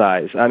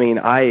exercise, I mean,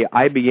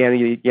 I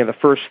began,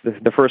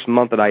 the first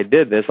month that I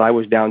did this, I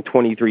was down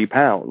 23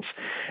 pounds.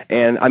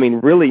 And I mean,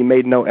 really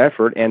made no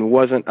effort and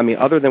wasn't, I mean,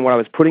 other than what I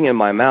was putting in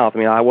my mouth, I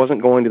mean, I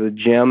wasn't going to the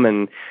gym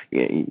and,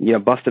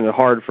 busting it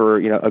hard for,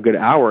 a good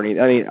hour.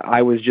 I mean,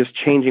 I was just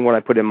changing what I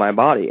put in my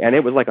body. And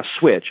it was like a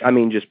switch. I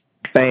mean, just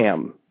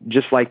bam,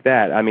 just like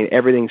that. I mean,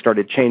 everything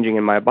started changing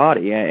in my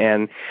body.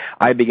 And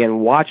I began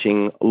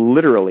watching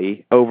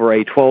literally over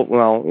a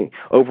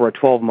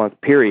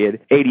 12-month period,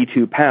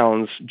 82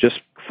 pounds just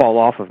fall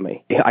off of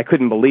me. I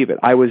couldn't believe it.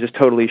 I was just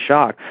totally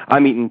shocked.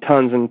 I'm eating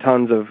tons and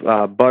tons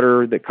of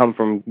butter that come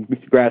from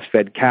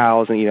grass-fed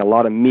cows, and a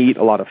lot of meat,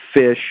 a lot of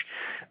fish.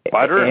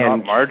 Butter,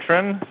 not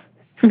margarine?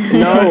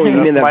 No,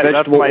 you mean that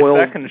vegetable oil?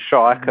 That's my second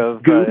shock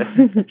of...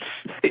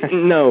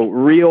 No,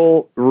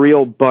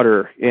 real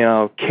butter,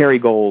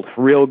 Kerrygold,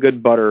 real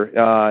good butter.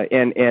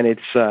 And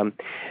it's...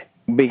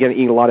 began to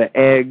eat a lot of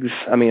eggs.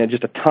 I mean,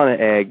 just a ton of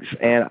eggs,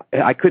 and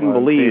I couldn't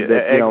believe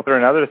that. Eggs are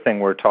another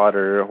thing we're taught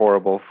are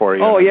horrible for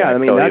you. Oh yeah, I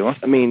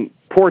mean,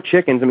 poor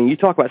chickens. I mean, you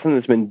talk about something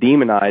that's been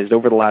demonized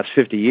over the last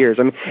 50 years.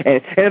 I mean,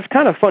 and it's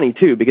kind of funny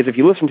too, because if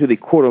you listen to the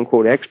quote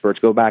unquote experts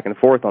go back and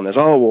forth on this,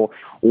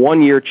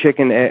 1 year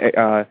chicken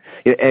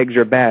eggs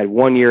are bad,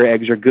 1 year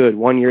eggs are good,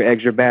 1 year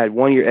eggs are bad,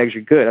 1 year eggs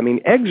are good. I mean,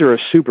 eggs are a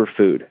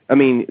superfood. I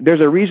mean, there's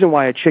a reason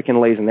why a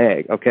chicken lays an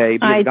egg. Okay,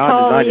 because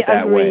God designed it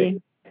that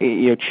way.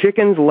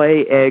 Chickens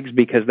lay eggs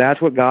because that's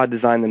what God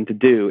designed them to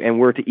do, and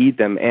we're to eat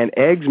them. And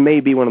eggs may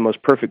be one of the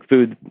most perfect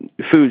foods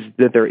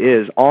that there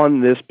is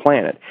on this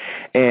planet.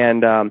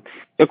 And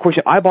of course,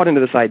 I bought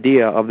into this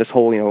idea of this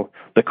whole,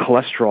 the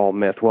cholesterol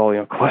myth. Well,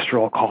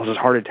 cholesterol causes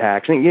heart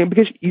attacks, and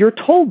because you're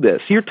told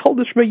this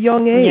from a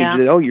young age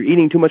that you're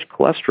eating too much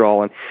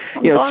cholesterol, and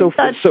don't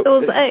touch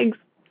those eggs.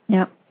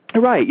 Yeah.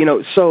 Right,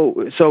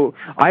 so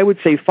I would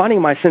say finding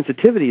my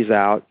sensitivities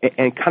out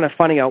and kind of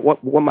finding out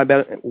what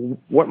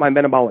my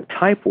metabolic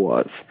type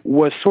was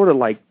sort of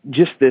like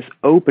just this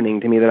opening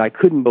to me that I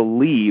couldn't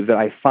believe that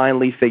I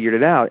finally figured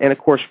it out. And of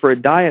course, for a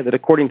diet that,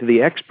 according to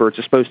the experts,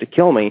 is supposed to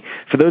kill me,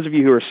 for those of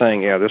you who are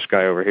saying, yeah, this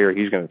guy over here,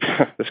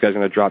 this guy's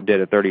going to drop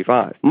dead at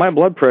 35. My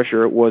blood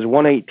pressure was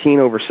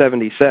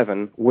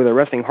 118/77 with a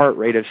resting heart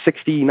rate of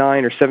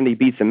 69 or 70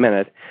 beats a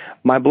minute.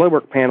 My blood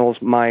work panels,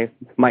 my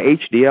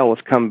HDL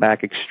has come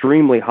back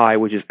extremely high,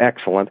 which is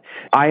excellent.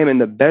 I am in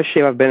the best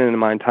shape I've been in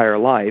my entire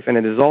life, and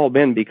it has all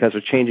been because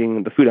of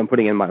changing the food I'm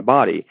putting in my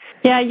body.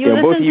 Yeah, you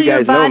listen to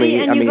your body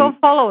and you go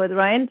follow it,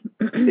 right?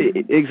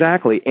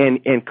 Exactly,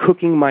 and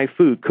cooking my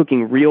food,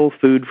 cooking real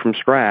food from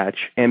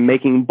scratch and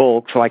making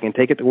bulk so I can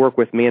take it to work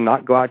with me and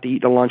not go out to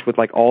eat to lunch with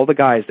like all the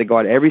guys. They go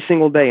out every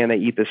single day and they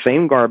eat the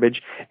same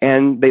garbage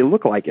and they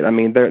look like it. I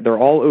mean, they're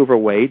all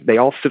overweight. They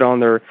all sit on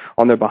their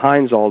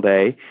behinds all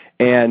day.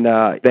 And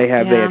they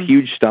have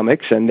huge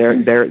stomachs, and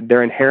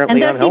they're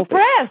inherently unhealthy.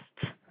 Depressed.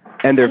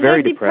 And they're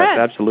very depressed.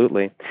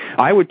 Absolutely.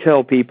 I would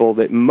tell people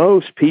that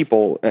most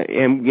people,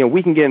 and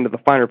we can get into the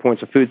finer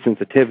points of food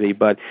sensitivity,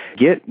 but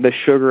get the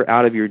sugar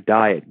out of your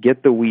diet,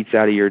 get the wheats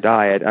out of your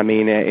diet. I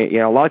mean,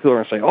 a lot of people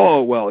are going to say,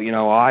 "Oh, well,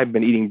 I've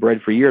been eating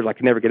bread for years. I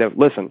can never get it."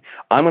 Listen,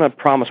 I'm going to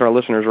promise our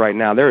listeners right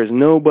now, there is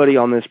nobody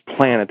on this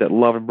planet that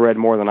loved bread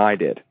more than I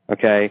did.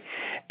 Okay,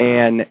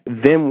 and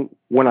then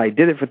when I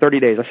did it for 30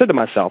 days, I said to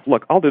myself,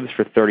 look, I'll do this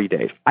for 30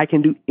 days. I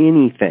can do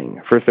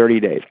anything for 30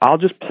 days. I'll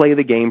just play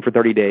the game for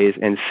 30 days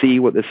and see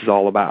what this is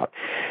all about.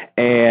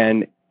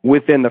 And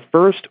within the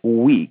first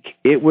week,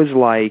 it was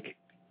like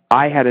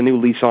I had a new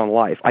lease on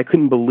life. I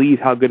couldn't believe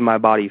how good my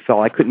body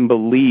felt. I couldn't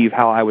believe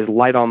how I was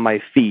light on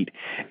my feet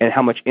and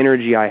how much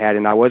energy I had.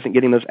 And I wasn't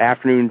getting those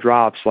afternoon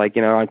drops like,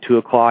 on 2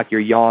 o'clock, you're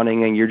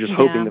yawning and you're just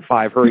hoping the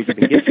 5 hurries up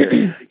and gets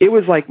here. It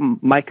was like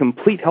my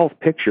complete health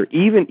picture,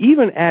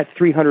 even at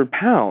 300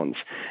 pounds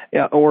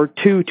or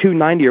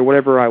 290 or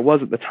whatever I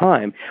was at the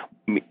time.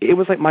 It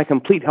was like my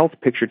complete health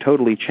picture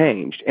totally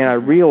changed. And I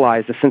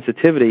realized the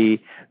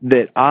sensitivity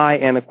that I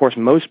and, of course,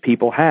 most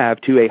people have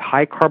to a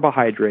high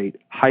carbohydrate,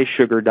 high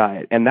sugar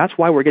diet. And that's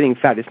why we're getting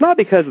fat. It's not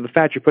because of the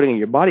fat you're putting in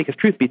your body, because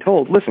truth be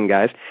told, listen,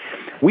 guys,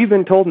 we've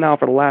been told now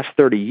for the last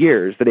 30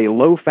 years that a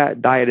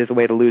low-fat diet is a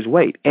way to lose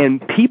weight.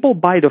 And people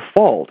by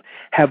default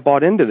have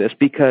bought into this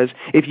because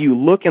if you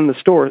look in the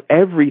store,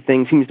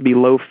 everything seems to be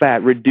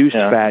low-fat, reduced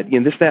fat,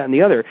 this, that, and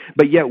the other.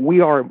 But yet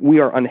we are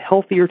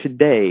unhealthier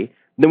today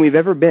than we've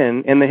ever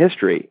been in the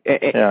history.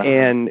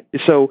 And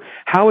so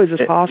how is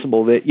this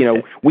possible that,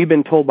 we've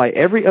been told by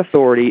every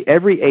authority,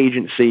 every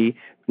agency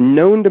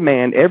known to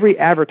man, every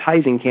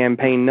advertising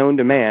campaign known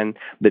to man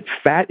that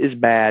fat is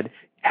bad,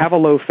 have a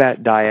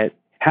low-fat diet,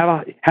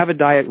 have a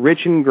diet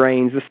rich in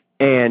grains,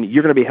 and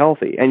you're going to be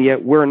healthy. And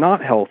yet we're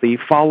not healthy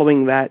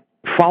following that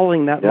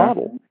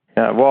model.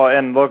 Yeah, well,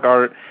 and look,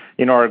 our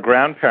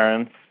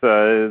grandparents,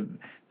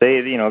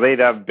 they'd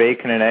have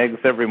bacon and eggs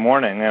every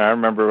morning. And I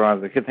remember when I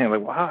was a kid thinking,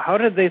 like, well, how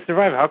did they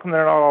survive? How come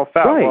they're not all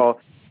fat? Right. Well,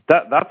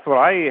 that's what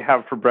I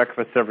have for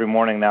breakfast every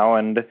morning now.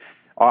 And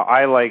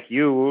I, like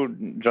you,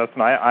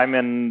 Justin, I'm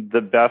in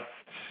the best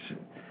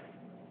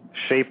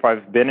shape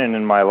I've been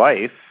in my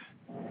life.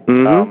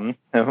 Mm-hmm.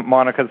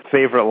 Monica's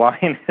favorite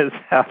line is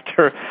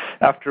after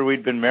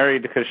we'd been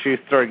married, because she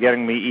started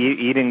getting me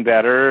eating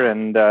better.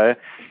 And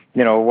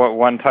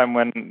one time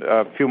when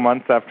a few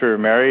months after we were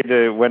married,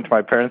 went to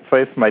my parents'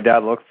 place. My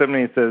dad looks at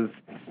me and he says,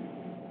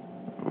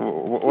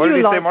 "What did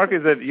he say, Mark?" He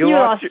said, "You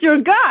lost your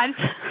guts."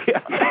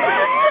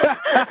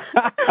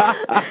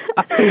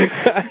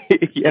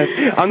 Yes,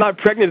 I'm not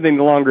pregnant any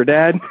longer,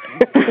 Dad.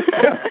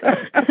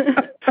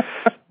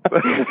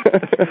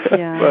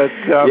 But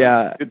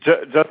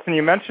Justin,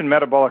 you mentioned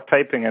metabolic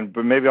typing,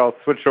 but maybe I'll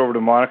switch over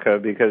to Monica,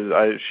 because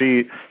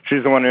she's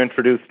the one who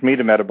introduced me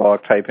to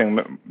metabolic typing.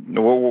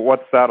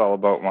 What's that all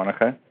about,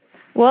 Monica?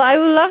 Well, I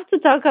would love to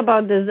talk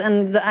about this,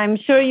 and I'm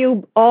sure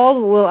you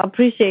all will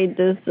appreciate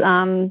this.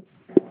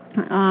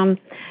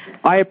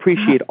 I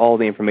appreciate all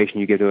the information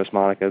you give to us,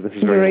 Monica. This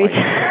is very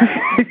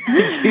nice.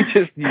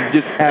 you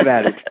just have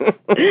at it.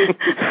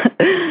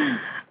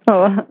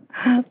 Oh,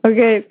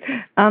 okay.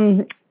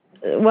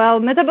 Well,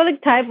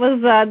 metabolic type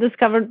was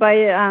discovered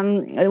by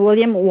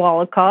William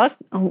Walcott.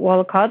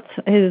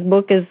 His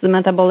book is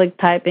Metabolic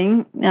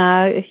Typing.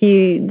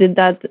 He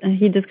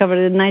discovered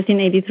it in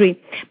 1983.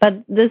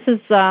 But this is,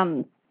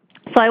 so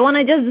I want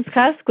to just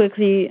discuss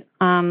quickly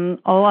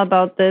all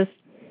about this.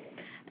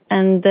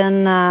 And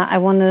then I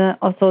want to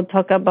also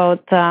talk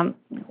about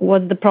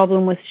what's the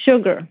problem with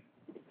sugar.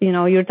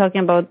 You're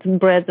talking about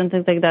breads and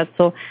things like that.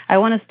 So I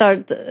want to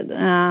start.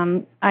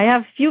 I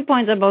have a few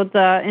points about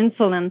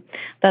insulin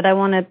that I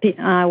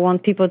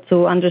want people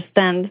to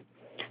understand,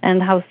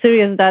 and how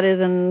serious that is.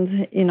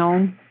 And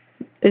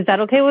is that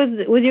okay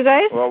with you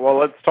guys? Well,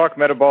 let's talk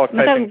metabolic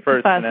typing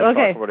first, and then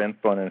talk about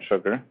insulin and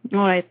sugar. All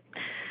right.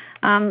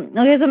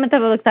 Okay, so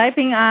metabolic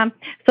typing.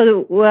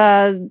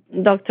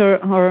 Dr.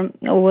 or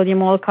William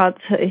Walcott,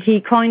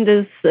 he coined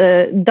this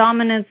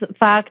dominance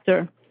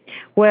factor,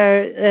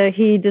 where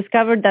he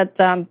discovered that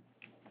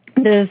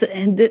there's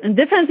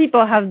different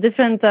people have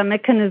different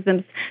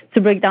mechanisms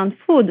to break down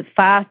food,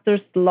 faster,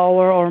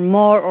 slower, or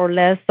more or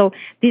less. So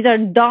these are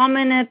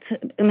dominant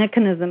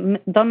mechanisms,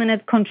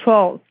 dominant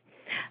controls.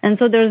 And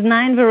so there's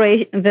 9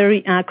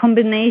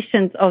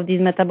 combinations of these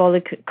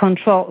metabolic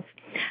controls.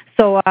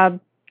 So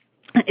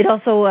it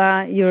also,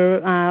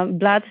 your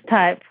blood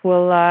type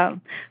will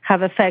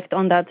have effect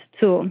on that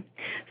too.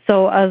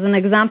 So as an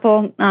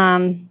example,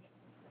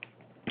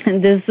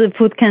 this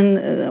food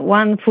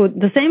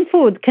the same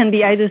food can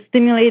be either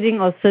stimulating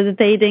or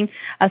sedating,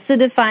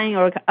 acidifying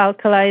or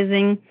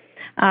alkalizing,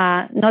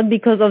 not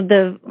because of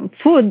the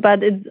food,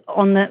 but it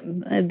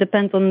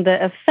depends on the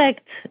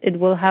effect it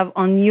will have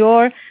on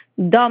your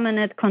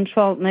dominant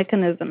control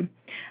mechanism.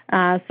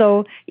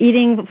 So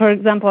eating, for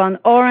example, an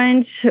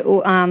orange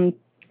or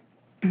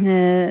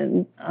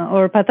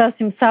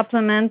potassium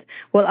supplement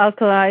will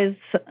alkalize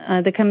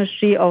the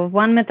chemistry of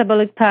one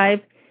metabolic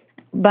type,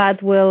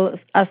 but will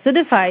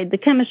acidify the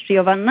chemistry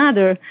of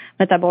another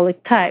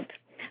metabolic type.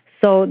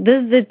 So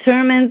this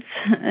determines,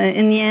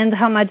 in the end,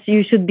 how much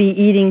you should be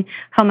eating,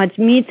 how much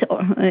meat,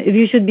 or if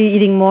you should be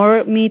eating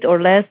more meat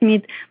or less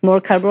meat, more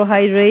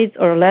carbohydrates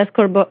or less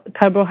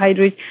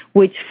carbohydrates,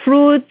 which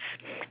fruits,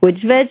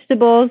 which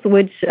vegetables,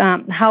 what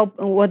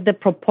the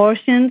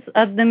proportions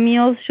at the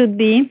meals should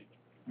be.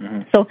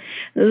 Mm-hmm. So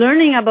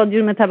learning about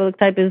your metabolic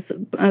type is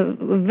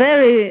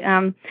very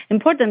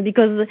important,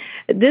 because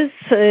this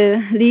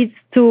leads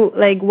to,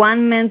 like,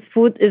 one man's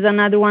food is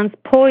another one's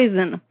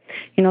poison.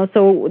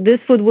 So this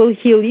food will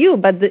heal you,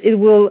 but it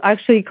will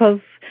actually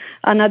cause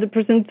another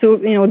person to,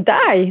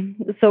 die.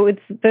 So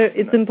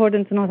it's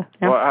important to know that.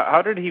 Yeah. Well,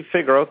 how did he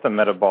figure out the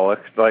metabolic?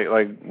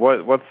 Like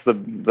what's the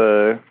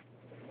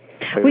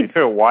do you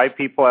figure why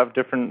people have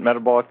different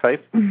metabolic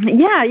types?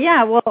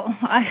 Yeah. Well,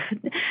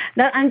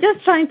 I'm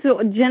just trying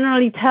to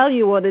generally tell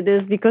you what it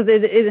is, because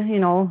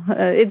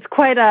it's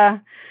quite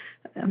a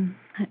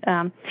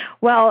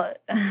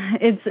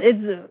it's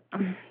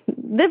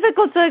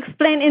difficult to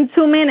explain in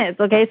 2 minutes.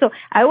 Okay, so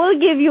I will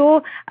give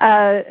you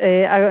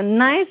a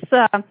nice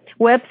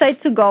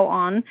website to go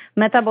on,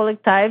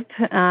 metabolic type.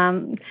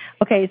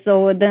 Okay,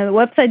 so the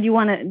website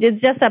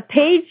it's just a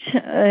page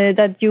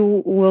that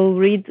you will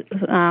read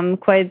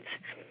quite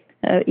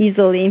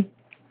easily.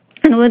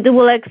 And it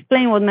will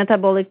explain what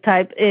metabolic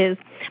type is.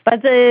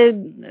 But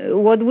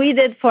what we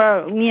did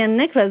for me and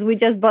Nicholas, we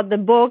just bought the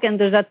book, and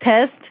there's a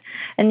test,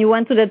 and you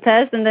went to the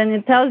test, and then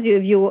it tells you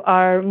if you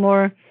are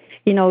more,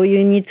 you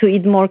need to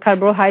eat more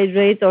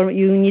carbohydrates, or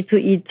you need to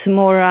eat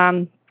more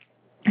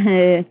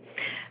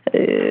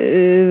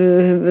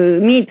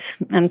meat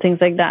and things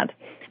like that.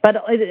 But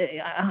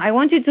I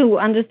want you to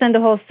understand the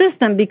whole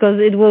system, because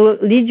it will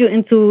lead you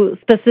into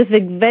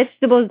specific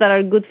vegetables that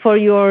are good for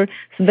you, or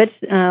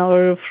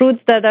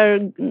fruits that are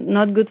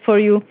not good for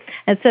you,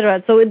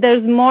 etc. So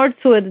there's more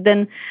to it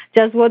than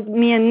just what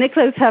me and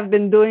Nicholas have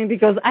been doing,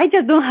 because I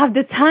just don't have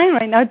the time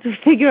right now to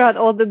figure out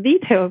all the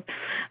details.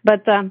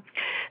 But so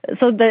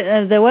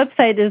the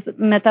website is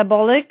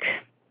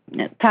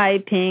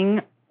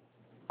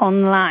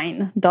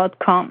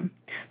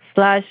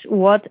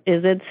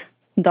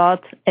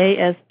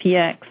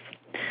metabolictypingonline.com/whatisit.aspx.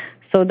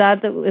 So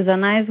that is a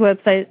nice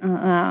website,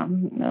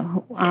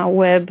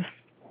 web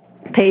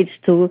page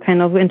to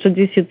kind of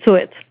introduce you to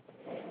it.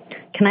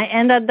 Can I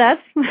end at that?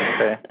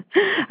 Okay.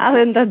 I'll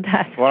end at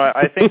that. Well,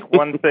 I think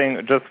one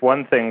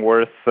thing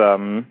worth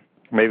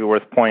maybe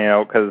worth pointing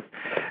out, because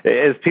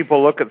as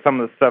people look at some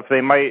of the stuff,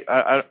 they might,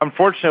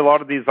 unfortunately, a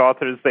lot of these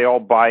authors, they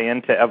all buy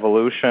into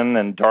evolution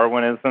and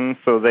Darwinism,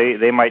 so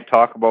they might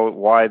talk about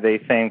why they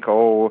think,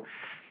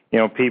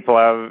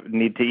 people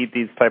need to eat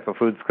these type of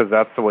foods because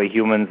that's the way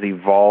humans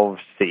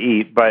evolved to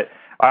eat. But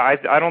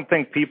I don't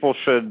think people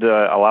should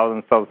allow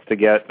themselves to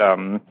get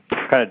kind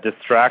of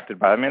distracted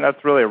by it. I mean,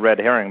 that's really a red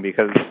herring,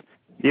 because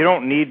you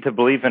don't need to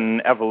believe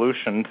in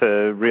evolution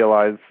to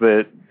realize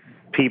that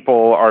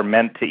people are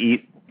meant to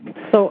eat.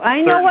 So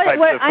I know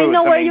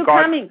where you're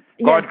coming.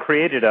 God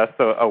created us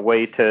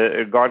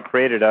God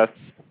created us,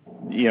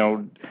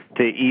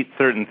 to eat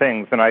certain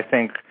things. And I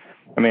think,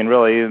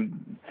 really,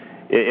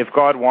 if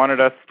God wanted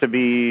us to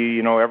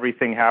be,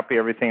 everything happy,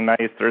 everything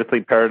nice,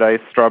 earthly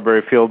paradise,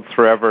 strawberry fields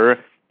forever,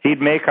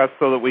 He'd make us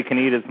so that we can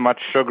eat as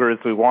much sugar as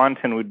we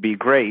want and would be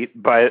great.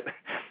 But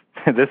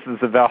this is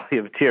the Valley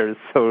of Tears,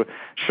 so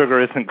sugar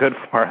isn't good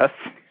for us.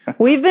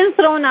 We've been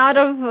thrown out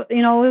of,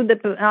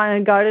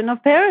 the Garden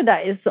of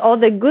Paradise. All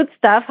the good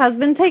stuff has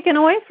been taken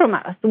away from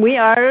us. We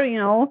are,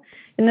 in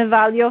the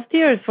Valley of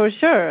Tears for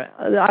sure.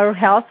 Our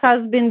health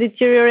has been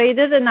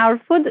deteriorated, and our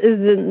food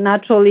is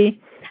naturally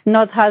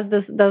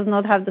does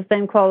not have the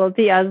same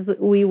quality as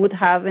we would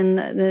have in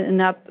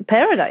a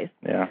paradise.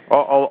 Yeah.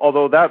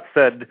 Although that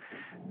said,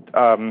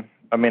 I'm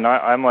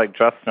like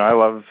Justin. I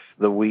love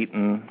the wheat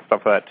and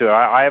stuff like that too.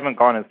 I haven't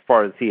gone as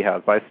far as he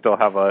has. I still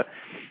have a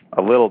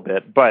little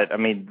bit, but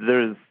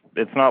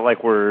it's not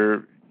like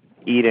we're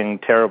eating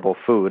terrible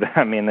food.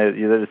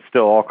 There's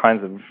still all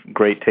kinds of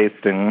great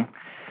tasting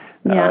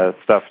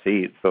stuff to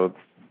eat. So it's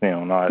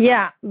not.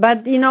 Yeah,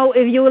 but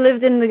if you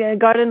lived in the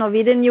Garden of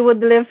Eden, you would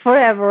live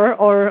forever,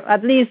 or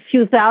at least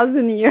few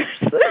thousand years.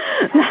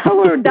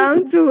 Now we're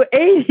down to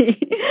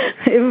 80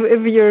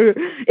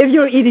 if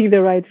you're eating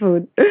the right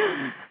food.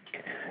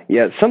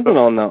 Yeah, something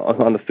on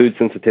the food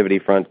sensitivity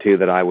front too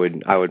that I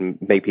would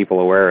make people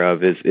aware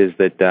of is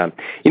that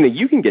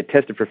you can get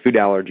tested for food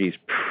allergies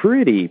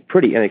pretty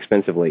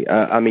inexpensively.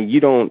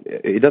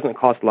 It doesn't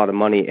cost a lot of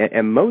money,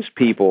 and most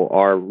people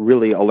are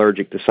really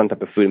allergic to some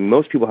type of food.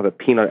 Most people have a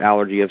peanut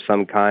allergy of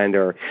some kind,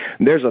 or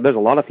there's a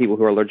lot of people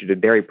who are allergic to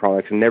dairy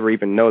products and never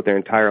even know it their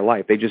entire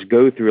life. They just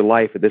go through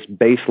life at this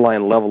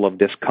baseline level of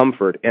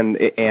discomfort, and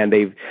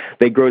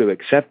they grow to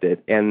accept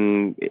it,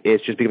 and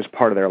it just becomes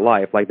part of their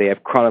life. Like they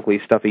have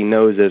chronically stuffy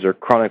noses or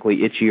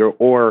chronically itchy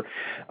or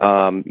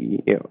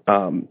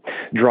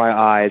dry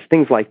eyes,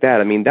 things like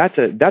that.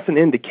 That's an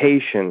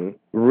indication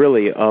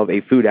really of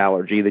a food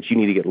allergy that you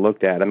need to get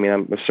looked at. I'm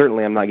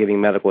not giving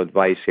medical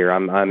advice here.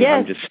 I'm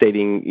just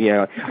stating,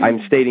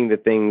 I'm stating the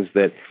things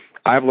that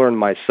I've learned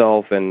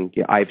myself and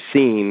I've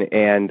seen,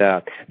 and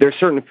there's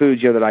certain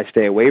foods that I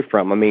stay away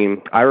from.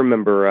 I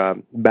remember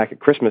back at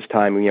Christmas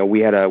time,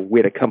 we had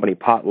a company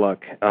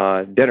potluck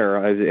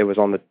dinner. It was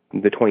on the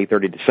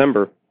 23rd of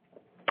December.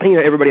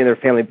 Everybody in their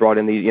family brought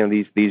in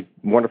these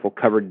wonderful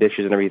covered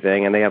dishes and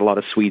everything, and they had a lot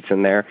of sweets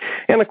in there.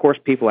 And of course,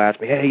 people asked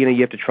me, hey,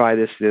 you have to try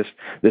this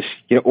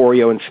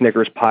Oreo and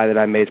Snickers pie that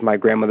I made. It's my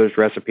grandmother's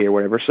recipe or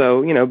whatever. So,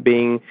 not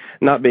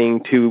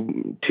being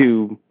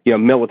too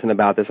militant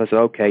about this, I said,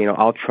 okay,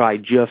 I'll try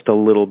just a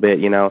little bit,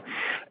 and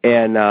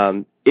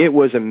it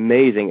was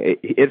amazing.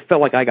 It felt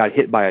like I got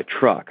hit by a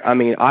truck.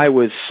 I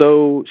was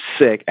so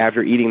sick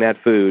after eating that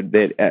food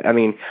that, I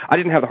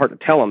didn't have the heart to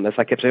tell them this.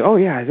 I kept saying, oh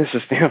yeah, this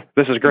is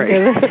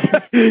great.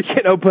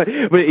 But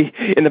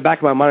in the back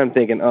of my mind, I'm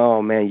thinking,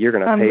 oh man, you're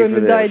going to pay for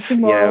this. Die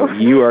tomorrow.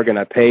 You are going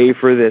to pay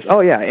for this. Oh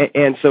yeah.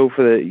 And so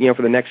for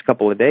the next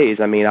couple of days,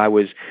 I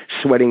was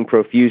sweating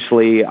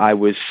profusely. I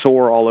was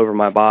sore all over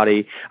my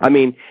body.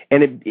 When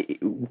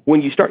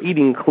you start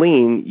eating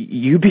clean,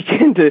 you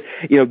begin to,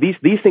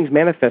 these things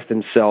manifest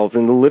themselves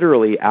in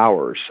literally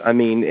hours.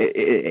 And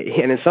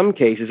in some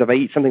cases, if I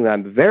eat something that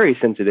I'm very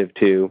sensitive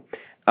to,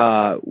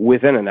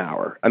 within an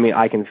hour,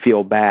 I can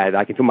feel bad.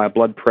 I can feel my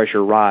blood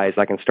pressure rise.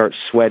 I can start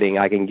sweating.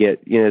 I can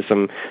get,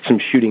 some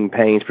shooting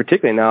pains,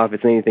 particularly now if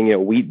it's anything,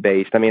 wheat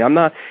based. I'm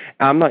not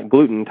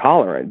gluten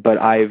intolerant, but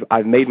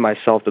I've made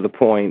myself to the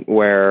point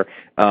where,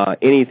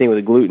 anything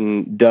with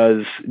gluten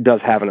does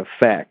have an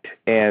effect.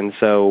 And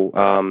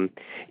so,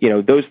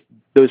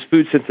 those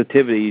food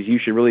sensitivities, you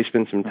should really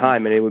spend some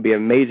time, and it would be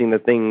amazing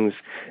the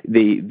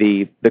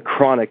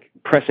chronic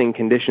pressing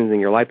conditions in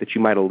your life that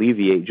you might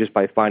alleviate just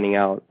by finding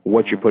out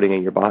what you're putting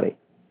in your body.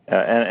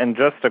 And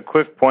just a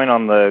quick point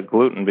on the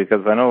gluten,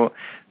 because I know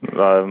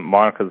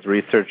Monica's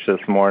researched this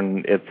more,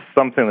 and it's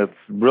something that's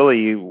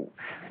really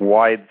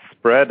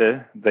widespread.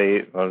 Or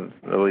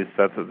at least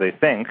that's what they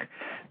think.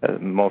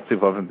 Most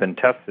people haven't been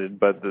tested,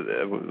 but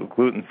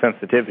gluten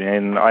sensitivity.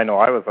 And I know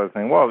I was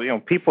saying, well,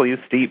 people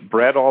used to eat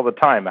bread all the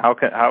time.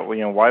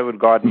 Why would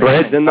God?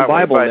 Bread's in the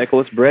Bible,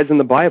 Nicholas. Bread's in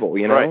the Bible.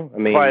 Right. I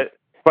mean.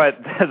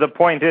 But the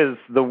point is,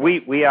 the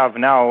wheat we have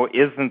now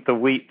isn't the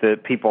wheat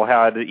that people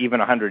had even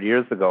 100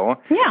 years ago.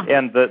 Yeah.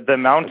 And the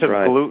amount of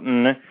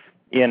gluten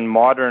in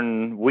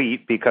modern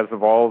wheat, because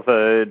of all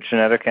the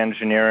genetic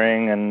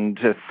engineering and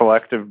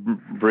selective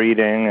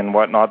breeding and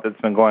whatnot that's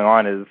been going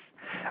on, is,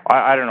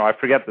 I don't know, I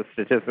forget the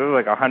statistics. It was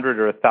like 100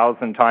 or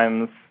 1,000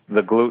 times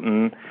the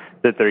gluten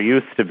that there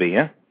used to be.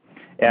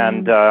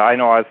 And I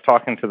know I was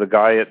talking to the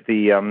guy at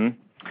the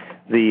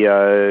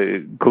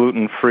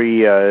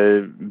gluten-free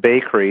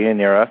bakery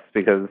near us,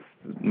 because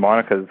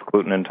Monica's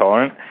gluten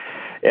intolerant,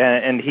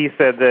 and he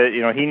said that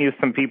he knew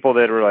some people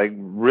that were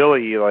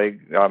really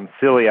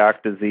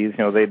celiac disease.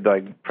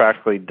 They'd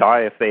practically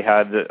die if they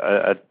had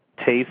a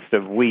taste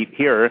of wheat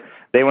here.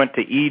 They went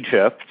to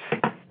Egypt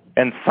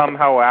and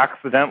somehow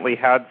accidentally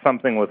had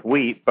something with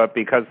wheat, but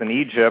because in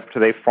Egypt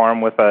they farm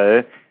with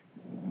a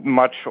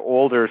much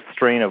older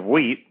strain of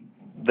wheat,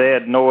 they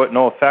had no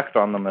effect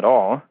on them at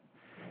all.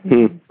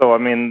 So, I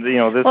mean, this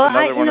is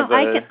another one of the...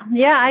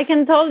 I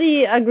can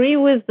totally agree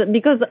with,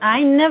 because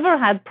I never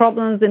had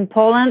problems in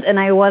Poland, and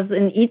I was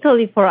in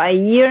Italy for a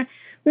year.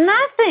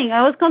 Nothing.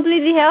 I was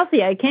completely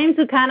healthy. I came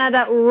to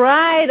Canada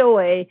right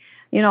away.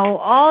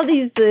 All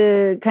these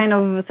kind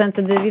of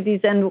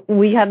sensitivities, and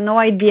we had no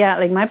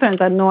idea, my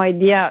parents had no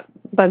idea,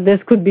 but this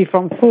could be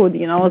from food,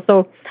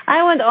 So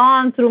I went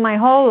on through my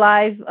whole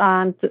life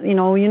and,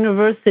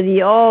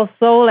 university,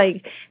 also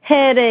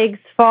headaches,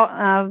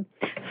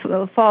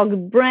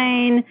 fogged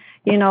brain,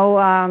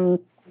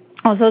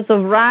 all sorts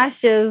of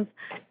rashes,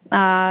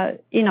 and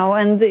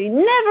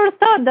never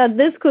thought that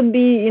this could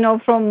be,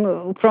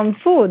 from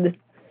food.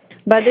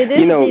 But it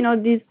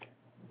is, these...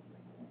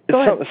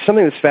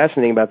 Something that's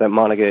fascinating about that,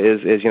 Monica,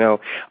 is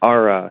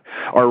our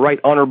right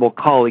honorable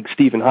colleague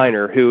Stephen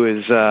Heiner, who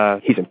is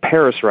he's in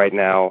Paris right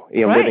now,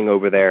 living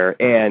over there,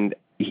 and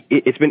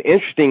it's been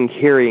interesting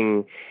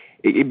hearing,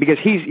 because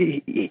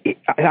I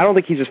don't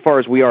think he's as far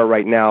as we are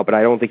right now, but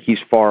I don't think he's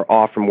far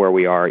off from where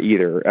we are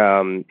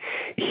either.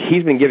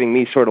 He's been giving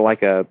me sort of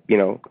like a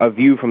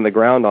view from the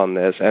ground on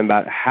this, and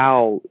about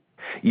how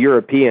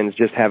Europeans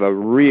just have a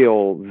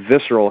real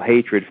visceral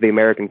hatred for the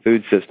American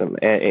food system,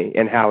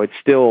 and how it's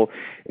still,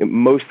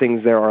 most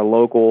things there are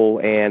local,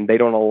 and they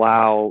don't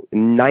allow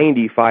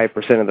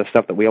 95% of the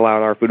stuff that we allow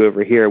in our food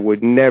over here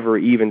would never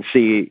even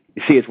see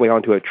its way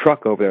onto a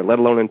truck over there, let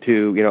alone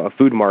into a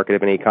food market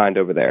of any kind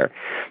over there.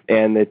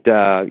 And that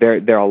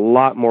they're a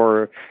lot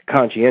more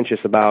conscientious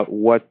about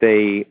what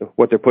they're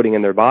putting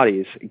in their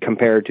bodies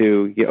compared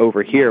to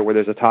over here, where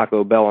there's a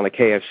Taco Bell and a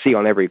KFC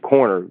on every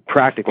corner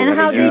practically. And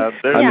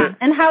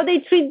and how they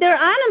treat their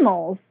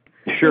animals.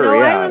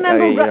 Sure, I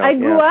remember I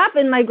grew up,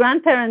 and my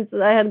grandparents,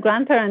 I had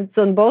grandparents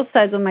on both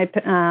sides of my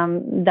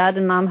dad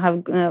and mom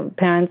have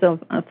parents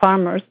of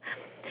farmers.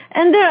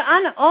 And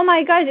oh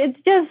my gosh,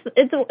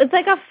 it's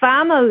like a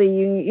family.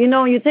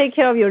 You take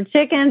care of your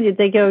chickens, you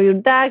take care of your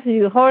ducks,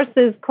 your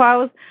horses,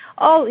 cows,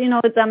 all,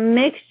 it's a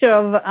mixture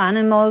of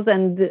animals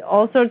and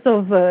all sorts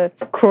of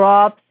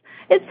crops.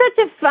 It's such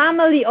a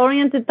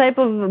family-oriented type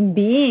of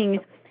being.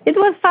 It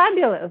was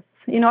fabulous.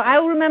 I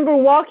remember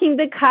walking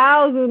the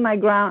cows with my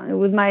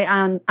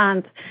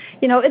aunt.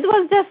 It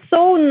was just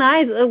so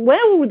nice.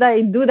 Where would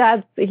I do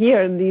that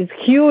here? These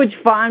huge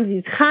farms,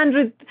 these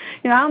hundreds.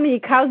 How many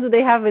cows do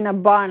they have in a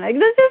barn?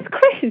 That's just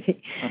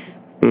crazy.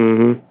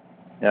 Mm-hmm.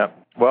 Yeah.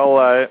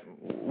 Well,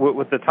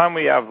 with the time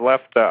we have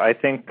left, I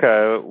think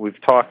we've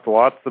talked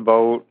lots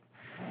about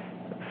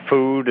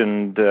food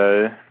and.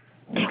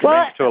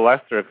 To a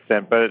lesser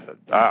extent, but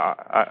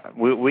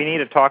we need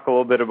to talk a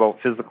little bit about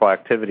physical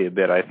activity a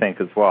bit, I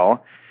think, as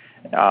well.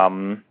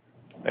 And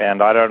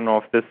I don't know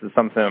if this is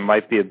something that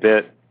might be a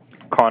bit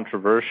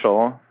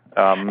controversial.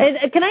 Can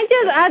I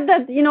just add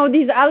that,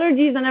 these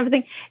allergies and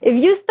everything, if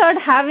you start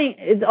having,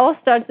 it all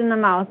starts in the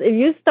mouth. If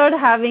you start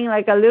having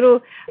like a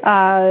little,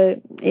 a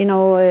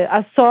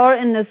sore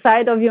in the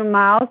side of your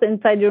mouth,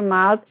 inside your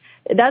mouth,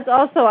 that's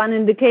also an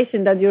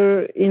indication that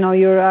you're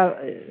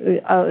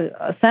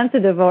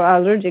sensitive or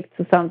allergic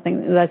to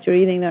something that you're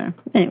eating there.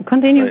 Anyway,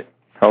 continue. Right.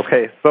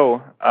 Okay, so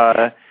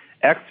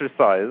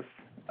exercise.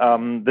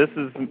 This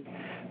is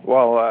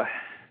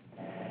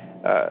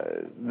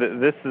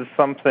this is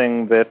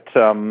something that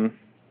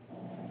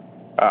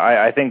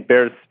I think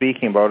bears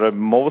speaking about.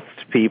 Most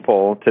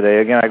people today,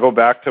 again, I go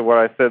back to what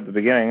I said at the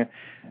beginning.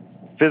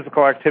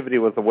 Physical activity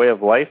was a way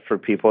of life for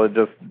people.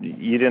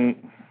 You didn't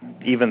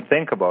even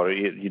think about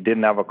it. You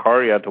didn't have a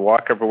car. You had to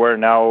walk everywhere.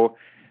 Now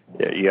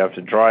you have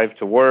to drive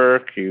to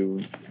work.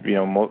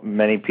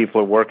 Many people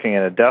are working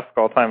in a desk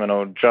all the time. I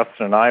know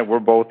Justin and I, we're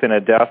both in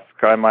a desk.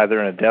 I'm either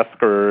in a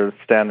desk or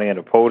standing at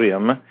a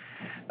podium.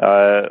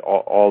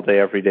 all day,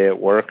 every day at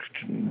work.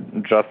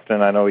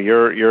 Justin, I know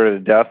you're at a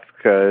desk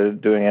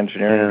doing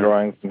engineering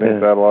drawings and things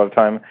like that a lot of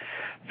time.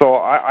 So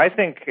I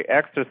think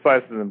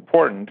exercise is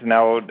important.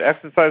 Now,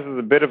 exercise is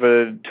a bit of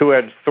a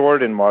two-edged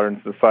sword in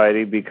modern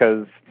society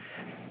because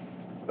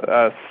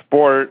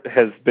sport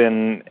has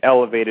been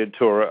elevated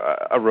to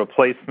a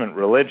replacement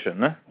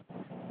religion,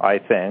 I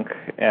think,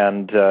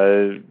 and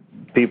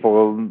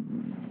people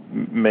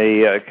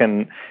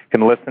can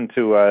listen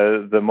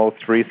to the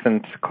most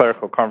recent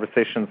clerical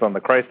conversations on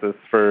the crisis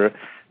for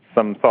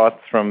some thoughts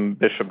from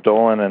Bishop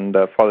Dolan and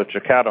Father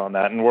Cicada on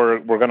that, and we're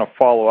going to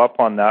follow up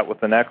on that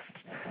with the next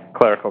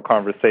clerical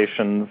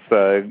conversations,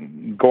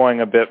 going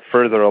a bit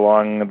further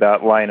along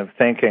that line of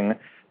thinking,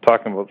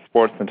 talking about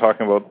sports and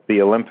talking about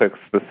the Olympics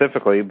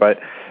specifically. But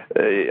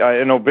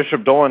I know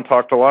Bishop Dolan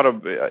talked a lot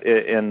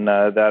in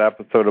that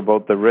episode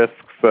about the risks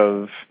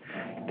of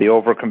the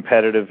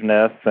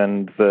over-competitiveness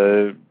and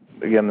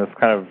this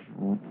kind of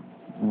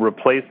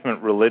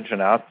replacement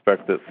religion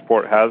aspect that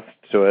sport has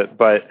to it.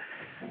 But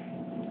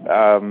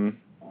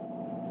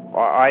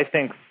I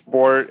think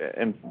sport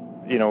and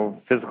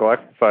physical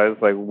exercise,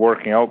 like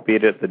working out, be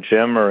it at the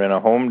gym or in a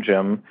home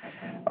gym,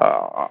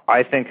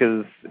 I think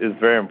is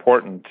very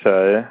important.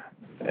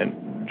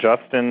 And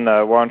Justin,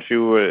 why don't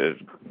you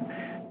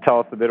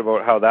tell us a bit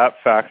about how that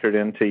factored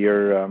into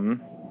your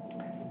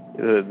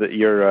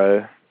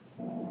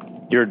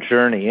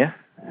journey,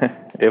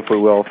 if we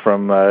will,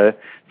 from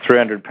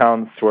 300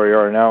 pounds to where you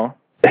are now?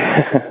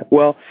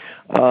 Well,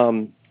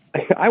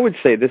 I would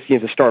say this,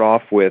 to start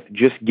off with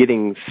just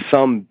getting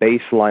some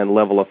baseline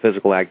level of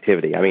physical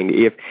activity. I mean,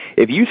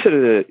 if you sit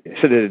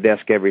at a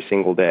desk every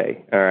single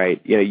day, all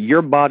right,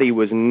 your body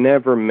was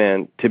never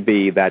meant to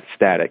be that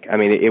static. I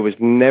mean, it was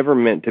never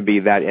meant to be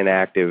that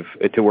inactive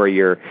to where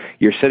you're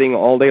sitting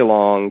all day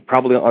long,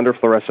 probably under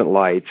fluorescent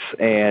lights,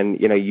 and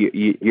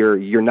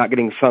you're not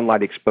getting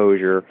sunlight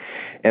exposure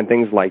and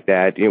things like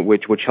that,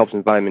 which helps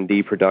in vitamin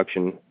D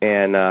production.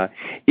 And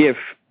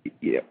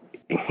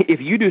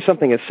if you do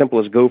something as simple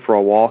as go for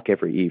a walk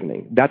every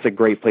evening, that's a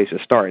great place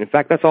to start. In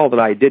fact, that's all that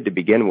I did to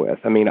begin with.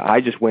 I mean,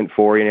 I just went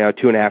for,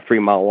 2.5, 3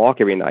 mile walk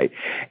every night.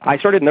 I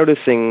started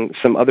noticing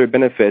some other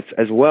benefits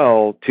as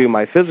well to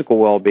my physical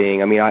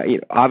well-being. I mean, I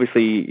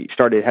obviously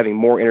started having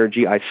more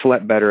energy. I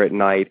slept better at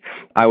night.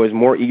 I was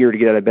more eager to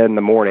get out of bed in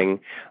the morning.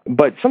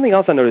 But something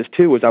else I noticed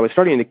too was I was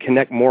starting to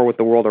connect more with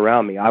the world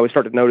around me. I was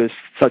starting to notice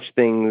such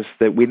things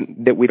that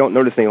we don't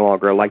notice any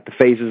longer, like the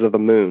phases of the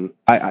moon.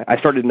 I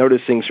started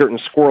noticing certain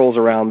squirrels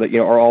around that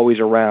are always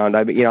around.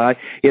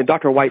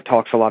 Dr. White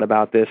talks a lot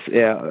about this,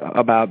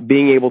 about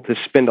being able to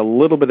spend a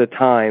little bit of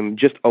time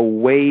just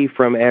away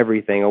from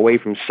everything, away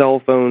from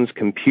cell phones,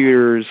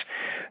 computers,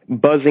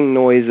 buzzing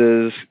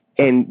noises,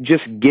 and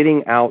just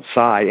getting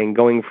outside and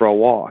going for a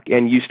walk.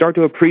 And you start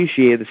to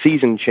appreciate the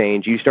season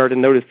change. You start to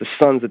notice the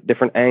sun's at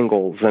different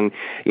angles, and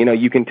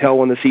you can tell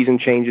when the season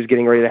change is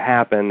getting ready to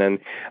happen, and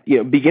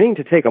beginning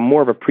to take a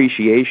more of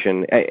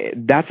appreciation.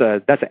 That's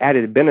an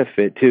added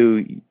benefit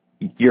to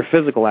your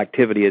physical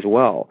activity as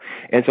well.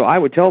 And so I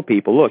would tell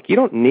people, look, you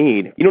don't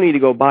need to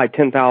go buy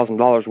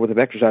 $10,000 worth of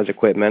exercise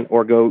equipment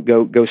or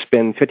go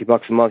spend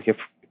 $50 a month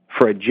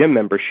for a gym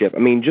membership. I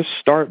mean, just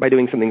start by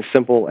doing something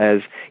simple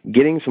as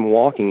getting some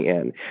walking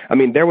in. I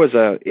mean,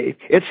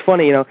 it's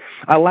funny,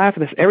 I laugh at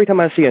this every time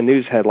I see a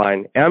news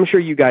headline, and I'm sure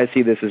you guys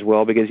see this as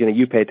well because,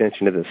 you pay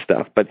attention to this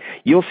stuff, but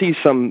you'll see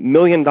some $1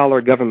 million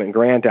government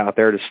grant out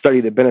there to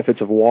study the benefits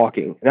of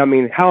walking. And I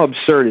mean, how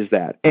absurd is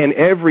that? And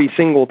every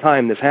single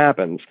time this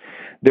happens,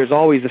 there's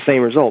always the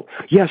same result.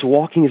 Yes,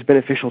 walking is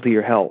beneficial to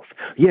your health.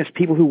 Yes,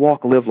 people who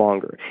walk live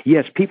longer.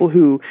 Yes, people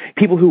who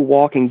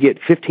walk and get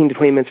 15 to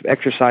 20 minutes of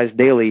exercise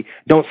daily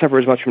don't suffer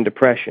as much from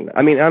depression.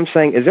 I mean, I'm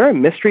saying, is there a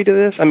mystery to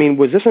this? I mean,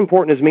 was this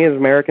important as me as an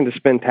American to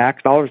spend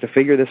tax dollars to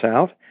figure this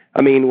out?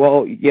 I mean,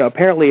 well,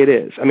 apparently it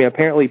is. I mean,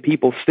 apparently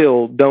people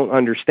still don't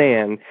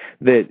understand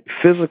that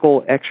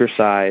physical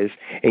exercise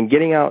and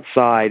getting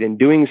outside and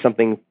doing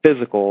something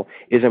physical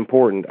is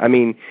important. I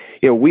mean,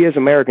 we as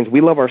Americans, we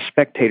love our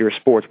spectator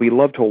sports. We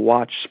love to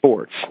watch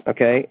sports,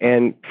 okay?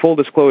 And full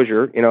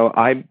disclosure,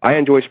 I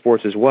enjoy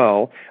sports as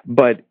well,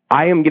 but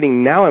I am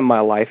getting now in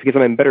my life, because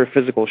I'm in better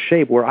physical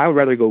shape, where I would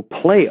rather go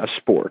play a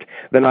sport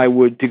than I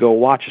would to go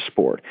watch a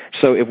sport.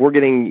 So if we're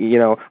getting,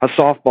 a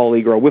softball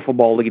league or a wiffle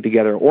ball league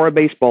together or a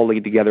baseball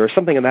league together or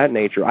something of that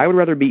nature, I would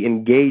rather be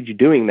engaged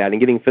doing that and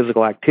getting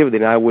physical activity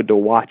than I would to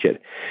watch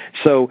it.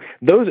 So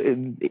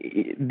then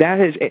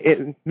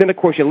of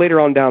course, later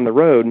on down the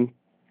road,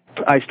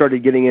 I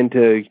started getting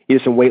into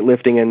some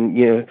weightlifting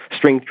and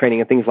strength training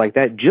and things like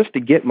that just to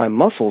get my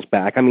muscles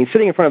back. I mean,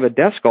 sitting in front of a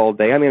desk all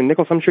day, I mean,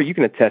 Nicholas, I'm sure you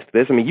can attest to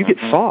this. I mean, you get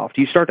soft.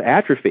 You start to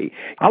atrophy.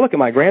 I look at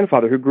my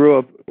grandfather who grew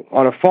up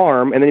on a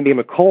farm and then he became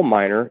a coal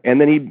miner, and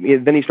then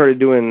he started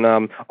doing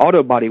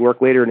auto body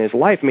work later in his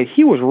life. I mean,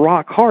 he was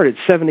rock hard at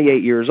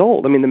 78 years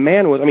old. I mean, the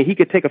man he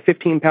could take a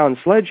 15-pound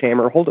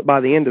sledgehammer, hold it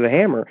by the end of the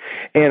hammer,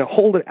 and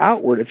hold it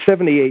outward at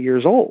 78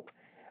 years old.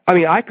 I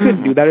mean, I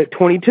couldn't do that at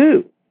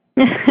 22.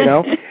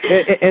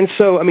 And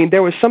so, I mean,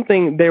 there was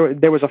something,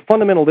 there was a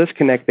fundamental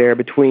disconnect there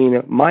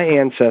between my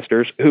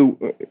ancestors, who,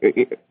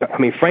 I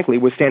mean, frankly,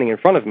 was standing in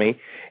front of me,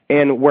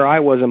 and where I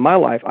was in my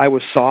life. I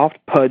was soft,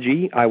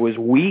 pudgy, I was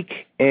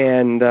weak,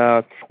 and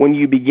when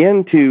you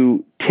begin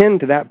to tend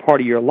to that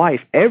part of your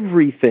life,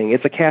 everything,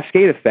 it's a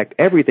cascade effect,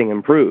 everything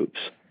improves.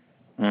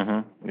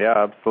 Mm-hmm.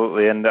 Yeah,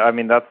 absolutely. And I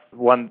mean, that's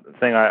one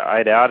thing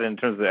I'd add in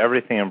terms of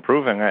everything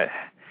improving.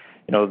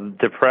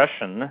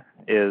 Depression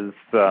is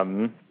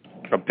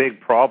a big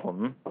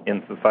problem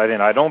in society,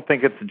 and I don't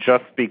think it's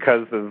just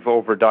because of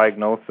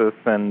overdiagnosis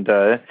and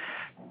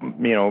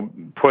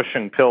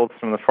pushing pills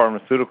from the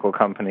pharmaceutical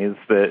companies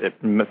that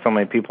so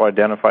many people are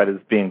identified as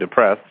being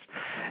depressed.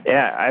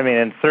 Yeah, I mean,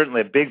 and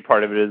certainly a big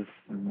part of it is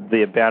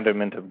the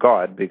abandonment of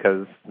God,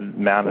 because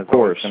man is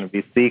always going to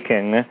be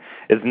seeking,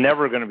 is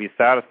never going to be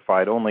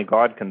satisfied. Only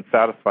God can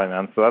satisfy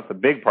man, so that's a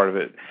big part of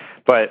it.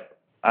 But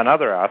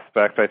another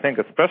aspect, I think,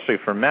 especially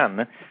for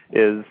men,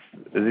 is,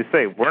 as you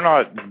say, we're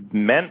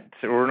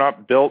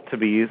not built to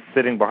be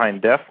sitting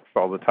behind desks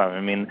all the time.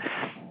 I mean,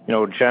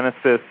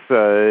 Genesis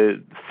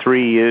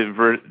 3,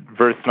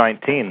 verse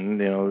 19,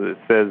 it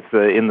says,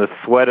 in the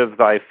sweat of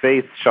thy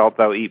face shalt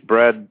thou eat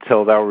bread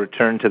till thou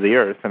return to the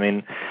earth. I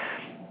mean,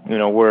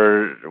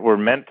 we're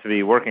meant to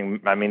be working.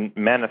 I mean,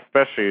 men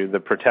especially, the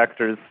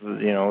protectors,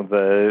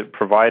 the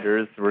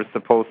providers, we're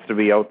supposed to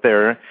be out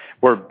there.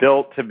 We're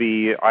built to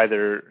be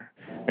either,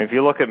 if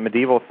you look at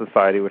medieval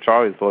society, which I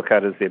always look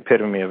at as the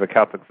epitome of a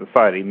Catholic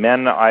society,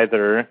 men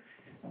either,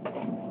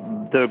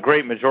 the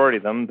great majority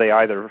of them, they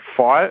either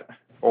fought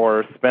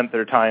or spent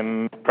their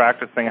time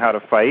practicing how to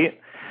fight,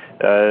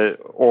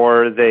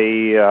 or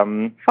they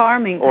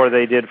farming, or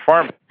they did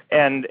farming.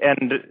 And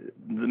the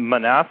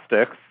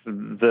monastics,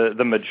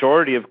 the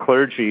majority of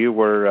clergy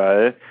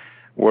were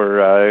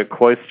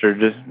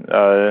cloistered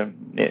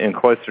in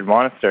cloistered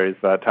monasteries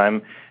at that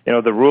time.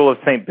 The rule of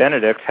Saint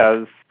Benedict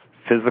has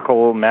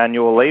physical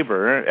manual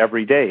labor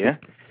every day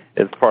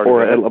as part of it.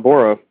 Or at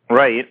laboro.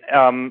 Right.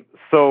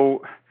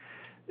 So,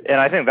 and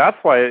I think that's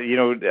why,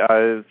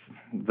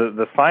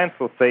 the science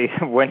will say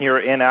when you're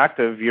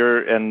inactive,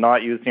 and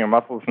not using your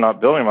muscles,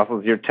 not building your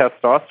muscles, your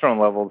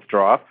testosterone levels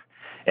drop,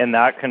 and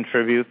that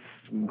contributes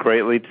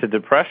greatly to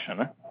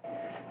depression.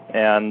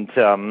 And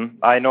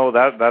I know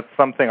that's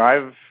something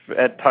I've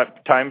at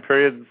time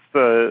periods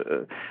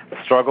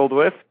struggled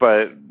with,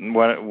 but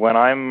when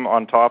I'm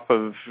on top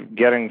of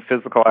getting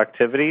physical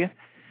activity,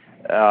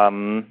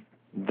 that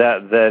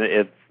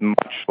it's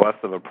much less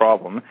of a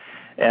problem.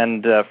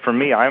 And for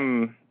me,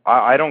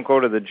 I don't go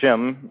to the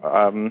gym.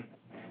 I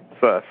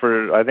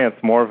think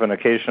it's more of an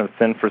occasion of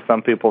sin for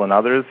some people than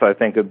others. I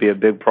think it'd be a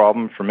big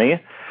problem for me.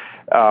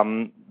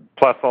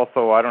 Plus,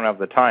 also, I don't have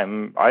the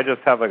time. I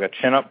just have like a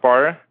chin-up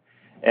bar,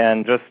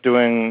 and just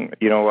doing,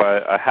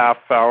 a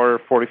half-hour,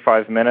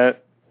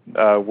 45-minute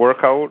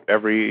workout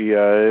every,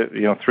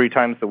 3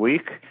 times a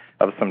week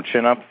of some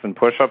chin-ups and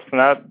push-ups, and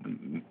that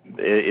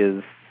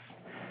is,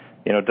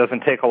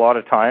 doesn't take a lot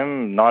of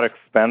time, not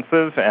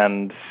expensive,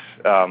 and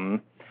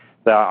I'm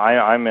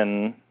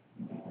in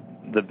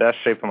the best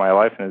shape of my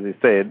life. And as you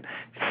say,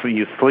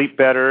 you sleep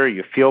better,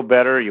 you feel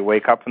better, you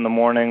wake up in the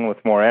morning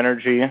with more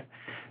energy.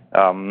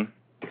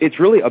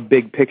 It's really a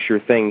big picture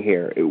thing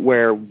here,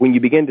 where when you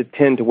begin to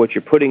tend to what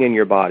you're putting in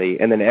your body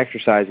and then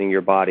exercising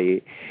your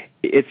body,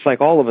 it's like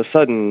all of a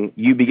sudden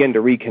you begin to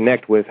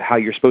reconnect with how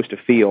you're supposed to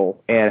feel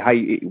and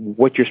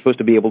what you're supposed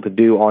to be able to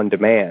do on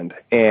demand,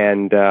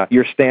 and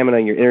your stamina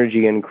and your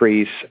energy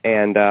increase.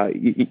 And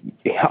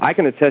I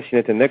can attest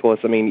to Nicholas.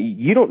 I mean,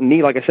 you don't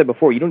need, like I said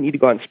before, you don't need to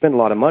go out and spend a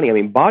lot of money. I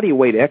mean, body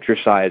weight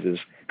exercises.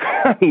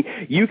 I mean,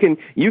 you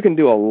can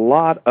do a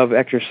lot of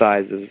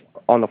exercises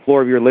on the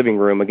floor of your living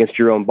room against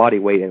your own body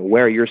weight and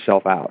wear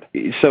yourself out.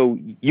 So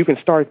you can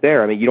start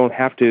there. I mean, you don't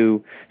have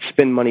to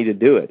spend money to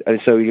do it. And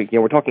so,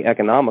 we're talking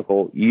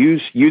economical.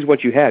 Use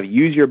what you have.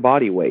 Use your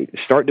body weight.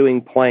 Start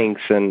doing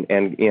planks and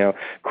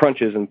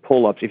crunches and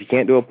pull-ups. If you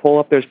can't do a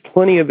pull-up, there's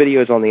plenty of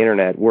videos on the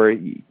internet where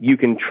you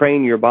can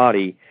train your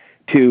body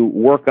to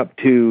work up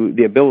to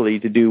the ability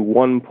to do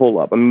one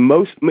pull-up. I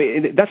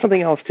mean, that's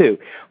something else, too.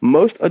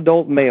 Most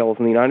adult males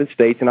in the United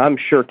States, and I'm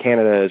sure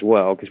Canada as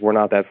well, because we're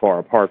not that far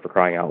apart, for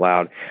crying out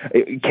loud,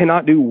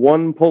 cannot do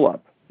one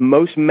pull-up.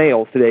 Most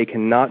males today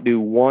cannot do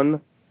one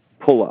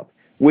pull-up,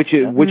 which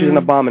is an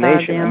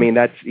abomination. I mean,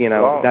 that's,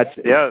 that's...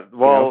 Yeah,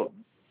 well,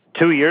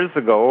 2 years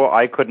ago,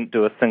 I couldn't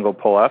do a single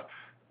pull-up.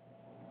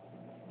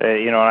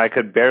 And I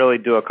could barely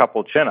do a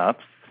couple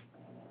chin-ups.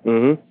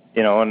 Mm-hmm.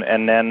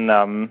 And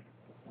then...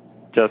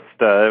 just,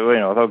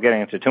 without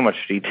getting into too much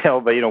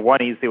detail, but,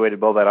 one easy way to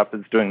build that up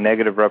is doing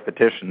negative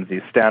repetitions.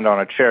 You stand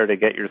on a chair to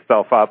get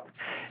yourself up,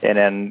 and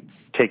then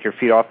take your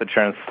feet off the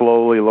chair and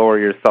slowly lower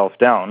yourself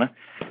down.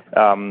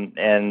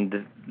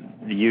 And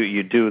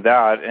you do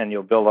that, and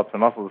you'll build up the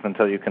muscles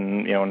until you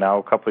can, now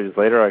a couple of years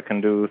later, I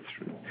can do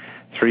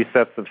 3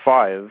 sets of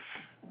 5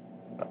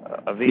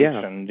 of each,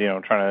 and,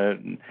 trying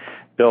to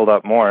build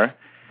up more.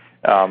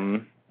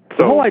 The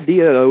whole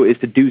idea, though, is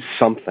to do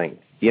something.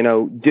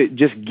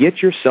 just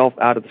get yourself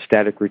out of the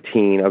static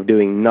routine of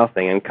doing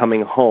nothing and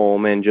coming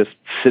home and just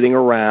sitting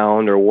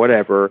around or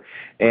whatever.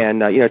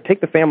 And,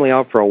 take the family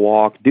out for a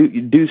walk,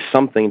 do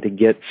something to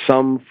get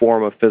some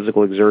form of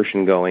physical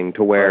exertion going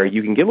to where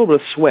you can get a little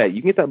bit of sweat,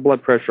 you can get that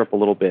blood pressure up a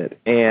little bit,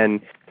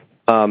 and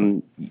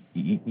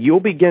you'll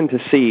begin to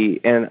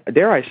see, and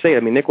dare I say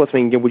it, Nicholas,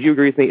 would you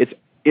agree with me?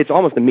 It's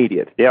almost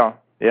immediate. Yeah,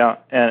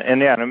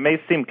 and it may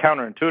seem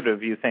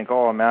counterintuitive. You think,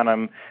 oh man,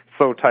 I'm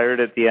so tired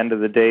at the end of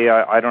the day,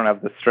 I don't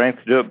have the strength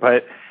to do it,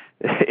 but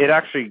it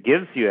actually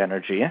gives you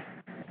energy.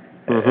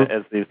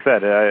 As you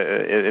said,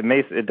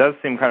 it does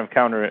seem kind of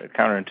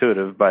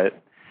counterintuitive,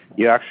 but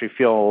you actually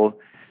feel.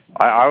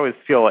 I always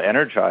feel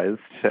energized.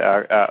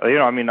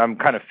 I'm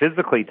kind of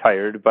physically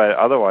tired, but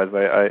otherwise,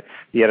 I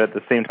yet at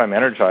the same time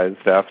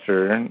energized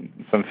after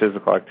some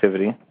physical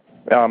activity.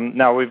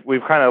 Now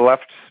we've kind of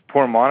left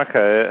poor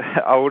Monica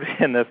out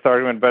in this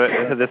argument, but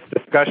this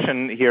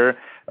discussion here.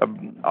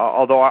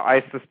 Although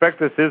I suspect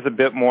this is a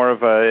bit more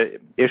of a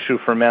issue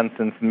for men,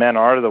 since men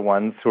are the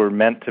ones who are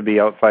meant to be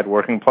outside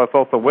working. Plus,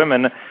 also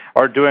women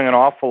are doing an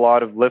awful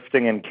lot of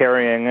lifting and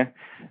carrying.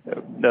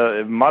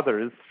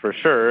 Mothers for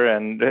sure,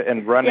 and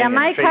running. Yeah,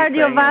 my and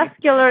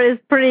cardiovascular is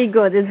pretty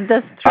good. It's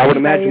the strength. I would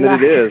imagine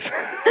that it is.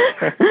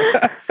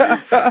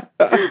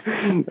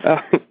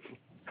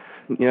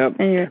 Yep.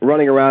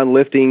 Running around,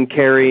 lifting,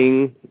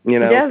 carrying.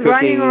 Just cooking,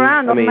 running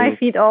around on my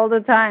feet all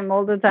the time.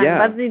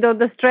 Yeah. But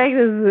the strength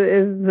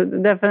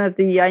is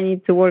definitely, I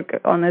need to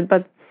work on it.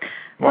 But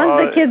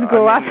once the kids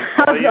grow up,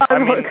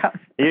 I'll work out.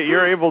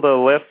 You're able to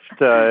lift,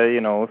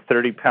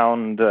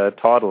 30-pound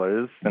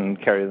toddlers and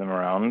carry them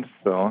around.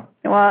 So.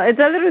 Well, it's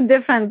a little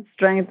different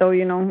strength, though,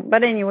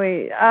 But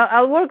anyway,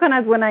 I'll work on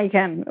it when I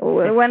can,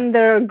 when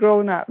they're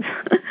grown up.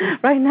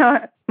 Right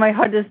now, my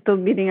heart is still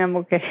beating. I'm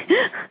okay.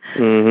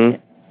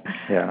 Mm-hmm.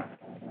 Yeah.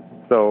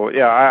 So,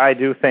 I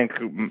do think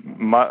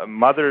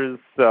mothers,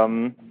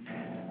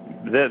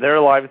 their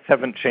lives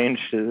haven't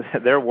changed.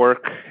 Their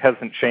work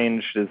hasn't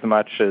changed as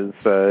much as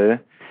those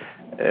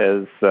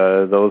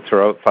who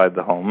are outside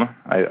the home.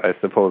 I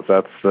suppose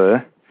that's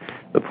the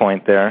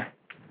point there.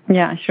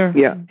 Yeah, sure.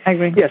 Yeah, I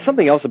agree. Yeah,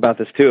 something else about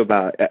this too.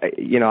 About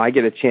I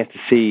get a chance to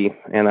see,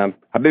 and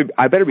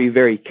I better be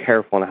very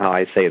careful on how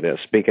I say this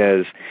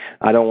because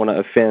I don't want to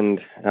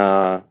offend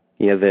the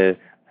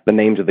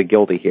names of the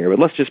guilty here. But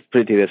let's just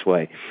put it this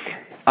way.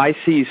 I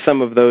see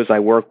some of those I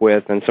work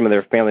with and some of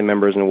their family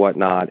members and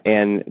whatnot,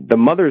 and the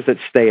mothers that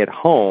stay at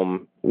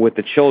home with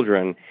the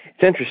children,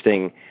 it's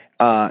interesting,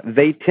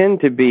 they tend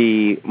to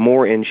be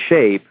more in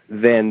shape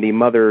than the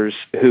mothers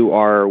who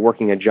are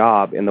working a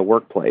job in the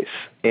workplace.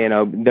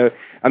 The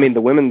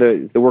women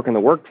that work in the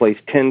workplace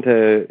tend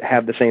to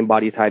have the same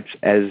body types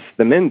as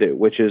the men do,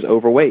 which is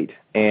overweight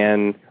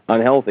and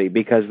unhealthy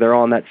because they're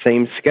on that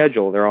same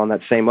schedule. They're on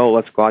that same,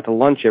 let's go out to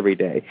lunch every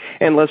day.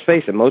 And let's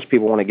face it, most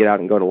people want to get out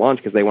and go to lunch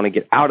because they want to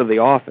get out of the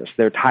office.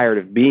 They're tired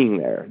of being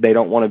there. They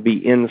don't want to be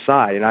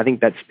inside. And I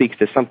think that speaks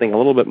to something a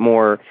little bit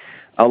more,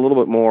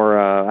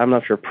 I'm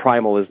not sure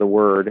primal is the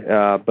word,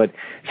 but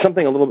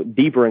something a little bit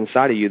deeper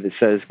inside of you that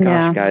says,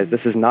 gosh, guys,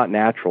 this is not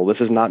natural.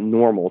 This is not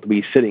normal to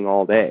be sitting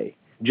all day,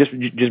 just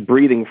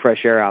breathing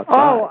fresh air outside.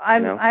 Oh,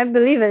 I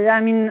believe it.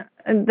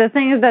 The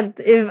thing is that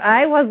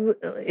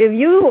if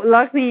you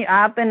lock me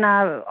up in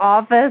an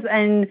office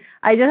and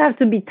I just have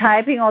to be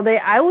typing all day,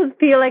 I would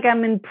feel like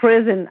I'm in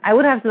prison. I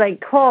would have to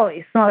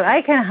holy smokes,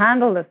 I can't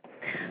handle this.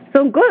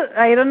 So good.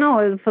 I don't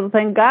know. So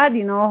thank God,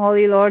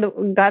 Holy Lord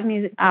got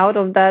me out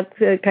of that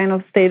kind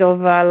of state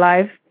of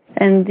life.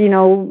 And,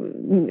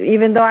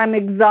 even though I'm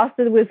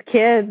exhausted with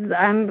kids,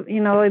 I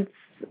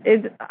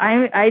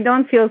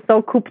don't feel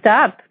so cooped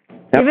up.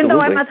 Absolutely. Even though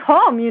I'm at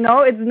home,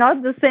 it's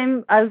not the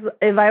same as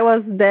if I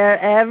was there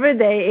every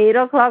day,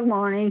 8:00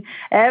 morning,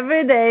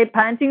 every day,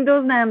 punching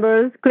those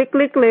numbers, click,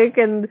 click, click.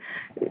 And,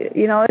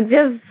 it's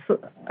just,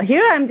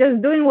 here I'm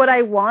just doing what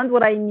I want,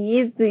 what I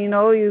need.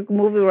 You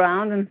move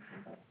around and...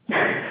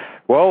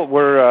 Well,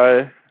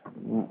 we're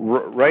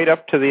right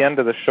up to the end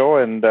of the show,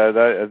 and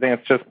I think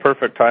it's just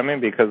perfect timing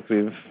because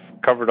we've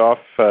covered off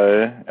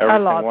everything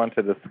we want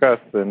to discuss,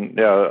 and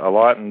a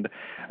lot. And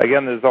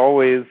again, there's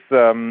always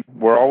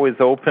we're always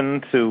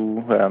open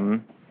to.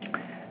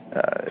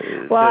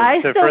 I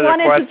still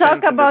wanted to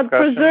talk about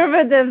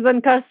preservatives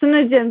and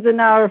carcinogens in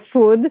our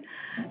food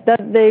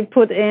that they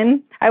put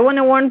in. I want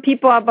to warn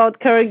people about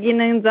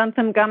carrageenan,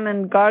 xanthan gum,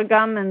 and gar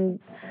gum, and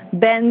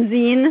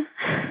benzene.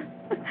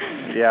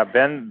 Yeah,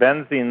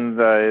 benzene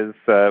is,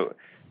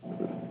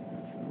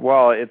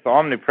 it's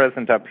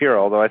omnipresent up here,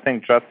 although I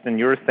think, Justin,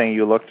 you were saying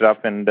you looked it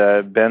up, and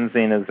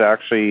benzene is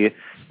actually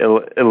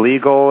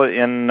illegal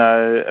in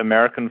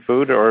American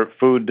food or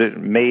food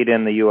made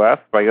in the U.S.,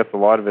 but I guess a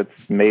lot of it's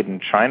made in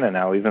China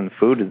now. Even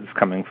food is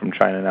coming from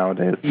China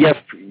nowadays. Yes,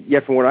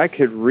 from what I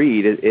could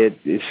read, it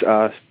is,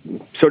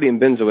 sodium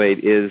benzoate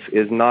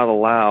is not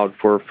allowed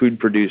for food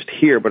produced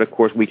here, but of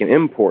course we can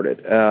import it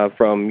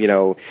from,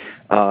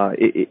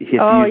 It's used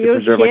to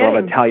preserve like all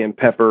the Italian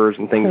peppers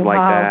and things like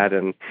that,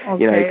 and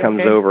it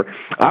comes over.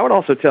 I would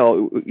also tell,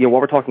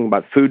 while we're talking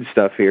about food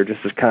stuff here, just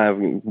as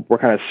we're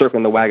kind of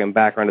circling the wagon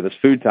back around to this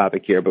food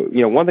topic here, but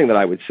one thing that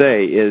I would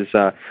say is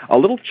a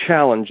little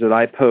challenge that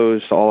I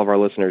pose to all of our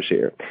listeners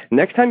here.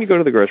 Next time you go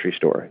to the grocery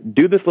store,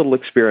 do this little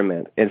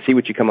experiment and see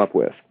what you come up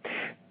with.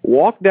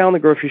 Walk down the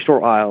grocery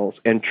store aisles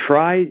and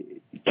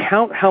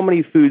count how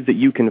many foods that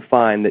you can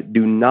find that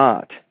do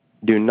not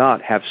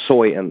have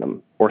soy in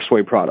them or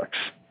soy products.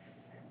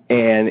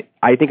 And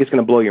I think it's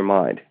going to blow your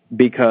mind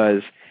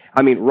because,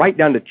 right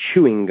down to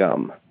chewing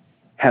gum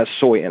has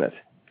soy in it.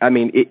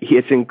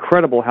 It's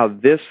incredible how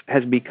this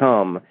has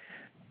become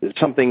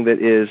something that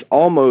is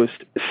almost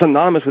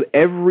synonymous with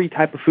every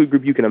type of food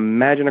group you can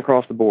imagine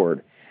across the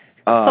board.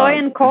 Soy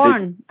and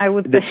corn, I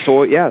would say.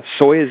 Soy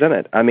is in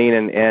it.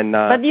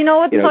 But you know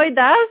what soy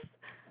does?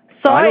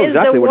 Soy I know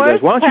exactly what it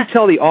does. Why don't you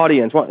tell the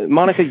audience,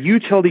 Monica? You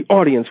tell the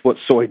audience what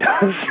soy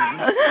does.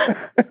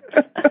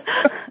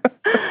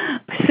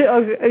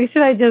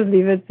 Should I just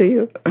leave it to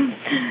you?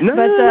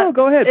 No.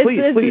 Go ahead,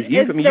 please.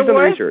 You've done the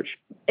research.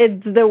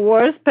 It's the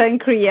worst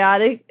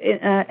pancreatic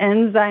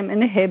enzyme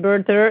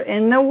inhibitor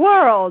in the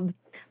world.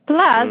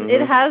 Plus,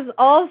 it has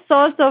all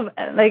sorts of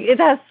it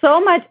has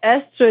so much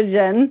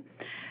estrogen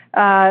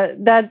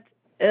that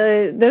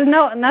there's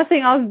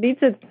nothing else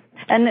beats it.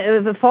 And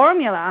the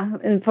formula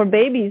for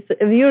babies,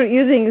 if you're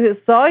using the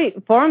soy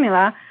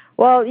formula,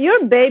 well,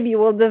 your baby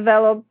will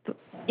develop,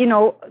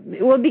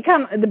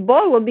 the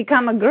boy will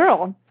become a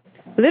girl,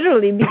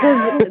 literally,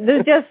 because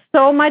there's just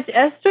so much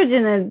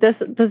estrogen and the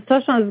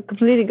testosterone is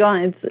completely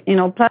gone. It's,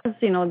 plus,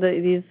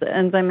 these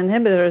enzyme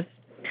inhibitors.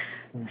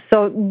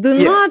 So do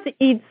not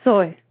eat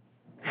soy.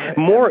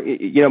 More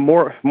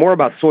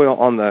about soy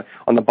on the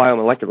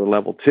biomolecular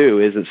level too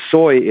is that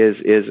soy is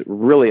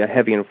really a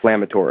heavy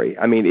inflammatory.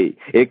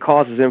 It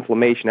causes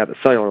inflammation at the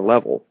cellular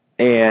level,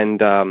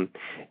 and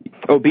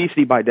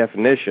obesity by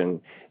definition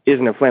is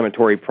an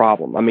inflammatory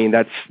problem.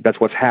 That's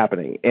what's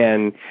happening,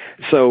 and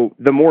so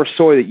the more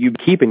soy that you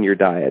keep in your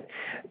diet,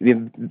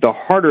 the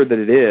harder that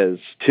it is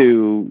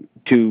to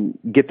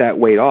get that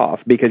weight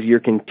off because you're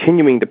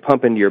continuing to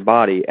pump into your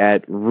body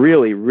at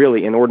really,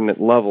 really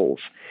inordinate levels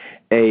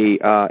a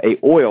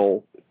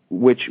oil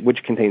which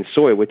contains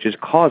soy, which is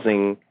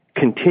causing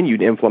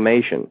continued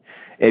inflammation.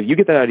 If you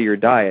get that out of your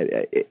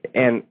diet,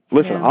 and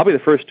listen, I'll be the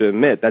first to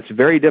admit that's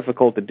very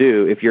difficult to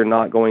do if you're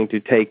not going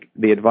to take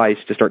the advice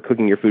to start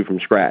cooking your food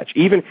from scratch.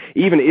 Even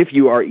if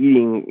you are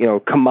eating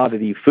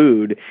commodity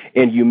food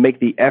and you make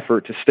the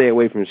effort to stay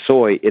away from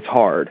soy, it's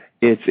hard.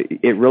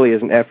 It really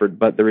is an effort,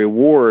 but the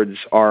rewards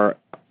are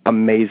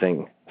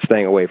amazing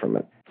staying away from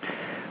it.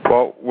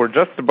 Well, we're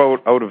just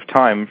about out of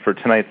time for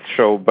tonight's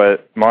show,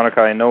 but Monica,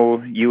 I know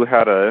you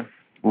had a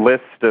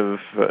list of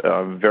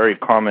very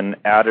common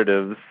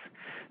additives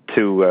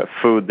to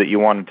food that you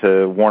wanted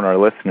to warn our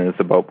listeners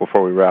about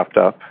before we wrapped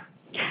up.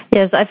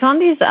 Yes, I found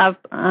these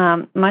up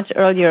much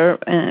earlier,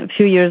 a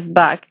few years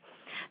back,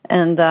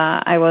 and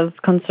I was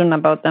concerned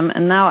about them.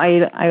 And now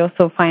I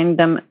also find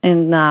them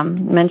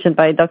mentioned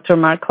by Dr.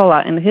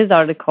 Marcola in his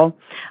article,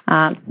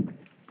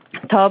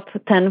 top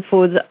 10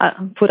 food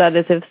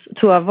additives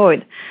to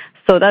avoid.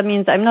 So that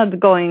means I'm not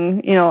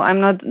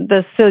I'm not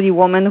the silly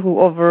woman who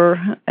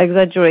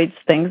over-exaggerates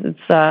things. It's,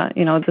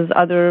 there's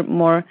other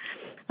more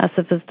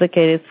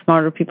sophisticated,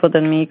 smarter people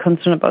than me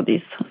concerned about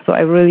these. So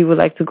I really would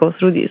like to go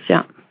through these,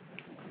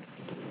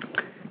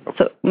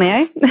 So, may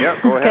I? Yeah,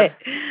 go ahead.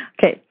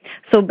 Okay.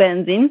 So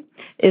benzene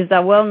is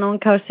a well-known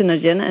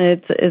carcinogen, and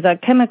it is a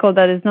chemical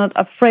that is not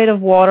afraid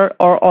of water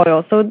or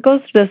oil. So it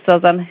goes through the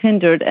cells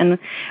unhindered, and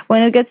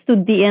when it gets to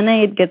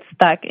DNA, it gets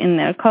stuck in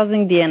there,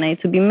 causing DNA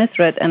to be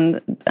misread and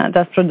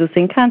thus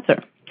producing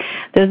cancer.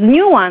 There's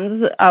new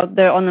ones out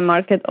there on the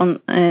market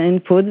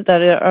in foods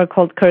that are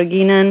called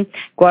carrageenan,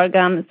 guar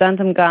gum,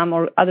 xanthan gum,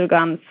 or other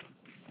gums.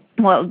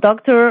 Well,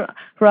 Dr.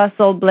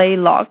 Russell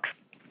Blaylock,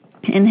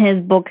 in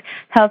his book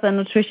Health and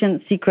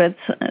Nutrition Secrets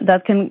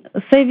That Can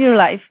Save Your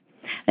Life,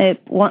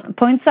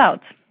 points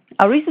out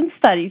a recent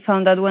study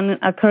found that when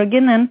a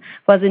carrageenan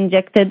was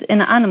injected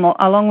in an animal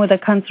along with a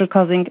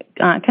cancer-causing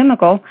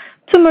chemical,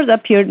 tumors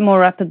appeared more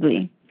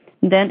rapidly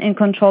than in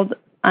controlled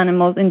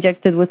animals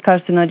injected with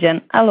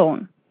carcinogen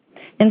alone.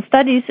 In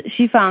studies,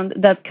 she found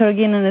that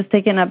carrageenan is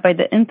taken up by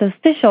the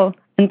intestinal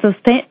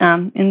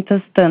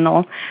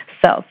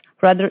cells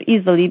rather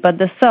easily, but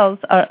the cells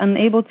are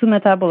unable to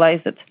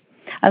metabolize it.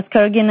 As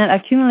carrageenan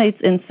accumulates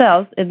in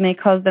cells, it may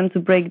cause them to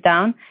break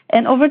down,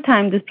 and over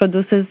time, this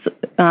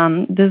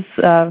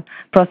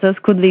process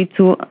could lead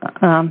to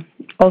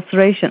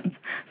ulcerations.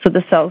 So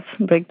the cells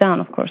break down,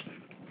 of course.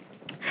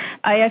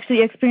 I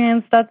actually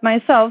experienced that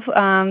myself,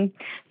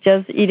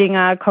 just eating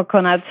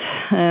coconut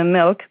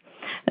milk,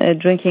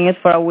 drinking it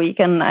for a week,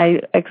 and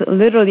I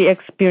literally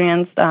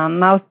experienced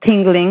mouth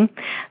tingling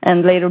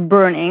and later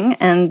burning.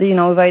 And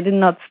if I did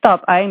not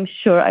stop, I am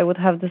sure I would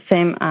have the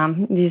same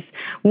these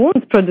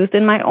wounds produced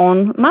in my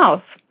own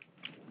mouth.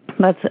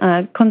 But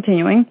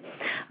continuing,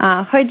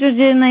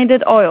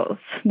 hydrogenated oils.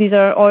 These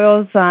are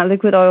oils,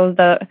 liquid oils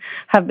that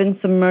have been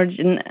submerged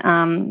in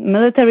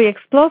military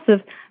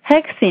explosive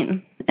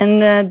hexene.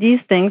 And these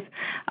things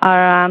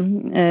are,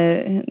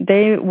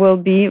 they will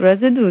be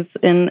residues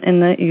in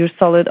your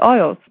solid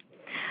oils.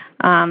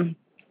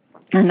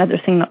 Another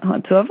thing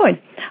to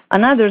avoid.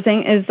 Another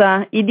thing is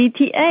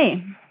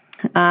EDTA.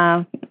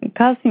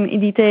 Calcium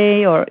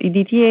EDTA or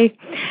EDTA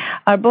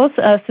are both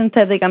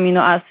synthetic amino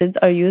acids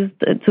are used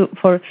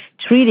for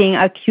treating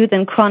acute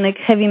and chronic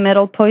heavy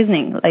metal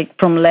poisoning, like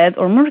from lead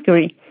or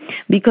mercury,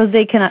 because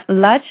they can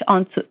latch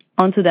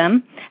onto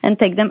them and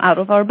take them out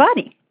of our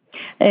body.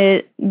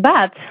 So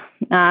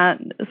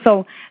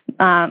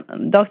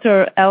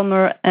Dr.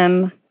 Elmer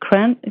M.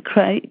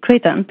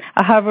 Creighton,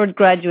 a Harvard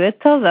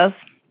graduate, tells us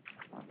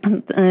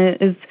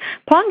is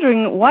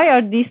pondering why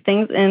are these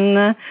things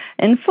in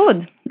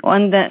food,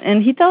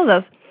 and he tells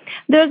us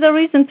there's a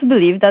reason to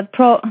believe that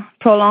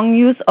prolonged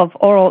use of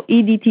oral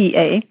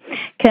EDTA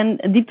can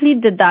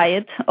deplete the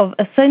diet of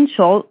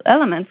essential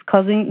elements,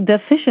 causing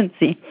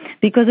deficiency,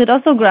 because it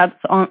also grabs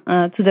on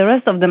to the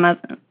rest of the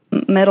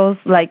metals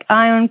like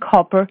iron,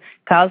 copper,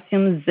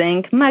 calcium,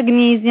 zinc,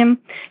 magnesium,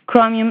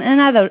 chromium, and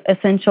other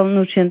essential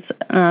nutrients,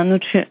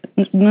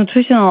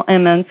 nutritional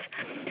elements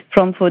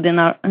from food in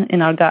our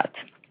gut.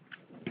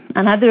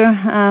 Another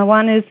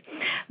one is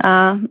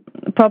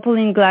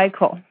propylene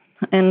glycol,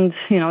 and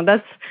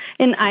that's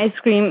in ice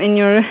cream, in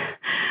your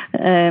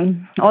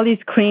all these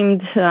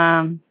creamed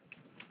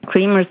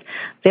creamers.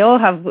 They all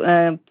have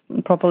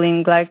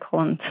propylene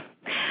glycol.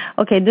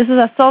 Okay, this is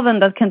a solvent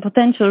that can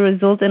potentially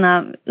result in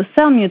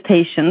cell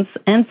mutations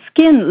and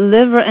skin,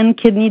 liver, and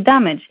kidney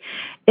damage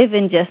if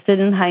ingested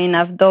in high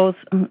enough dose,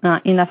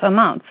 enough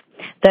amounts.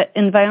 The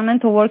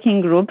Environmental Working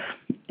Group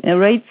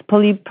rates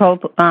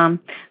polypropylene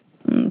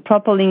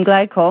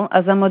glycol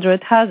as a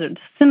moderate hazard,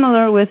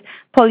 similar with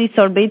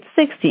polysorbate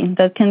 60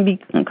 that can be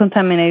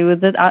contaminated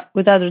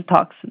with other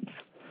toxins.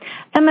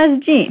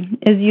 MSG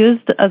is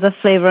used as a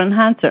flavor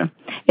enhancer.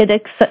 It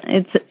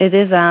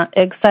is an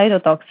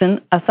excitotoxin,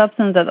 a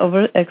substance that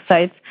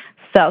overexcites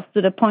cells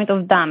to the point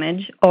of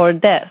damage or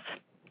death.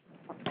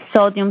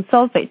 Sodium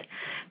sulfate.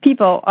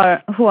 People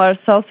who are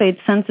sulfate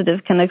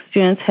sensitive can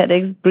experience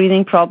headaches,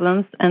 breathing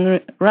problems,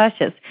 and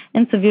rashes.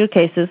 In severe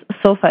cases,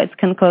 sulfites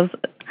can cause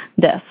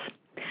death.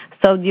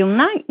 Sodium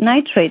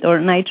nitrate or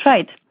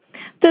nitrite.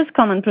 This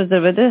common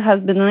preservative has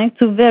been linked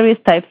to various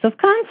types of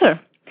cancer.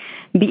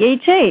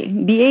 BHA,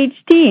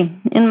 BHT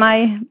in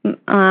my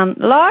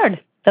lard.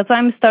 That's why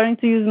I'm starting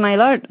to use my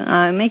lard,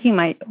 making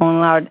my own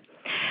lard.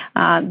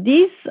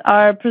 These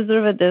are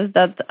preservatives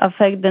that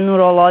affect the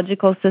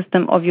neurological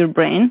system of your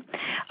brain,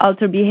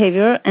 alter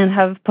behavior, and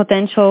have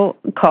potential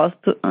cause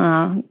to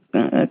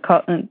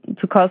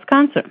cause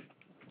cancer.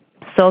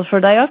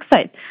 Sulfur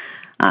dioxide.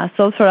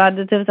 Sulfur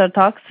additives are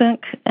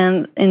toxic,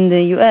 and in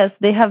the U.S.,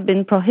 they have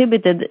been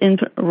prohibited in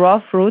raw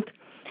fruit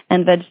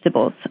and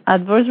vegetables.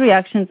 Adverse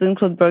reactions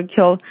include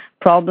bronchial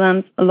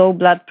problems, low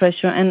blood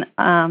pressure, and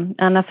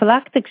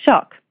anaphylactic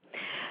shock.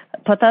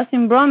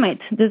 Potassium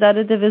bromate. This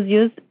additive is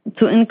used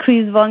to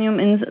increase volume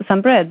in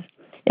some breads.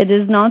 It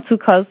is known to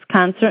cause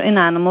cancer in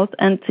animals,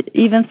 and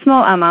even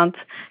small amounts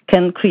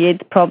can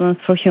create problems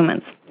for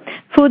humans.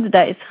 Food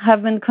dyes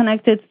have been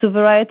connected to a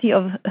variety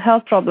of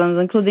health problems,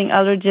 including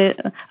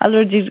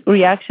allergic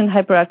reaction,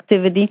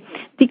 hyperactivity,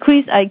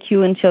 decreased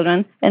IQ in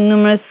children, and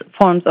numerous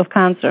forms of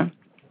cancer.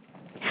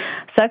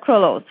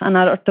 Sucralose, an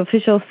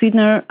artificial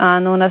sweetener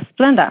known as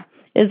Splenda,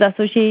 is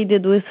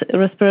associated with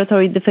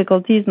respiratory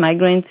difficulties,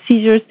 migraine,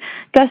 seizures,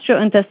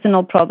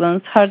 gastrointestinal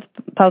problems, heart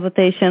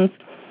palpitations,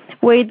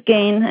 weight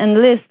gain,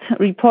 and list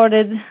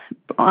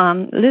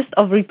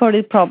of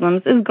reported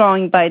problems is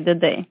growing by the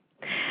day.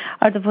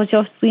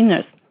 Artificial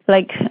sweeteners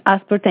like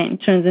aspartame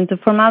turns into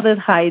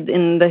formaldehyde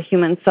in the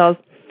human cells.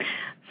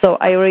 So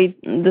I already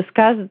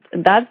discussed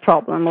that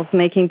problem of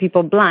making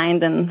people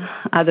blind and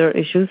other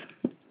issues.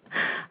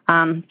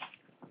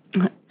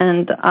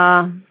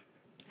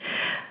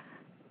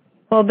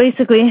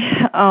 Basically,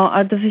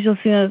 artificial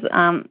sweeteners,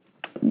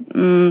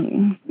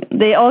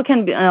 they all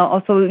can be,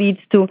 also lead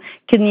to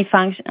kidney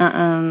function,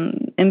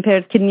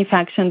 impaired kidney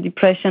function,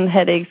 depression,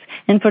 headaches,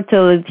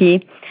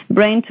 infertility,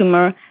 brain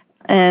tumor,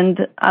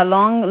 and a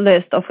long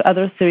list of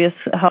other serious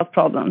health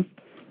problems.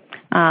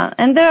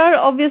 And there are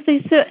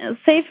obviously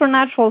safer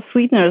natural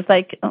sweeteners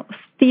like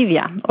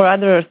stevia or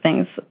other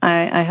things.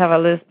 I have a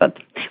list, but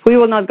we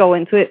will not go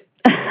into it.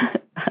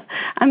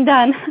 I'm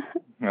done.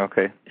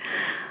 Okay.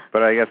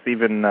 But I guess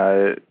even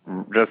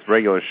just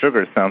regular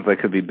sugar sounds like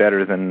it could be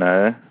better than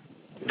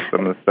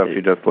some of the stuff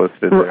you just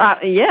listed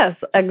there. Yes,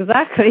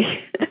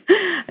 exactly.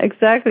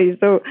 Exactly.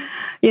 So,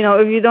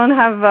 if you don't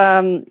have,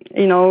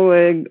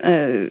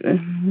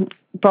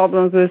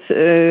 problems with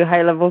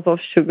high levels of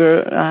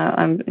sugar,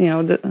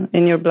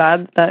 in your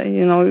blood,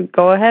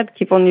 go ahead,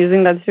 keep on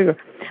using that sugar.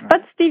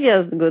 But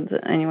stevia is good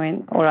anyway,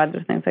 or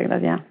other things like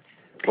that, yeah.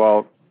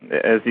 Well,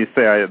 as you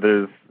say,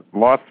 there's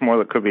lots more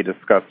that could be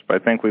discussed,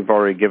 but I think we've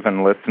already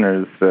given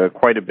listeners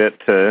quite a bit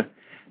to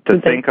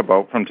think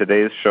about from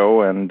today's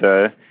show, and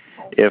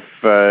if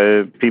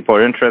people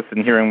are interested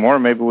in hearing more,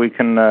 maybe we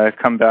can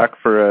come back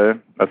for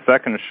a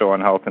second show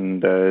on health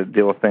and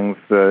deal with things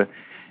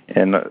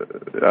in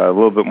a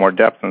little bit more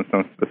depth on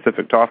some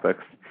specific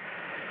topics.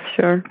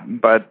 Sure.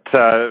 But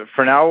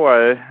for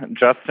now,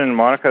 Justin and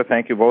Monica,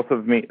 thank you both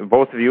of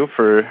you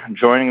for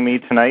joining me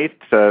tonight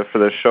for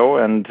the show,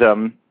 and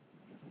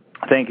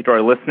thank you to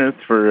our listeners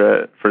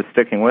for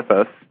sticking with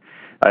us.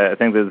 I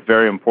think this is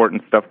very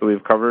important stuff that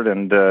we've covered,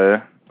 and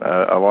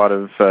a lot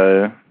of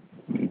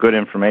good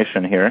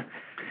information here.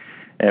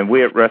 And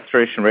we at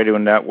Restoration Radio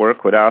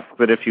Network would ask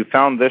that if you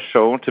found this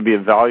show to be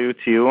of value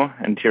to you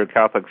and to your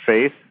Catholic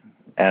faith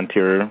and to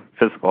your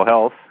physical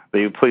health, that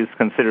you please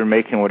consider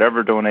making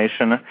whatever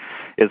donation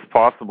is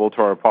possible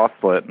to our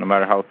apostolate, no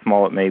matter how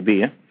small it may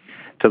be.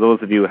 To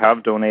those of you who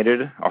have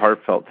donated, a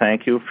heartfelt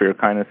thank you for your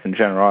kindness and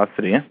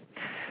generosity.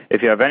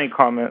 If you have any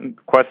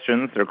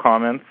questions or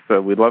comments,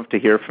 we'd love to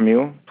hear from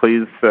you.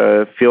 Please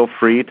feel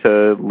free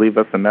to leave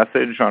us a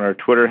message on our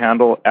Twitter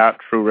handle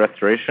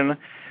 @TrueRestoration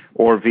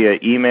or via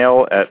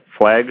email at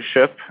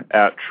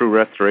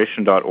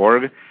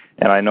flagship@truerestoration.org.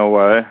 And I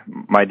know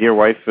my dear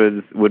wife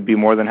would be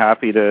more than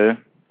happy to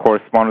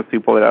correspond with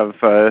people that have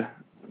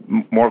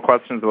more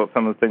questions about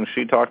some of the things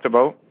she talked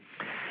about.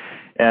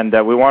 And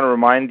we want to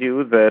remind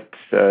you that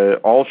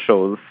all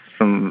shows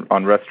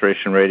on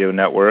Restoration Radio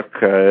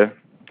Network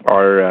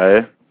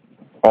are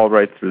all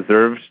rights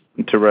reserved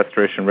to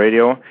Restoration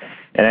Radio,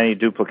 and any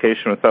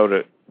duplication without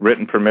a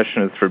written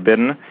permission is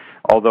forbidden.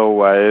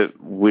 Although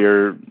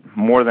we're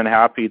more than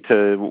happy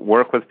to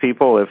work with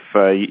people if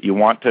you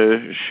want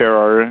to share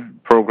our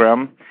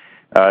program,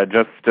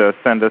 just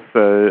send us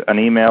an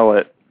email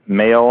at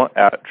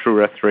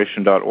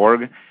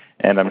mail@truerestoration.org,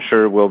 and I'm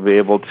sure we'll be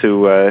able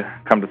to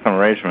come to some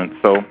arrangements.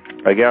 So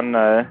again,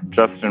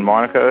 Justin and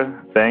Monica,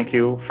 thank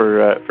you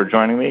for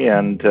joining me,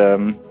 and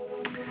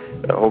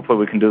hopefully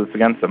we can do this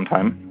again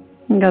sometime.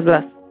 God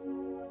bless.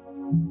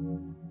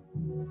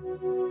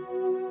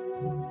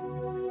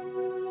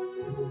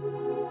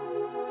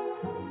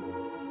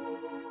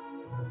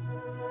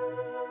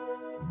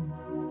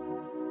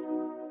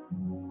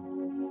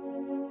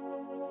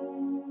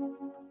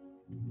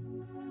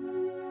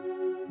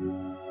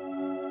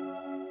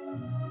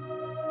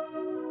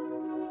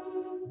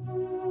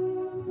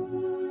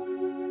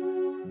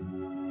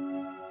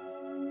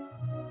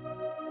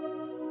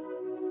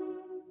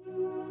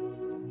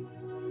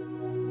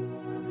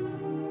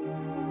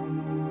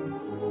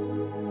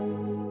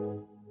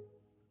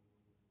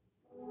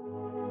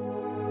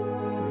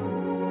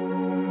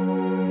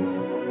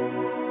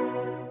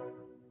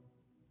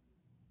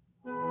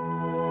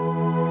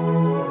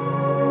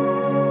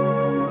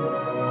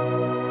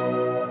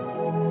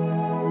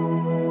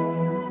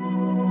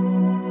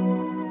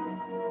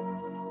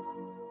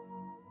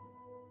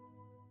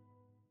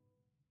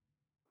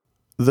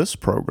 This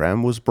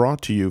program was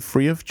brought to you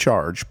free of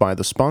charge by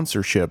the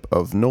sponsorship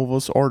of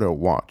Novus Ordo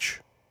Watch.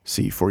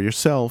 See for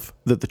yourself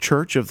that the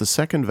Church of the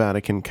Second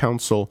Vatican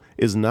Council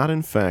is not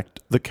in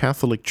fact the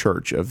Catholic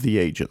Church of the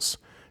ages.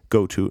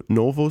 Go to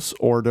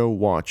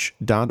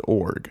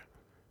novusordowatch.org.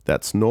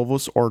 That's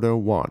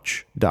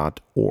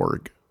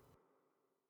novusordowatch.org.